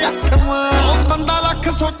ਸਾਲਿਆ ਕਮਾਂ ਉਹ ਬੰਦਾ ਲੱਖ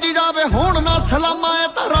ਸੋਚੀ ਜਾਵੇ ਹੁਣ ਨਾ ਸਲਾਮਾਂ ਐ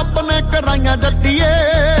ਤਾਂ ਰੱਬ ਨੇ ਕਰਾਈਆਂ ਜੱਟੀਏ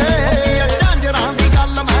ਝਾਂਜਰਾਂ ਦੀ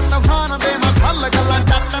ਗੱਲ ਮੈਂ ਤੂਫਾਨ ਦੇ ਮੈਂ ਫਲ ਗੱਲਾਂ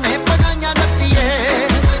ਜੱਟ ਨੇ ਪਗਾਈਆਂ ਜੱਟੀਏ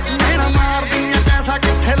ਮੇਰਾ ਮਾਰਦੀਆਂ ਪੈਸਾ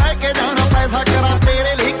ਕਿੱਥੇ ਲੈ ਕੇ ਜਾਣਾ ਪੈਸਾ ਕਰਾਂ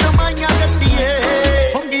ਤੇਰੇ ਲਈ ਕਮਾਈਆਂ ਜੱਟੀਏ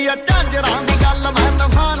ਹੁੰਗੀ ਆ ਝਾਂਜਰਾਂ ਦੀ ਗੱਲ ਮੈਂ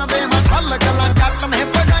ਤੂਫਾਨ ਦੇ ਮੈਂ ਫਲ ਗੱਲਾਂ ਜੱਟ ਨੇ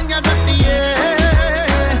ਪਗਾਈਆਂ ਜੱਟੀਏ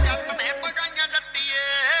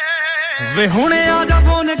ਵੇ ਹੁਣੇ ਆ ਜਾ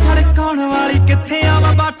ਫੋਨ ਖੜਕਾਉਣ ਵਾਲੀ ਕਿੱਥੇ ਆ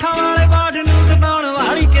ਵਾ ਬਾਠਾਂ ਵਾਲੇ ਬਾੜ ਨੂੰ ਸਤਾਉਣ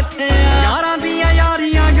ਵਾਲੀ ਕਿੱਥੇ ਆ ਯਾਰਾਂ ਦੀਆਂ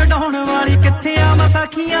ਯਾਰੀਆਂ ਛਡਾਉਣ ਵਾਲੀ ਕਿੱਥੇ ਆ ਮੈਂ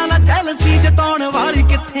ਸਾਖੀਆਂ ਨਾਲ ਜੈਲਸੀ ਜਤਾਉਣ ਵਾਲੀ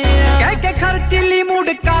ਕਿੱਥੇ ਆ ਕਹਿ ਕੇ ਖਰਚੀਲੀ ਮੂਡ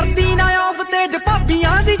ਕਰਦੀ ਨਾ ਆਫ ਤੇਜ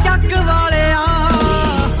ਭਾਬੀਆਂ ਦੀ ਚੱਕ ਵਾਲਿਆ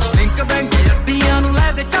ਪਿੰਕ ਬੈਂਕ ਜੱਟੀਆਂ ਨੂੰ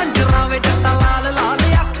ਲੈ ਤੇ ਝੰਜਰਾਂ ਵਿੱਚ ਜੱਟਾ ਲਾਲ ਲਾਲ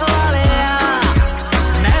ਅੱਖ ਵਾਲਿਆ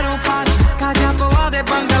ਨਹਿਰੋਂ ਪਾਰ ਕਾ ਜਾ ਪਵਾ ਦੇ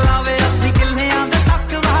ਬੰਗਲਾਵੇ 80 ਕਿੱਲਿਆਂ ਦੇ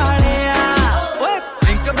ਟੱਕ ਵਾਲਿਆ ਓਏ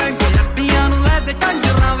ਪਿੰਕ ਬੈਂਕ ਜੱਟੀਆਂ ਨੂੰ ਲੈ ਤੇ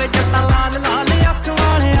ਝੰਜਰਾਂ ਵਿੱਚ ਜੱਟਾ ਲਾਲ ਲਾਲ ਅੱਖ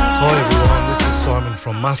ਵਾਲਿਆ Hi everyone, this is Simon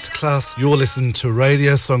from Masterclass. You're listening to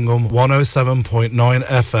Radio Sangam 107.9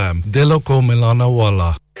 FM. Dilo ko milana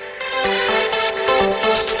wala.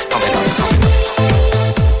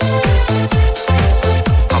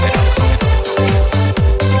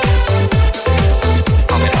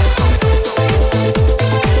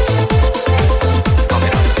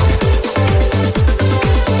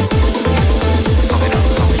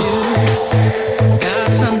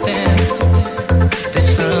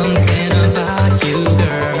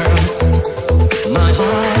 My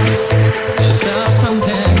heart is just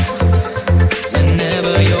pumping, and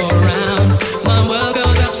never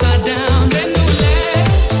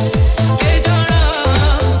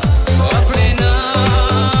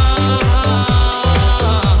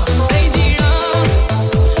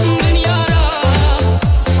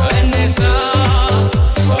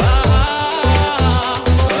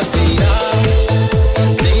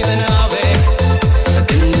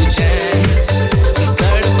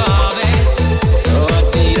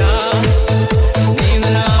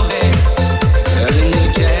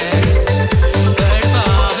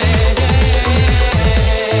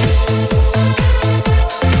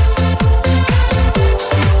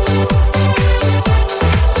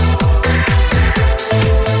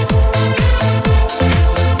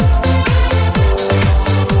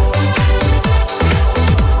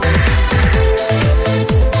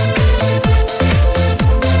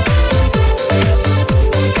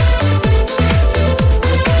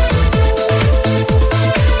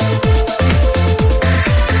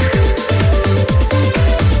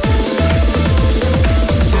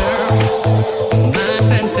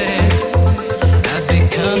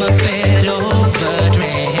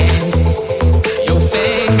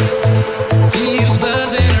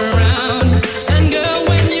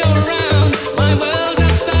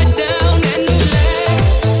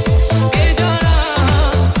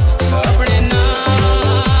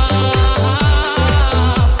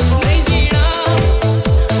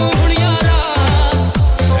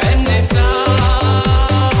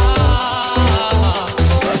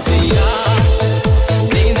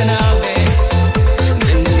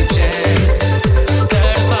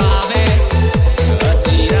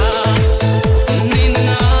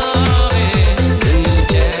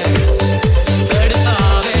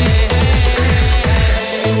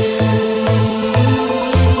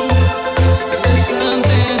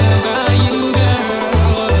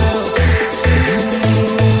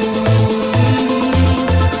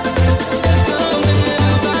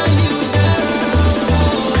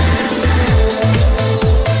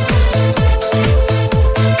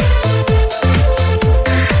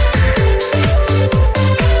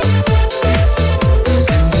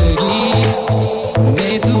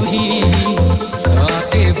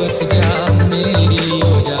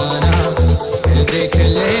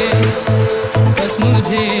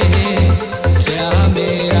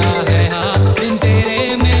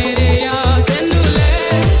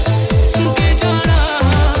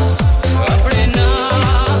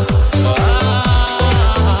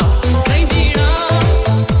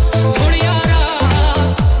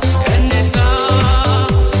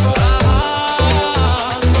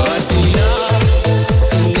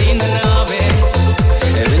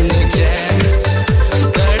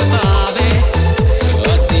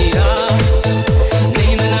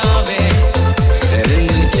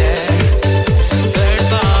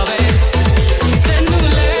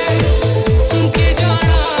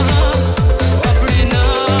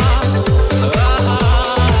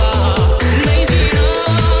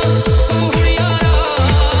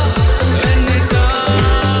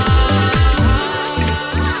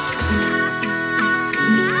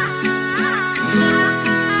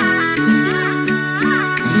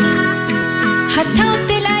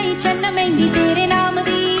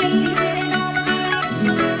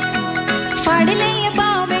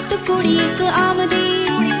आमदी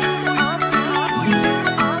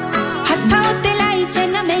हत्था उत्ते लाई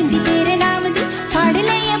चन्ना मेहंदी तेरे नाम दी फाड़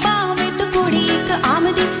लईए बाहों में तू कुड़ी एक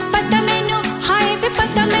आमदी पता मैनू हाय वे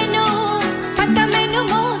पता मैनू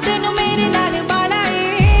मोह तेनू मेरे नाल बाला ए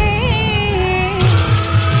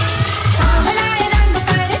सावला ए रंग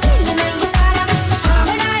पर दिल नहीं काला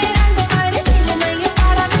सावला ए रंग पर दिल नहीं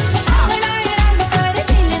काला सावला ए रंग पर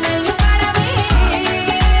दिल नहीं काला वे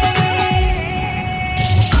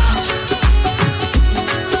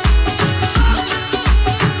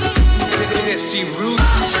Desi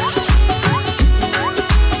Roots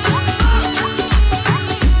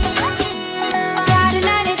प्यार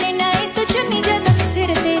नाल देना ए तू चुन्नी जदा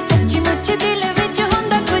सिर ते सच्ची मुच दिल विच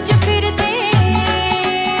हुंदा कुछ फिर ते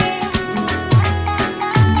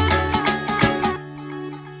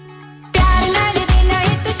प्यार नाल देना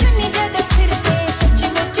ए तू चुन्नी जदा सिर ते सच्ची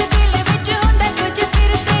मुच दिल विच हुंदा कुछ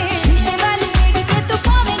फिर ते शीशे वाल वेख के तू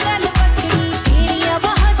पावे गल पकड़ी तेरी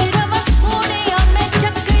आवाज रवा सोहणिया मैं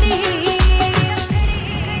चकड़ी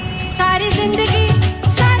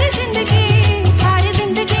सारी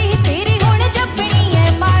जिंदगी तेरी होने जपनी है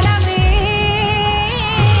मारा वे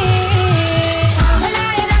सावला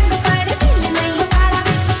ए रंग पर दिल नहीं काला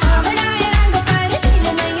सावला ए रंग पर दिल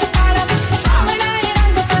नहीं काला सावला ए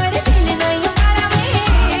रंग पर दिल नहीं काला वे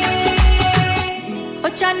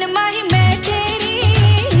ओ चन्न माही मैं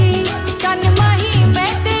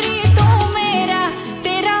तेरी तू मेरा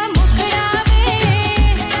तेरा मुखड़ा वे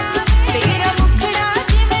तेरा मुखड़ा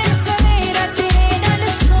जिवें सवेरा तेरे नाल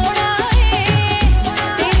सोना है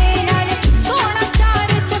तेरे नाल सोना चार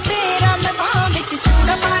चफेरा मैं बाहों विच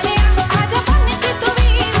चूड़ा पा लिया आजा बन के तू भी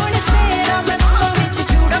हुण सेरा मैं बाहों विच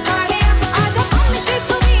चूड़ा पा लिया आजा बन के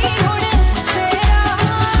तू भी हुण सेरा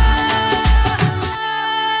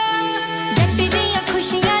जट्टी दियां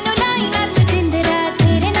खुशियां नु लाई ना तू जिंदरा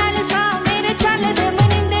तेरे नाल सा मेरे चलदे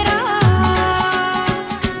मनिंदरा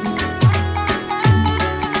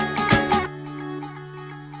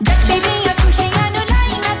जट्टी दियां खुशियां नु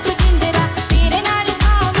लाई ना तू जिंदरा तेरे नाल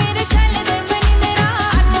सा मेरे चलदे मनिंदरा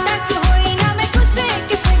अज तक होई ना मैं किसे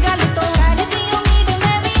गल तो करदी उम्मीद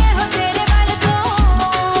मैं भी हो तेरे वल तो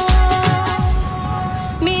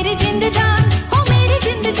मेरी जिंद जान ओ मेरी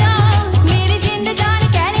जिंद जान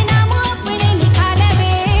कह ले नाम अपने लिखा ले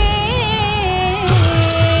वे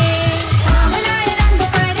सावला ए रंग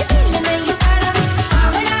पर दिल नहीं काला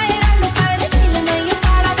सावला ए रंग पर दिल नहीं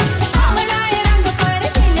काला सावला ए रंग पर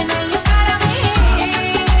दिल नहीं काला वे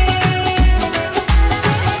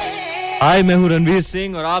हाय मैं हूं रणवीर सिंह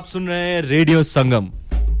और आप सुन रहे हैं रेडियो संगम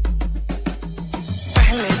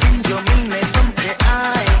पहले दिन जो मिलने तुम थे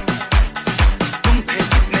आए तुम थे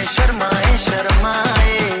कितने शर्माए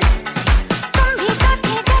शर्माए तुम भी तो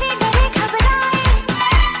थे डरे डरे घबराए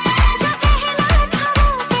जो कहना था वो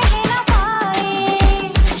कह ना पाए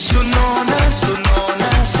सुनो ना सुनो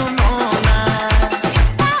ना सुनो ना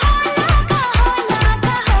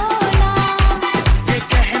ये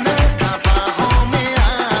कहना था बाहों में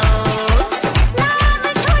आओ नाम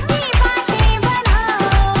छोटी बातें बनाओ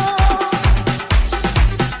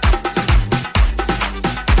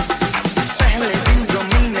पहले दिन जो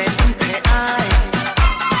मिलने तुम थे आए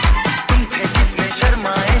तुम थे कितने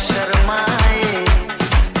शर्माए शर्माए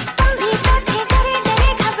तुम भी तो थे डरे डरे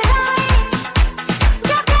घबराए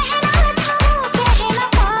जो कहना था वो कह ना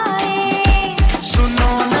पाए सुनो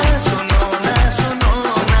ना सुनो ना सुनो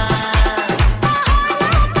ना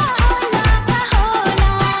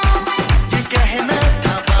ये कहना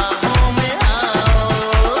था बाहों में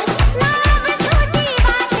आओ नाम छोटी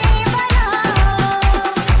बातें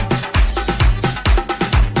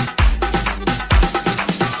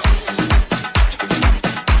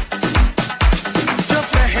जो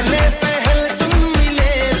पहले तुम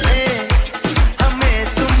मिले थे हमें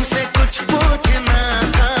तुमसे कुछ पूछना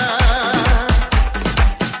था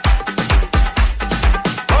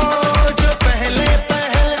ओ जो पहले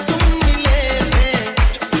तुम मिले थे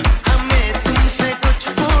हमें तुमसे कुछ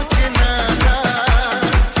पूछना था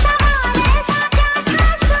सवाल ऐसा क्या था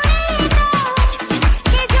सुनी तो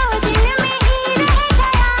कि जो दिल में ही रह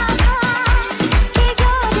गया था कि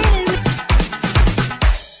जो दिल में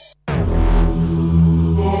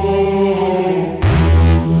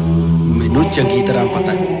ਮੈਨੂੰ ਚੰਗੀ ਤਰ੍ਹਾਂ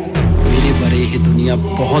ਪਤਾ ਹੈ ਮੇਰੇ ਬਾਰੇ ਇਹ ਦੁਨੀਆ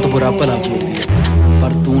ਬਹੁਤ ਬੁਰਾ ਭਲਾ ਬੋਲਦੀ ਹੈ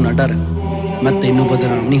ਪਰ ਤੂੰ ਨਾ ਡਰ ਮੈਂ ਤੈਨੂੰ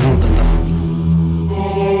ਬਦਨਾਮ ਨਹੀਂ ਹੋਣ ਦਿੰਦਾ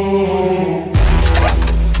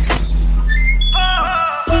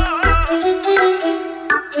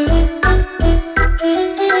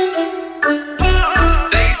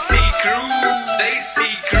Desi crew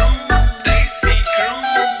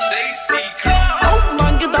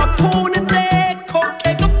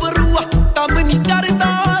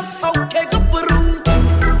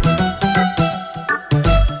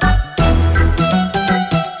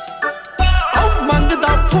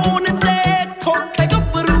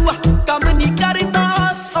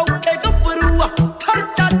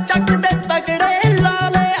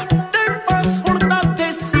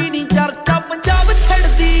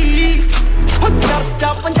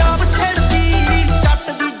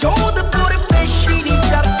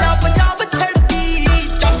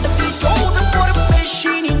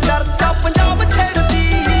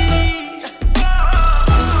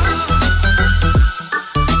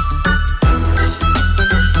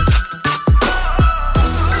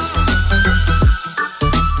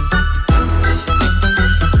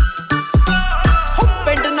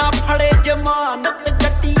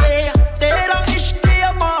ਜੱਟੀਏ ਤੇਰਾ ਇਸ਼ਕ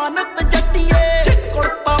ਅਮਾਨਤ ਜੱਟੀਏ ਚਿੱਕੜ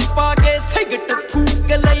ਪਾਪਾ ਕੇ ਸਿਗਟ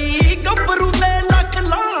ਫੂਕ ਲਈ ਗੱਭਰੂ ਦੇ ਲੱਖ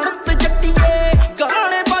ਲਾਣਤ ਜੱਟੀਏ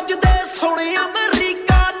ਗਾਣੇ ਵੱਜਦੇ ਸੋਹਣੇ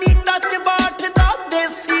ਅਮਰੀਕਾ ਨੀ ਟੱਚ ਬਾਠ ਦਾ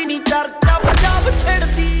ਦੇਸੀ ਨੀ ਚਰਚਾ ਪੰਜਾਬ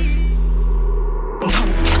ਛੇੜਦੀ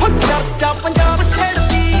ਹੋ ਚਰਚਾ ਪੰਜਾਬ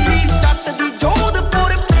ਛੇੜਦੀ ਜੱਟ ਦੀ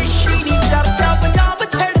ਜੋਧਪੁਰ ਪੇਸ਼ੀ ਨੀ ਚਰਚਾ ਪੰਜਾਬ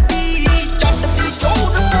ਛੇੜਦੀ ਜੱਟ ਦੀ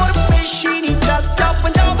ਜੋਧਪੁਰ ਪੇਸ਼ੀ ਨੀ ਚਰਚਾ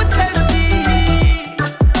ਪੰਜਾਬ ਛੇੜਦੀ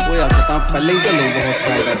ਓਏ ਅੱਜ ਤਾਂ ਪਹਿਲੇ ਹੀ ਢੱਲੋਂ ਬਹੁਤ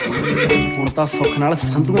ਖਾਦਾ ਸੀ ਹੁਣ ਤਾਂ ਸੁੱਖ ਨਾਲ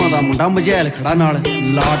ਸੰਧੂਆਂ ਦਾ ਮੁੰਡਾ ਮਝੈਲ ਖੜਾ ਨਾਲ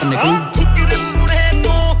ਲਾਟ ਨਿਕਲ ਠਿਕਰੂਣੇ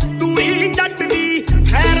ਤੋਂ ਦੂਰੀ ਜੱਟ ਦੀ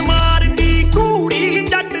ਖੈਰ ਮਾਰਦੀ ਕੂੜੀ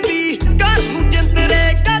ਜੱਟ ਦੀ ਘਰ ਨੂੰ ਜਿੰਦਰੇ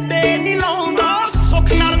ਕਦੇ ਨਹੀਂ ਲਾਉਂਦਾ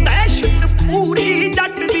ਸੁੱਖ ਨਾਲ ਦਹਿਸ਼ਤ ਪੂਰੀ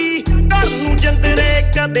ਜੱਟ ਦੀ ਘਰ ਨੂੰ ਜਿੰਦਰੇ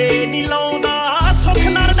ਕਦੇ ਨਹੀਂ ਲਾਉਂਦਾ ਸੁੱਖ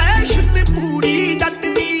ਨਾਲ ਦਹਿਸ਼ਤ ਪੂਰੀ ਜੱਟ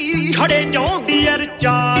ਦੀ ਖੜੇ ਜਾਉਂਦੀ ਅਰ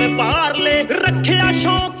ਚਾਰ ਪਾਰਲੇ ਰੱਖਿਆ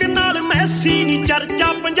ਸ਼ੌਕ ਨਾਲ ਮੈਸੀ ਨਹੀਂ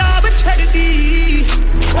ਚਰਚਾ ਪੰਜਾਬ ਛੱਡਦੀ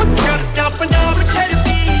ਉਹ ਚਰਚਾ ਪੰਜਾਬ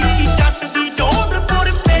ਛੱਡਦੀ ਜੱਟ ਦੀ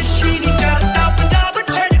ਜੋਧਪੁਰ ਪੇਸ਼ੀ ਨਹੀਂ ਚਰਚਾ ਪੰਜਾਬ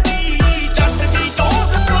ਛੱਡਦੀ ਜੱਟ ਦੀ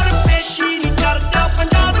ਜੋਧਪੁਰ ਪੇਸ਼ੀ ਨਹੀਂ ਚਰਚਾ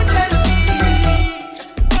ਪੰਜਾਬ ਛੱਡਦੀ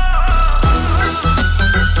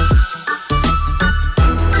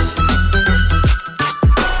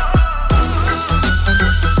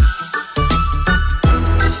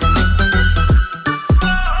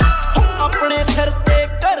ਆਪਣੇ ਸਿਰ ਤੇ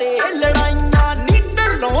ਘਰੇ ਲੜਾਈਆਂ ਨੀ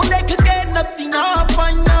ਢੱਲੋਂ ਲਿਖ ਕੇ ਨੱਤੀਆਂ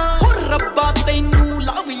ਪਾਈਆਂ ਹੋ ਰੱਬਾ ਤੈਨੂੰ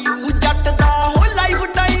ਲਵ ਯੂ ਜੱਟ ਦਾ ਹੋ ਲਾਈਫ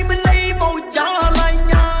ਟਾਈਮ ਲਈ ਮੌਜਾਂ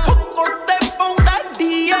ਲਾਈਆਂ ਹੋ ਕੁੜਤੇ ਪਾਉਂਦਾ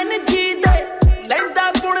ਡੀਐਨਜੀ ਦੇ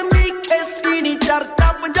ਲੈਂਦਾ ਪੁਣਮੀ ਖੇਸੀ ਨੀ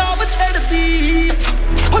ਚਰਚਾ ਪੰਜਾਬ ਛੱਡਦੀ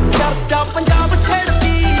ਹੋ ਚਰਚਾ ਪੰਜਾਬ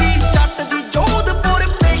ਛੱਡਦੀ ਜੱਟ ਦੀ ਜੋਧਪੁਰ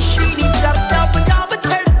ਪੇਸ਼ੀ ਨੀ ਚਰਚਾ ਪੰਜਾਬ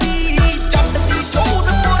ਛੱਡਦੀ ਜੱਟ ਦੀ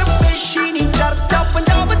ਜੋਧਪੁਰ ਪੇਸ਼ੀ ਨੀ ਚਰਚਾ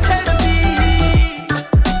ਪੰਜਾਬ ਛੱਡਦੀ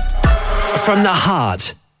From the heart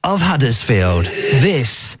of Huddersfield,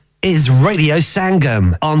 this is Radio Sangam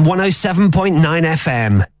on 107.9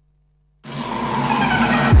 FM.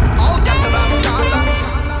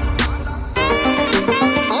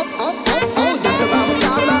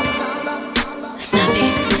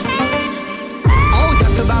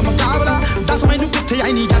 ਦੱਸ ਮੈਨੂੰ ਕਿੱਥੇ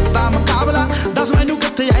ਆਈ ਨੀ ਜੱਟ ਦਾ ਮੁਕਾਬਲਾ ਦੱਸ ਮੈਨੂੰ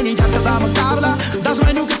ਕਿੱਥੇ ਆਈ ਨੀ ਜੱਟ ਦਾ ਮੁਕਾਬਲਾ ਦੱਸ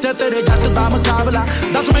ਮੈਨੂੰ ਕਿੱਥੇ ਤੇਰੇ ਜੱਟ ਦਾ ਮੁਕਾਬਲਾ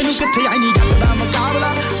ਦੱਸ ਮੈਨੂੰ ਕਿੱਥੇ ਆਈ ਨੀ ਜੱਟ ਦਾ ਮੁਕਾਬਲਾ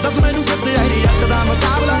ਦੱਸ ਮੈਨੂੰ ਕਿੱਥੇ ਆਈ ਨੀ ਜੱਟ ਦਾ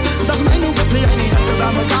ਮੁਕਾਬਲਾ ਦੱਸ ਮੈਨੂੰ ਕਿੱਥੇ ਆਈ ਨੀ ਜੱਟ ਦਾ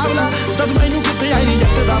ਮੁਕਾਬਲਾ ਦੱਸ ਮੈਨੂੰ ਕਿੱਥੇ ਆਈ ਨੀ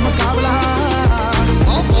ਜੱਟ ਦਾ ਮੁਕਾਬਲਾ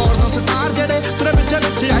ਉਹ ਬੋਰਨ ਸਟਾਰ ਜਿਹੜੇ ਤੇਰੇ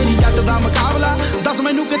ਪਿੱਛੇ ਆਈ ਨੀ ਜੱਟ ਦਾ ਮੁਕਾਬਲਾ ਦੱਸ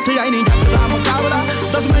ਮੈਨੂੰ ਕਿੱਥੇ ਆਈ ਨੀ ਜੱਟ ਦਾ ਮੁਕਾਬਲਾ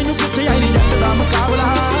ਦੱਸ ਮੈਨੂੰ ਕਿੱਥੇ ਆਈ ਨੀ ਜੱਟ ਦਾ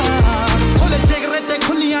ਮੁਕਾਬਲਾ ਖੋਲੇ ਜਿਗਰੇ ਤੇ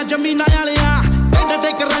ਖੁੱਲੀਆਂ ਜ਼ਮੀਨਾਂ ਵਾਲਿਆਂ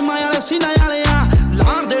ਤੇ ਕਰਮਾਂ ਵਾਲੇ ਸੀਨਾ ਵਾਲਿਆਂ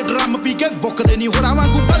ਲਾਣ ਦੇ ਡਰਮ ਪੀ ਕੇ ਬੁੱਕਦੇ ਨਹੀਂ ਹੋਰਾਂ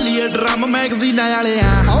ਵਾਂਗੂ ਭੱਲੀਏ ਡਰਮ ਮੈਗਜ਼ੀਨਾਂ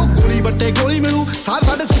ਵਾਲਿਆਂ ਆਓ ਗੋਲੀ ਬੱਟੇ ਗੋਲੀ ਮਿਲੂ ਸਾਹ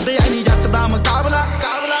ਸਾਡੇ ਸਿੱਧੇ ਆਈ ਨਹੀਂ ਜੱਟ ਦਾ ਮੁਕਾਬਲਾ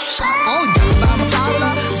ਆਓ ਜੱਟ ਦਾ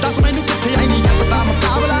ਮੁਕਾਬਲਾ ਦੱਸ ਮੈਨੂੰ ਕਿੱਥੇ ਆਈ ਨਹੀਂ ਜੱਟ ਦਾ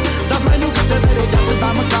ਮੁਕਾਬਲਾ ਦੱਸ ਮੈਨੂੰ ਕਿੱਥੇ ਤੇਰੇ ਜੱਟ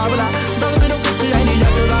ਦਾ ਮੁਕਾਬਲਾ ਦੱਸ ਮੈਨੂੰ ਕਿੱਥੇ ਆਈ ਨਹੀਂ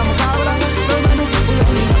ਜੱਟ ਦਾ ਮੁਕਾਬਲਾ ਦੱਸ ਮੈਨੂੰ ਕਿੱਥੇ ਆਈ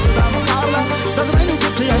ਨਹੀਂ ਜੱਟ ਦਾ ਮੁਕਾਬਲਾ ਦੱਸ ਮੈਨੂੰ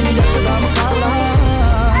ਕਿੱਥੇ ਆਈ ਨਹੀਂ ਜੱਟ ਦਾ ਮੁਕਾਬਲਾ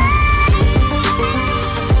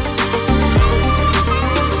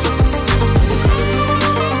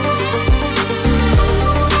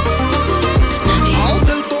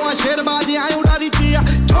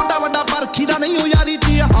ਛੋਟਾ ਵੱਡਾ ਪਰਖੀ ਦਾ ਨਹੀਂ ਹੋ ਯਾਰੀ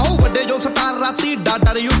ਚ ਆਓ ਵੱਡੇ ਜੋ ਸਟਾਰ ਰਾਤੀ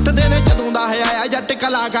ਡਾਡਰ ਉੱਠਦੇ ਨੇ ਜਦੋਂ ਦਾ ਹੈ ਆਇਆ ਜੱਟ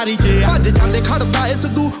ਕਲਾਕਾਰੀ ਚ ਭੱਜ ਜਾਂਦੇ ਖੜਦਾ ਏ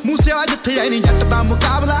ਸਿੱਧੂ ਮੂਸੇ ਵਾਲਾ ਜਿੱਥੇ ਆਈ ਨਹੀਂ ਜੱਟ ਦਾ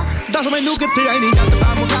ਮੁਕਾਬਲਾ ਦੱਸ ਮੈਨੂੰ ਕਿੱਥੇ ਆਈ ਨਹੀਂ ਜੱਟ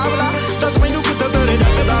ਦਾ ਮੁਕਾਬਲਾ ਦੱਸ ਮੈਨੂੰ ਕਿੱਥੇ ਤੇਰੇ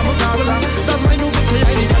ਜੱਟ ਦਾ ਮੁਕਾਬਲਾ ਦੱਸ ਮੈਨੂੰ ਕਿੱਥੇ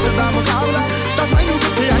ਆਈ ਨਹੀਂ ਜੱਟ ਦਾ ਮੁਕਾਬਲਾ ਦੱਸ ਮੈਨੂੰ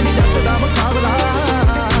ਕਿੱਥੇ ਆਈ ਨਹੀਂ ਜੱਟ ਦਾ ਮੁਕਾਬਲਾ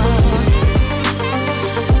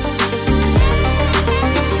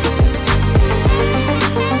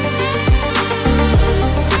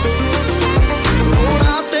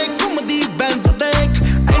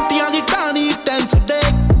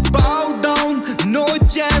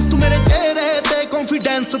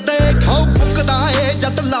confidence ਦੇਖ ਹਾਉ ਫੁੱਕਦਾ ਏ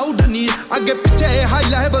ਜੱਟ ਲਾਊਡ ਨੀ ਅੱਗੇ ਪਿੱਛੇ ਹਾਈ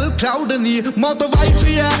ਲੈਵਲ ਕਰਾਊਡ ਨੀ ਮੌਤ ਵਾਈਫ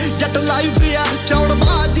ਆ ਜੱਟ ਲਾਈਫ ਆ ਚੌੜ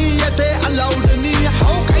ਬਾਜੀ ਇੱਥੇ ਅਲਾਊਡ ਨੀ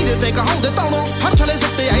ਹਾਉ ਕਹਿੰਦੇ ਤੇ ਕਹਾਉਂਦੇ ਤਾਣੋ ਹਰ ਥਲੇ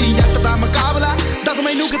ਸੱਤੇ ਆਈ ਜੱਟ ਦਾ ਮੁਕਾਬਲਾ ਦੱਸ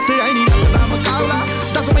ਮੈਨੂੰ ਕਿੱਥੇ ਆਈ ਨੀ ਜੱਟ ਦਾ ਮੁਕਾਬਲਾ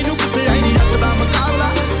ਦੱਸ ਮੈਨੂੰ ਕਿੱਥੇ ਆਈ ਨੀ ਜੱਟ ਦਾ ਮੁਕਾਬਲਾ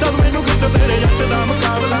ਦੱਸ ਮੈਨੂੰ ਕਿੱਥੇ ਤੇਰੇ ਜੱਟ ਦਾ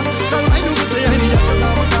ਮੁਕਾਬਲਾ ਦੱਸ ਮੈਨੂੰ ਕਿੱਥੇ ਆਈ ਨੀ ਜੱਟ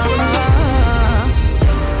ਦਾ ਮੁਕਾਬਲਾ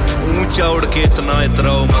ऊंचा उड़ के इतना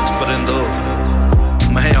इतराओ मत परिंदो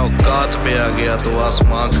मैं औकात पे आ गया तो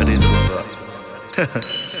आसमां खरीदूंगा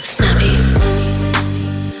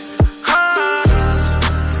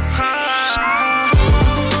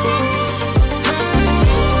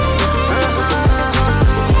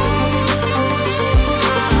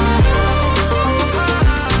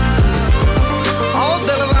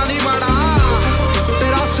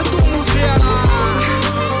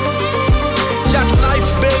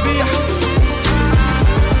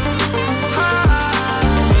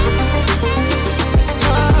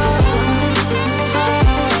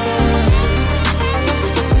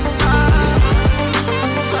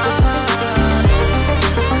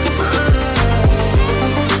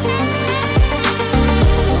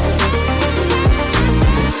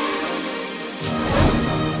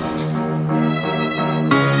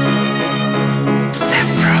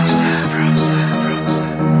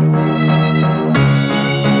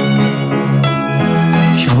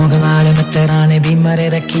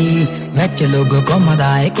करगी विच लोग घुमदा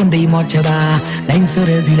ए कुंडी मुछदा लैंसर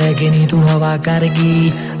सी लेके नी तू हवा करगी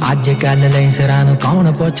अज कल लैंसरां नूं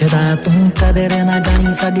कौन पुछदा तू कदर ना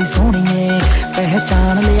जानी साडी सोहणीए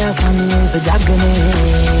पहचान लिया सानू इस जग ने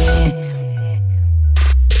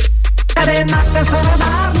करे नक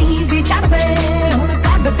सरदार नी सी चढ़दे हुण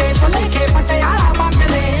कद ते भुलेखे पटियाला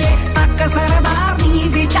मंगदे नक सरदार नी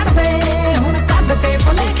सी चढ़दे हुण कद ते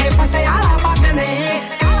भुलेखे पटियाला मंगदे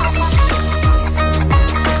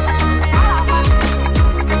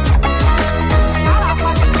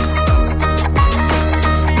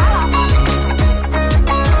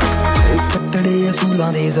कट्टड़े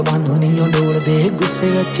असूलां दे ज़बानों नीओ डोलदे गुस्से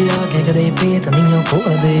विच आके कदे पेट नीओ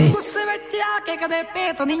खोलदे गुस्से विच आके कदे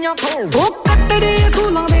पेट नीओ खोल ओ कट्टड़े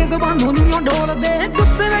असूलां दे ज़बानों नीओ डोलदे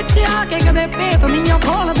गुस्से विच आके कदे पेट नीओ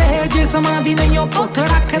खोलदे जिस्मां दी नीओ भुख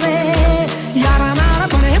रखदे यारां नाल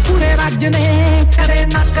बने पूरे रज ने करे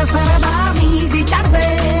नक सरदार नी सी चढ़दे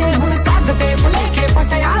हुण कद ते भुलेखे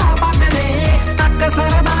पटियाला बगदे नक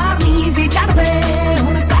सरदार नी सी चढ़दे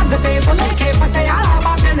हुण कद ते भुलेखे पटियाला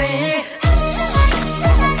बगदे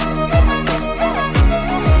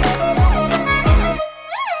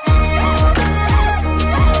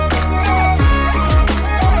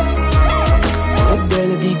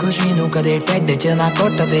दिल दी खुशी नूं कदे ढिड च ना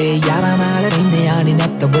कुटदे यारां नाल रहिंदे आनी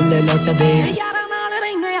नत बुल्ले लुटदे यारां नाल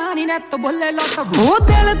रहिंदे आनी नत बुल्ले लुटदे ओ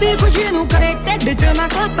दिल दी खुशी नूं कदे ढिड च ना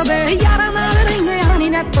कुटदे यारां नाल रहिंदे आनी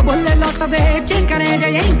नत बुल्ले लुटदे चिकने जे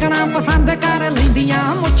इंकना पसंद कर लैंदियां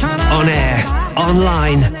मुੱਛਾਂ नाल On air,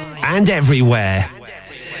 online and everywhere.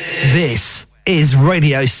 This is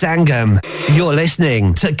Radio Sangam. You're listening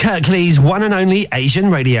to Kirklees one and only Asian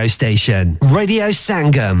radio station. Radio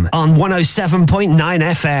Sangam on 107.9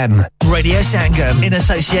 FM. Radio Sangam in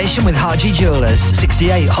association with Haji Jewellers,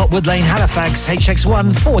 68 Hotwood Lane, Halifax,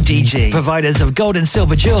 HX1 4DG. Providers of gold and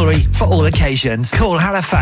silver jewellery for all occasions. Call Halifax